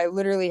I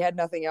literally had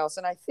nothing else,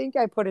 and I think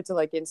I put it to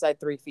like inside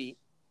 3 feet.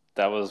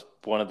 That was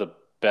one of the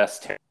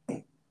best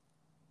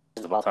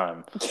of all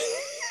time.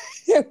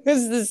 It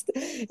was this,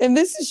 and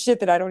this is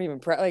shit that I don't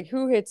even like.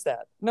 Who hits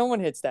that? No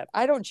one hits that.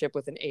 I don't chip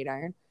with an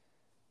 8-iron.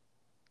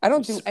 I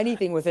don't do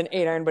anything with an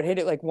 8-iron, but hit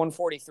it like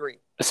 143.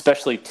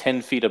 Especially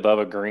 10 feet above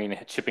a green,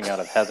 chipping out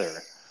of heather.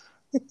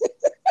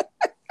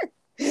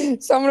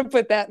 So I'm going to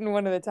put that in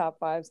one of the top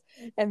fives.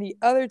 And the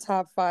other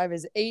top five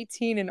is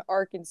 18 in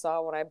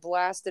Arkansas when I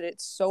blasted it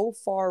so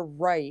far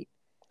right.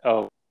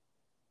 Oh.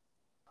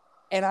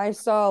 And I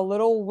saw a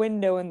little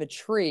window in the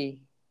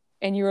tree.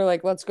 And you were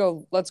like, let's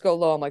go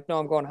low. I'm like, no,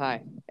 I'm going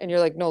high. And you're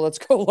like, no, let's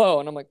go low.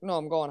 And I'm like, no,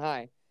 I'm going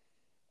high.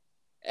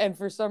 And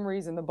for some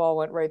reason, the ball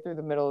went right through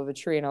the middle of the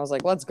tree. And I was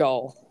like, let's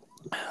go.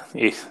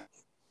 And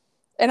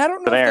I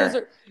don't know if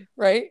those are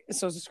right.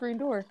 So it's a screen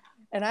door.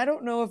 And I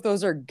don't know if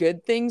those are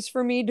good things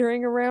for me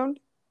during a round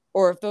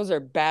or if those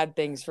are bad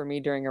things for me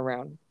during a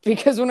round.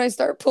 Because when I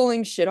start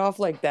pulling shit off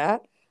like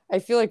that, I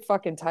feel like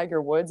fucking Tiger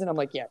Woods. And I'm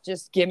like, yeah,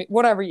 just give me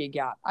whatever you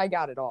got. I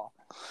got it all.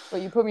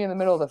 But you put me in the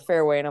middle of the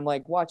fairway and I'm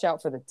like, watch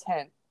out for the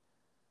tent.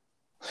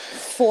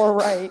 4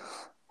 right.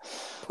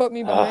 Put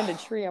me behind a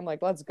tree. I'm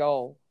like, let's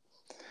go.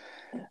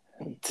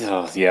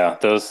 Oh, yeah.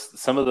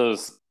 Some of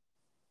those,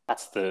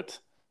 that's that.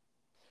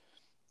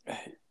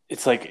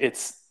 It's like,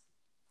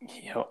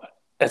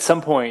 at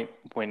some point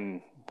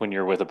when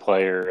you're with a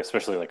player,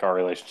 especially like our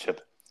relationship,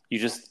 you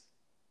just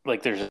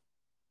like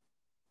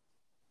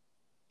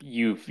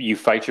you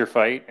fight your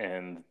fight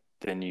and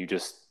then you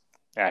just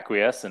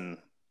acquiesce and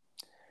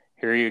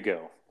here you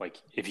go. Like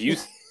if you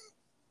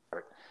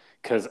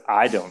because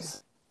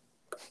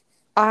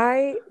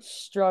I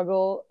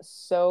struggle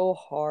so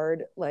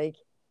hard. Like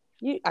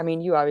you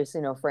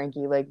obviously know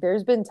Frankie. Like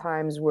there's been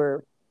times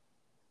where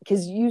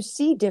because you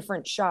see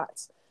different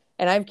shots.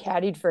 And I've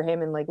caddied for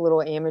him in like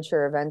little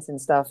amateur events and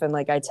stuff. And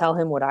like I tell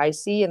him what I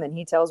see, and then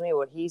he tells me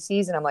what he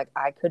sees, and I'm like,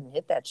 I couldn't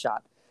hit that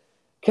shot.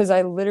 Because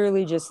I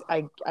literally just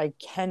I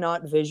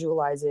cannot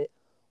visualize it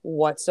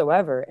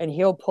whatsoever. And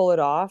he'll pull it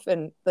off.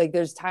 And like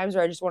there's times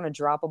where I just want to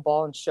drop a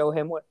ball and show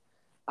him what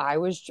I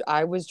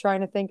was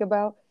trying to think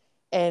about.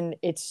 And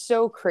it's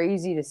so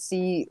crazy to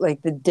see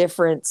like the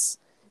difference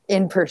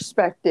in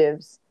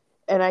perspectives.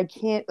 And I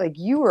can't like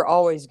you were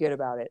always good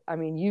about it. I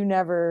mean, you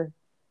never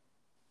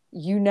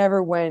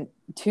went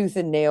tooth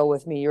and nail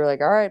with me. You're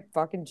like, all right,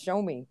 fucking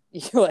show me.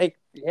 You're like,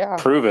 yeah,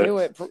 prove it. Do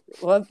it.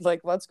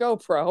 Let's go,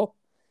 pro.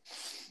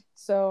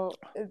 So,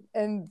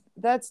 and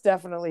that's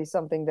definitely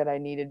something that I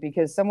needed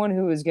because someone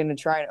who was going to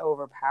try and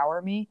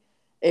overpower me,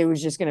 it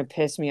was just going to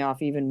piss me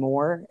off even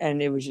more,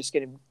 and it was just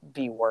going to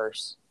be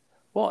worse.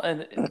 Well,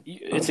 and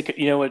it's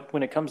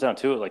when it comes down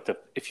to it, like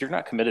if you're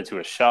not committed to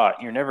a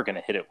shot, you're never going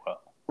to hit it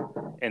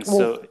well. And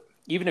so,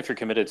 even if you're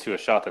committed to a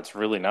shot that's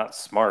really not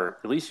smart,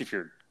 at least if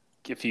you're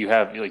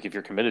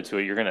committed to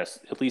it, you're going to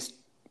at least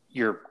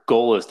your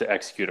goal is to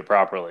execute it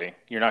properly.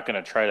 You're not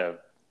going to try to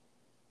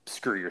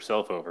screw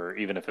yourself over,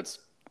 even if it's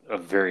a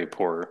very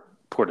poor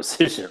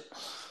decision.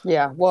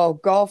 Yeah, well,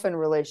 golf and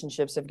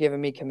relationships have given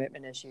me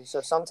commitment issues. So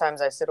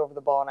sometimes I sit over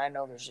the ball and I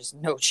know there's just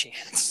no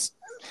chance.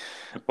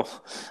 Well,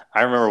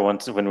 I remember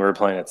once when we were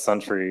playing at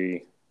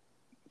Suntree,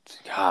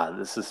 God,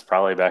 this is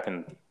probably back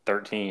in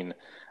 2013.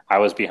 I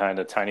was behind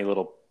a tiny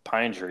little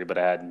pine tree, but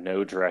I had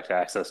no direct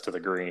access to the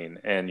green.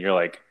 And you're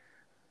like,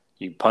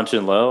 you punch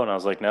in low, and I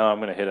was like, no, I'm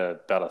going to hit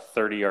about a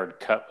 30-yard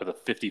cut with a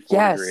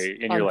 54 degree.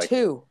 And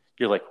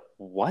you're like,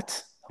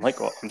 what? I'm like,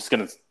 well, I'm just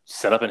going to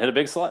set up and hit a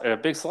big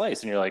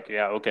slice. And you're like,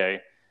 yeah, okay.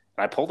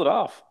 And I pulled it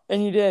off.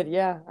 And you did,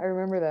 yeah. I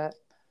remember that.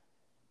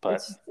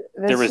 But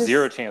there was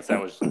zero chance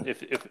that was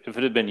if it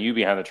had been you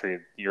behind the tree,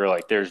 you're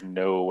like, there's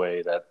no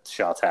way that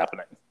shot's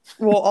happening.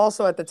 Well,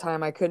 also at the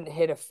time, I couldn't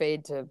hit a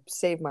fade to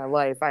save my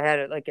life. I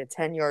had like a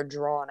 10-yard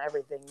draw and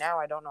everything. Now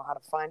I don't know how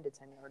to find a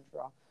 10-yard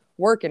draw.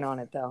 Working on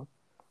it though.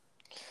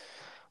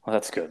 Well,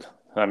 that's good.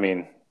 I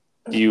mean,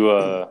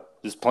 you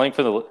just playing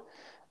for the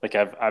like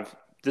I've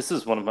this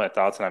is one of my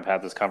thoughts, and I've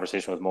had this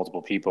conversation with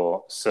multiple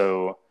people.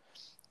 So,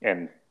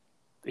 and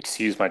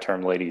excuse my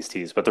term, ladies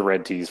tees, but the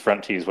red tees,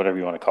 front tees, whatever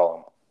you want to call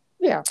them.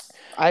 Yeah,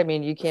 I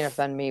mean, you can't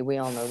offend me. We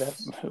all know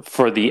this.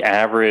 For the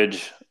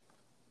average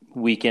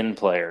weekend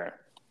player,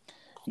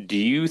 do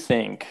you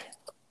think,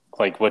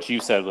 like what you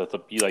said with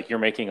you're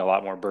making a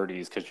lot more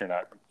birdies because you're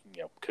not,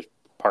 because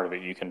part of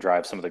it you can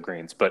drive some of the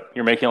greens, but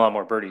you're making a lot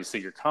more birdies, so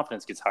your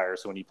confidence gets higher.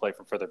 So when you play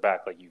from further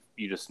back, like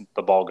you just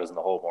the ball goes in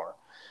the hole more.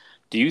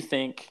 Do you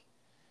think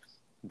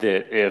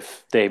that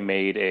if they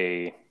made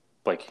a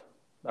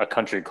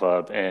country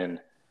club and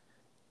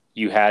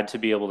you had to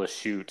be able to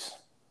shoot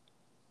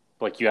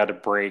like you had to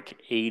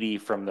break 80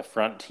 from the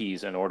front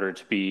tees in order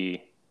to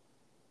be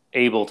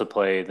able to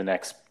play the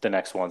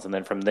next ones, and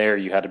then from there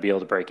you had to be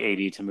able to break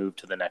 80 to move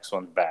to the next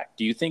one back.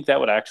 Do you think that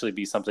would actually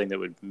be something that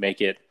would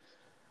make it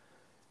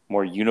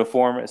more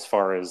uniform as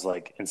far as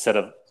like instead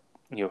of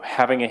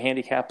having a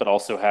handicap but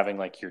also having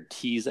like your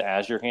tees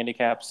as your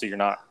handicap, so you're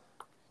not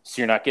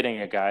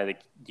getting a guy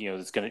that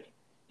that's going to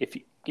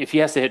if he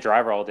has to hit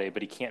driver all day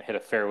but he can't hit a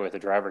fairway with a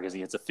driver because he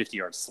hits a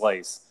 50-yard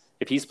slice.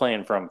 If he's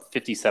playing from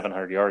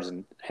 5,700 yards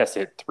and has to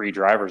hit 3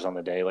 drivers on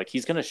the day, like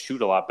he's going to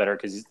shoot a lot better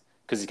because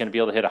he's going to be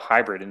able to hit a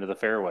hybrid into the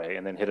fairway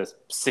and then hit a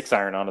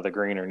 6-iron onto the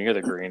green or near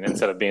the green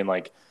instead of being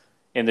like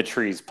in the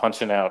trees,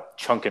 punching out,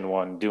 chunking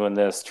one, doing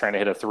this, trying to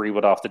hit a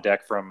 3-wood off the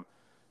deck from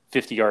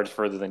 50 yards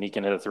further than he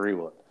can hit a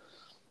 3-wood.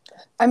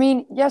 I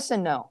mean, yes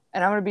and no.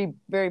 And I'm going to be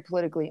very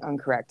politically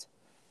incorrect.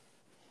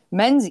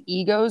 Men's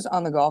egos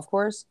on the golf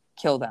course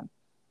kill them.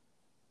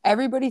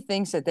 Everybody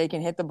thinks that they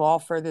can hit the ball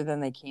further than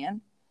they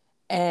can.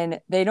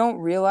 And they don't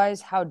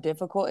realize how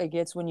difficult it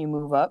gets when you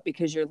move up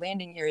because your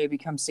landing area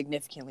becomes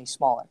significantly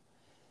smaller.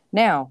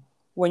 Now,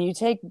 when you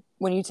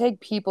take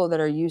people that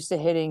are used to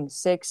hitting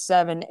 6,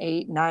 7,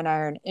 8,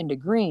 9-iron into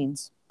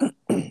greens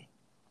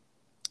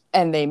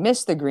and they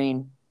miss the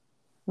green,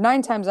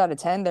 9 times out of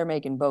 10, they're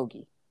making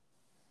bogey,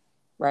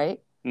 right?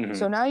 Mm-hmm.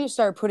 So now you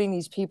start putting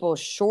these people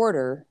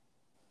shorter.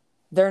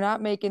 They're not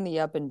making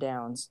the up and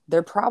downs.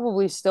 They're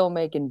probably still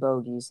making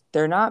bogeys.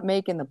 They're not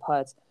making the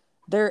putts.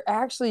 They're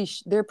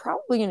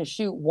probably going to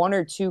shoot 1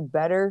 or 2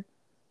 better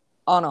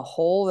on a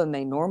hole than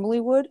they normally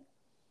would,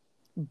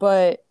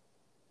 but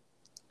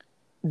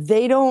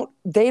they don't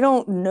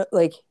know.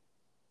 Like,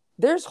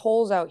 there's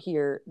holes out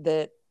here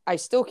that I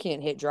still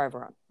can't hit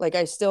driver on. Like,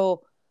 I hit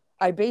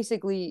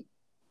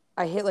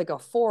like a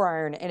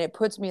 4-iron and it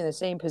puts me in the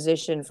same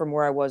position from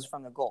where I was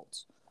from the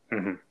Golds.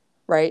 Mm-hmm.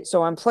 Right.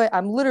 So I'm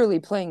literally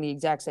playing the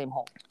exact same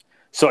hole.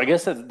 So I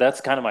guess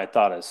that's kind of my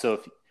thought is,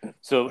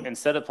 so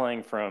instead of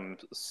playing from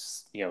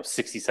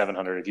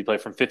 6,700, if you play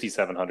from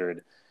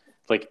 5,700,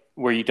 like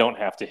where you don't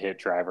have to hit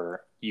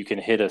driver, you can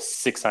hit a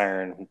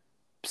 6-iron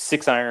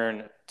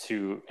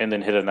and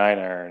then hit a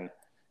 9-iron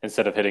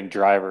instead of hitting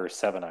driver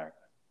 7-iron.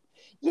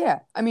 Yeah,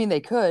 I mean they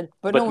could,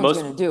 but no one's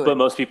going to do it. But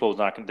most people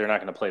they're not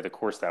going to play the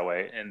course that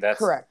way, and that's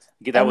correct.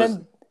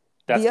 That's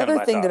the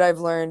other thing that I've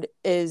learned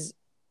is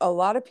a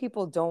lot of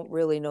people don't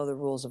really know the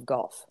rules of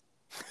golf.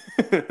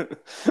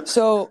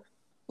 So,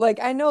 like,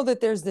 I know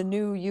that there's the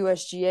new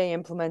USGA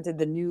implemented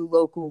the new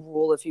local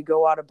rule. If you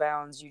go out of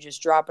bounds, you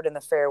just drop it in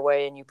the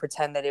fairway and you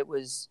pretend that it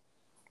was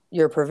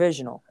your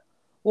provisional.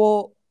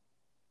 Well,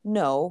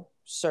 no,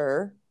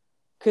 sir,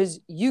 because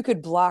you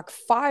could block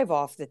 5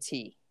 off the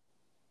tee.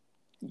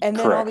 And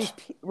then all these,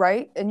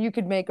 right? And you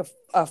could make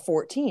a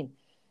 14.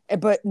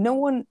 But no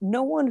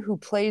one who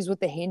plays with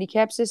the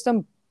handicap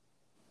system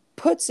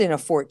puts in a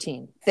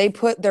 14. They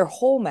put their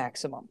whole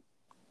maximum,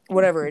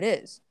 whatever it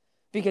is,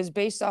 because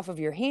based off of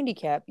your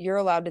handicap, you're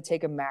allowed to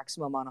take a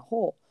maximum on a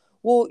hole.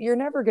 Well, you're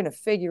never going to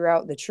figure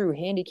out the true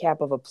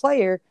handicap of a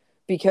player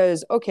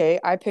because, okay,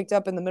 I picked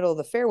up in the middle of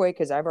the fairway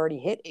because I've already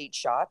hit 8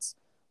 shots,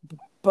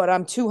 but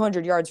I'm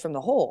 200 yards from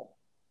the hole.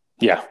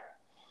 Yeah.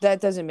 That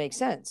doesn't make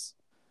sense.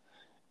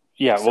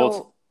 Yeah, well, it's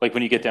like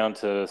when you get down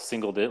to low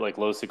single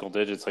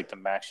digits, like the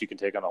max you can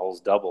take on a hole is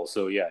double.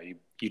 So yeah,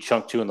 you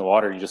chunk 2 in the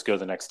water, you just go to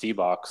the next tee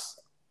box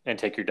and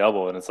take your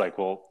double, and it's like,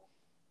 well,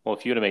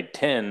 if you would have made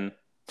 10,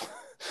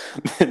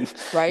 then,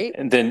 right?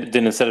 And then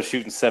instead of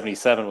shooting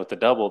 77 with the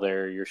double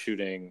there, you're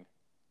shooting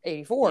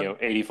 84.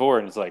 84,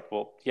 and it's like,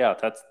 well, yeah,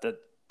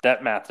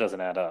 that math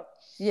doesn't add up.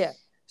 Yeah.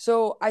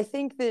 So I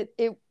think that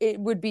it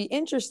would be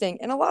interesting,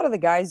 and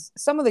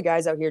some of the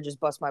guys out here just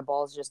bust my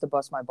balls just to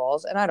bust my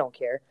balls, and I don't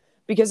care.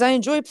 Because I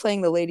enjoy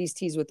playing the ladies'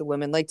 tees with the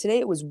women. Like today,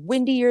 it was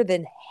windier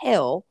than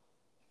hell.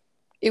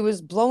 It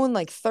was blowing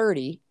like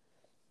 30.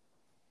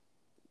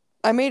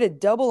 I made a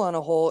double on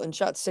a hole and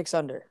shot 6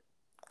 under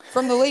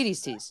from the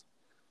ladies' tees.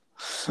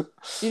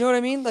 You know what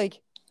I mean? Like,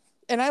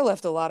 and I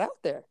left a lot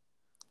out there.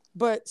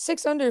 But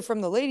 6 under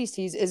from the ladies'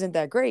 tees isn't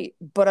that great.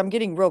 But I'm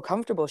getting real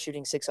comfortable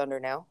shooting 6 under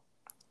now.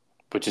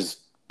 Which is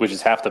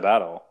half the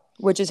battle.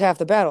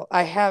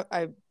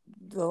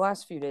 The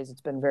last few days, it's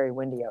been very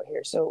windy out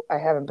here, so I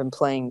haven't been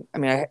playing. I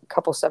mean, I had a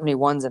couple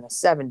 71s and a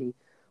 70,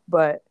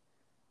 but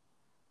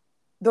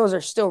those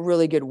are still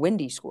really good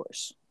windy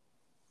scores.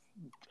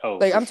 Oh,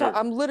 like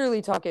I'm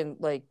literally talking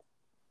like,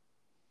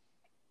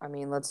 I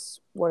mean,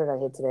 what did I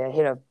hit today? I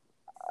hit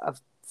a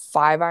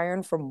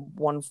 5-iron from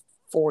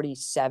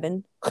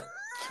 147.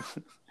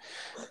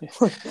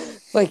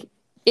 Like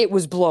it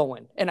was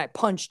blowing, and I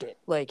punched it.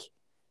 Like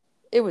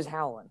it was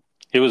howling.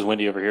 It was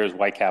windy over here. It was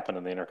white capping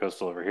in the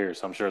intercoastal over here,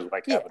 so I'm sure it was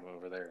white capping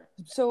over there.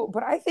 So,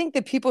 but I think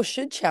that people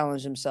should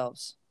challenge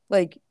themselves.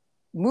 Like,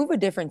 move a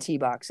different tee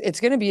box. It's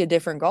going to be a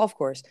different golf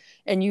course,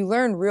 and you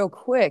learn real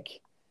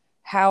quick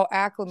how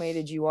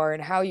acclimated you are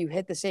and how you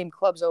hit the same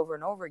clubs over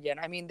and over again.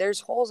 I mean, there's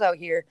holes out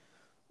here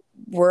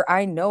where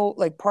I know,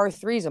 like par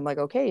 3s, I'm like,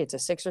 okay, it's a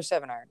 6 or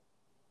 7-iron.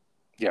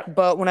 Yeah.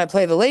 But when I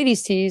play the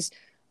ladies' tees,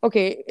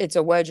 okay, it's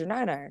a wedge or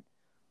 9-iron.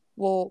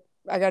 Well,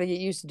 I got to get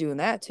used to doing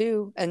that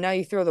too. And now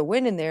you throw the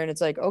wind in there, and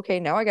it's like, okay,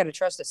 now I got to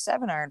trust a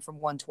 7-iron from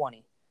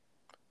 120,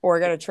 or I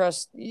got to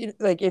trust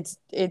like it's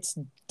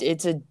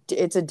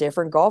a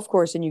different golf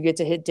course, and you get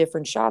to hit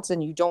different shots,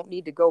 and you don't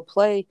need to go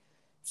play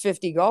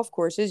 50 golf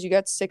courses. You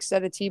got 6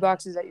 set of tee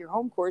boxes at your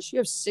home course. You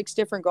have 6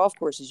 different golf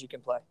courses you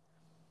can play.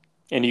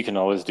 And you can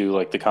always do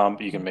like the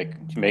combo. You can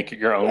make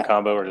your own Yeah.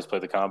 combo or just play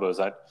the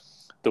combos.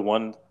 The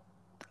one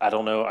I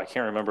don't know. I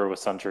can't remember with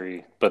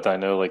Suntree, but I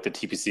know like the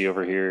TPC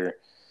over here,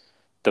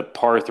 the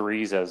par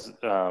threes as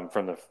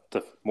from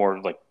the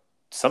more like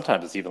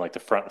sometimes it's even like the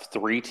front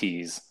 3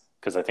 tees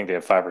because I think they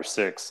have 5 or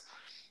 6.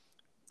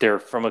 They're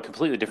from a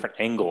completely different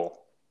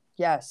angle,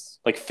 Yes.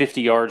 like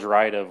 50 yards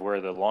right of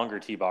where the longer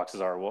tee boxes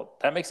are. Well,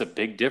 that makes a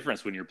big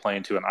difference when you're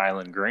playing to an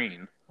island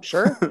green.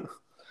 Sure.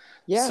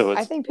 Yeah. So I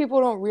it's think people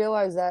don't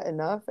realize that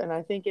enough. And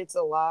I think it's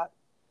a lot.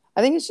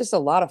 I think it's just a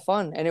lot of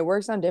fun, and it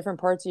works on different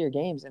parts of your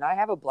games. And I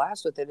have a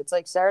blast with it. It's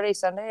like Saturday,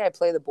 Sunday, I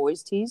play the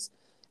boys' tees.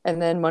 And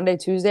then Monday,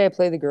 Tuesday, I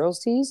play the girls'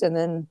 tees. And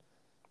then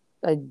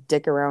I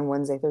dick around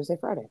Wednesday, Thursday,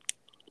 Friday.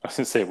 I was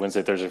gonna say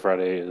Wednesday, Thursday,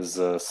 Friday is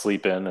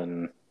sleep in,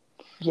 and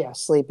Yeah,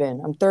 sleep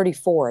in. I'm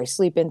 34. I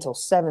sleep in till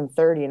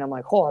 7:30, and I'm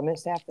like, oh, I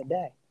missed half the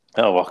day.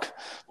 oh,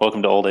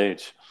 welcome to old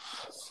age.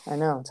 I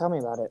know. Tell me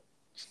about it.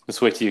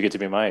 Just wait till you get to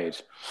be my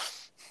age.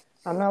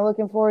 I'm not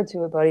looking forward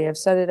to it, buddy. I've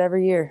said it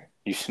every year.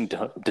 You should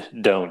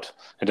don't.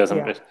 It doesn't.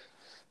 Yeah.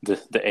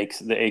 The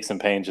aches and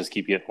pains just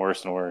keep getting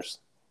worse and worse.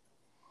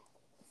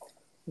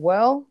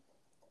 Well,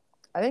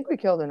 I think we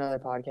killed another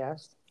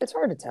podcast. It's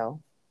hard to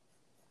tell.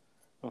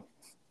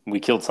 We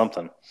killed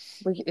something.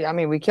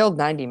 We killed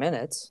 90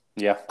 minutes.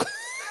 Yeah.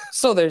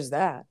 So there's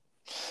that.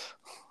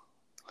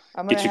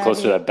 Get you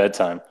closer to that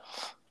bedtime.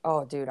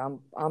 Oh, dude,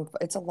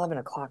 it's 11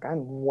 o'clock.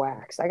 I'm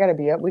waxed. I got to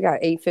be up. We got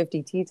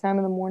 8:50 tea time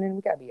in the morning.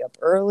 We got to be up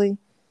early.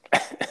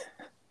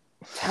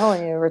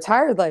 Telling you,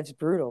 retired life's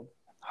brutal.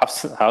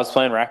 I was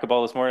playing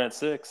racquetball this morning at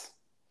 6.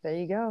 There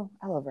you go.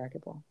 I love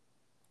racquetball.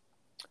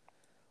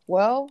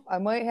 Well, I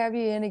might have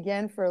you in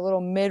again for a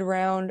little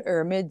mid-round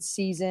or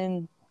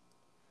mid-season.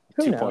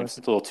 Who 2 knows? points,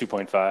 a little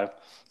 2.5.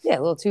 Yeah,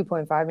 a little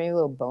 2.5, maybe a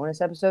little bonus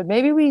episode.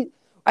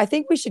 I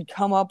think we should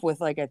come up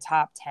with like a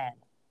top 10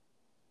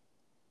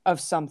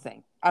 of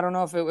something. I don't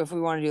know if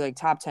we want to do like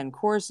top 10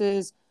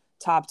 courses,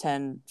 top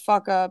 10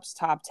 fuck ups,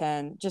 top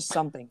 10, just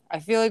something. I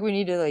feel like we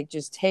need to like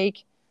just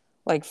take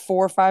like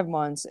 4 or 5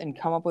 months and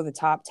come up with a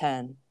top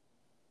 10.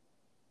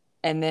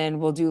 And then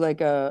we'll do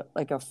like a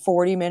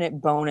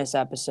 40-minute bonus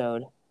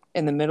episode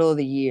in the middle of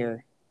the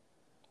year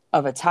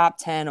of a top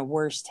 10, a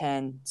worst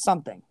 10,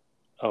 something.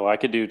 Oh, I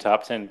could do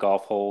top 10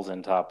 golf holes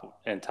and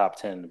top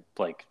 10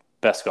 like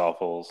best golf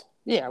holes.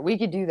 Yeah, we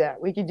could do that.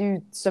 We could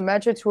do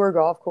Symetra Tour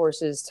golf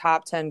courses,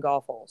 top 10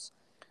 golf holes.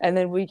 And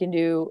then we can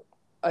do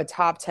a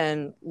top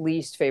 10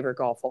 least favorite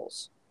golf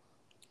holes.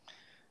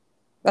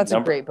 That's a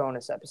great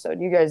bonus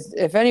episode. You guys,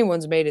 if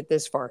anyone's made it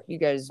this far, you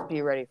guys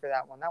be ready for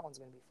that one. That one's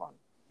going to be fun.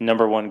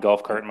 Number 1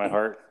 golf cart in my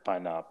heart,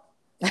 Pine Knob.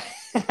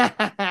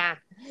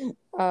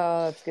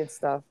 Oh, that's good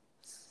stuff.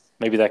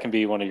 Maybe that can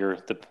be one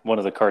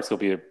of the carts will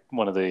be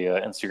one of the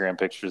Instagram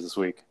pictures this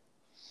week.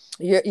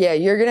 You're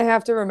going to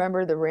have to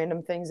remember the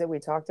random things that we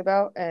talked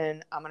about,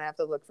 and I'm going to have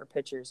to look for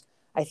pictures.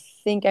 I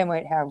think I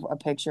might have a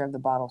picture of the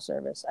bottle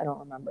service. I don't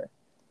remember.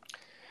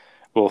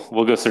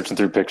 We'll go searching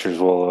through pictures.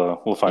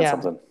 We'll find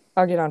something.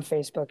 I'll get on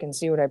Facebook and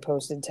see what I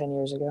posted 10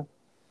 years ago.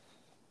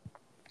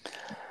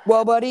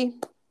 Well, buddy,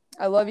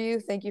 I love you.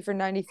 Thank you for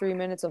 93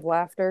 minutes of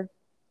laughter.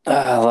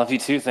 I love you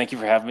too. Thank you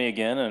for having me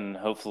again, and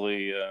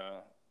hopefully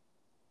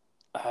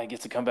I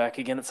get to come back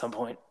again at some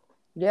point.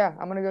 Yeah,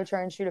 I'm gonna go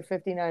try and shoot a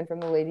 59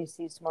 from the ladies'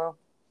 tees tomorrow.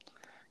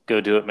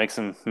 Go do it.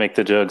 Make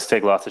the jugs.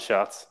 Take lots of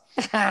shots.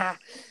 All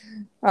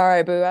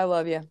right, boo. I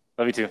love you.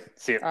 Love you too.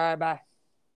 See you. All right, bye.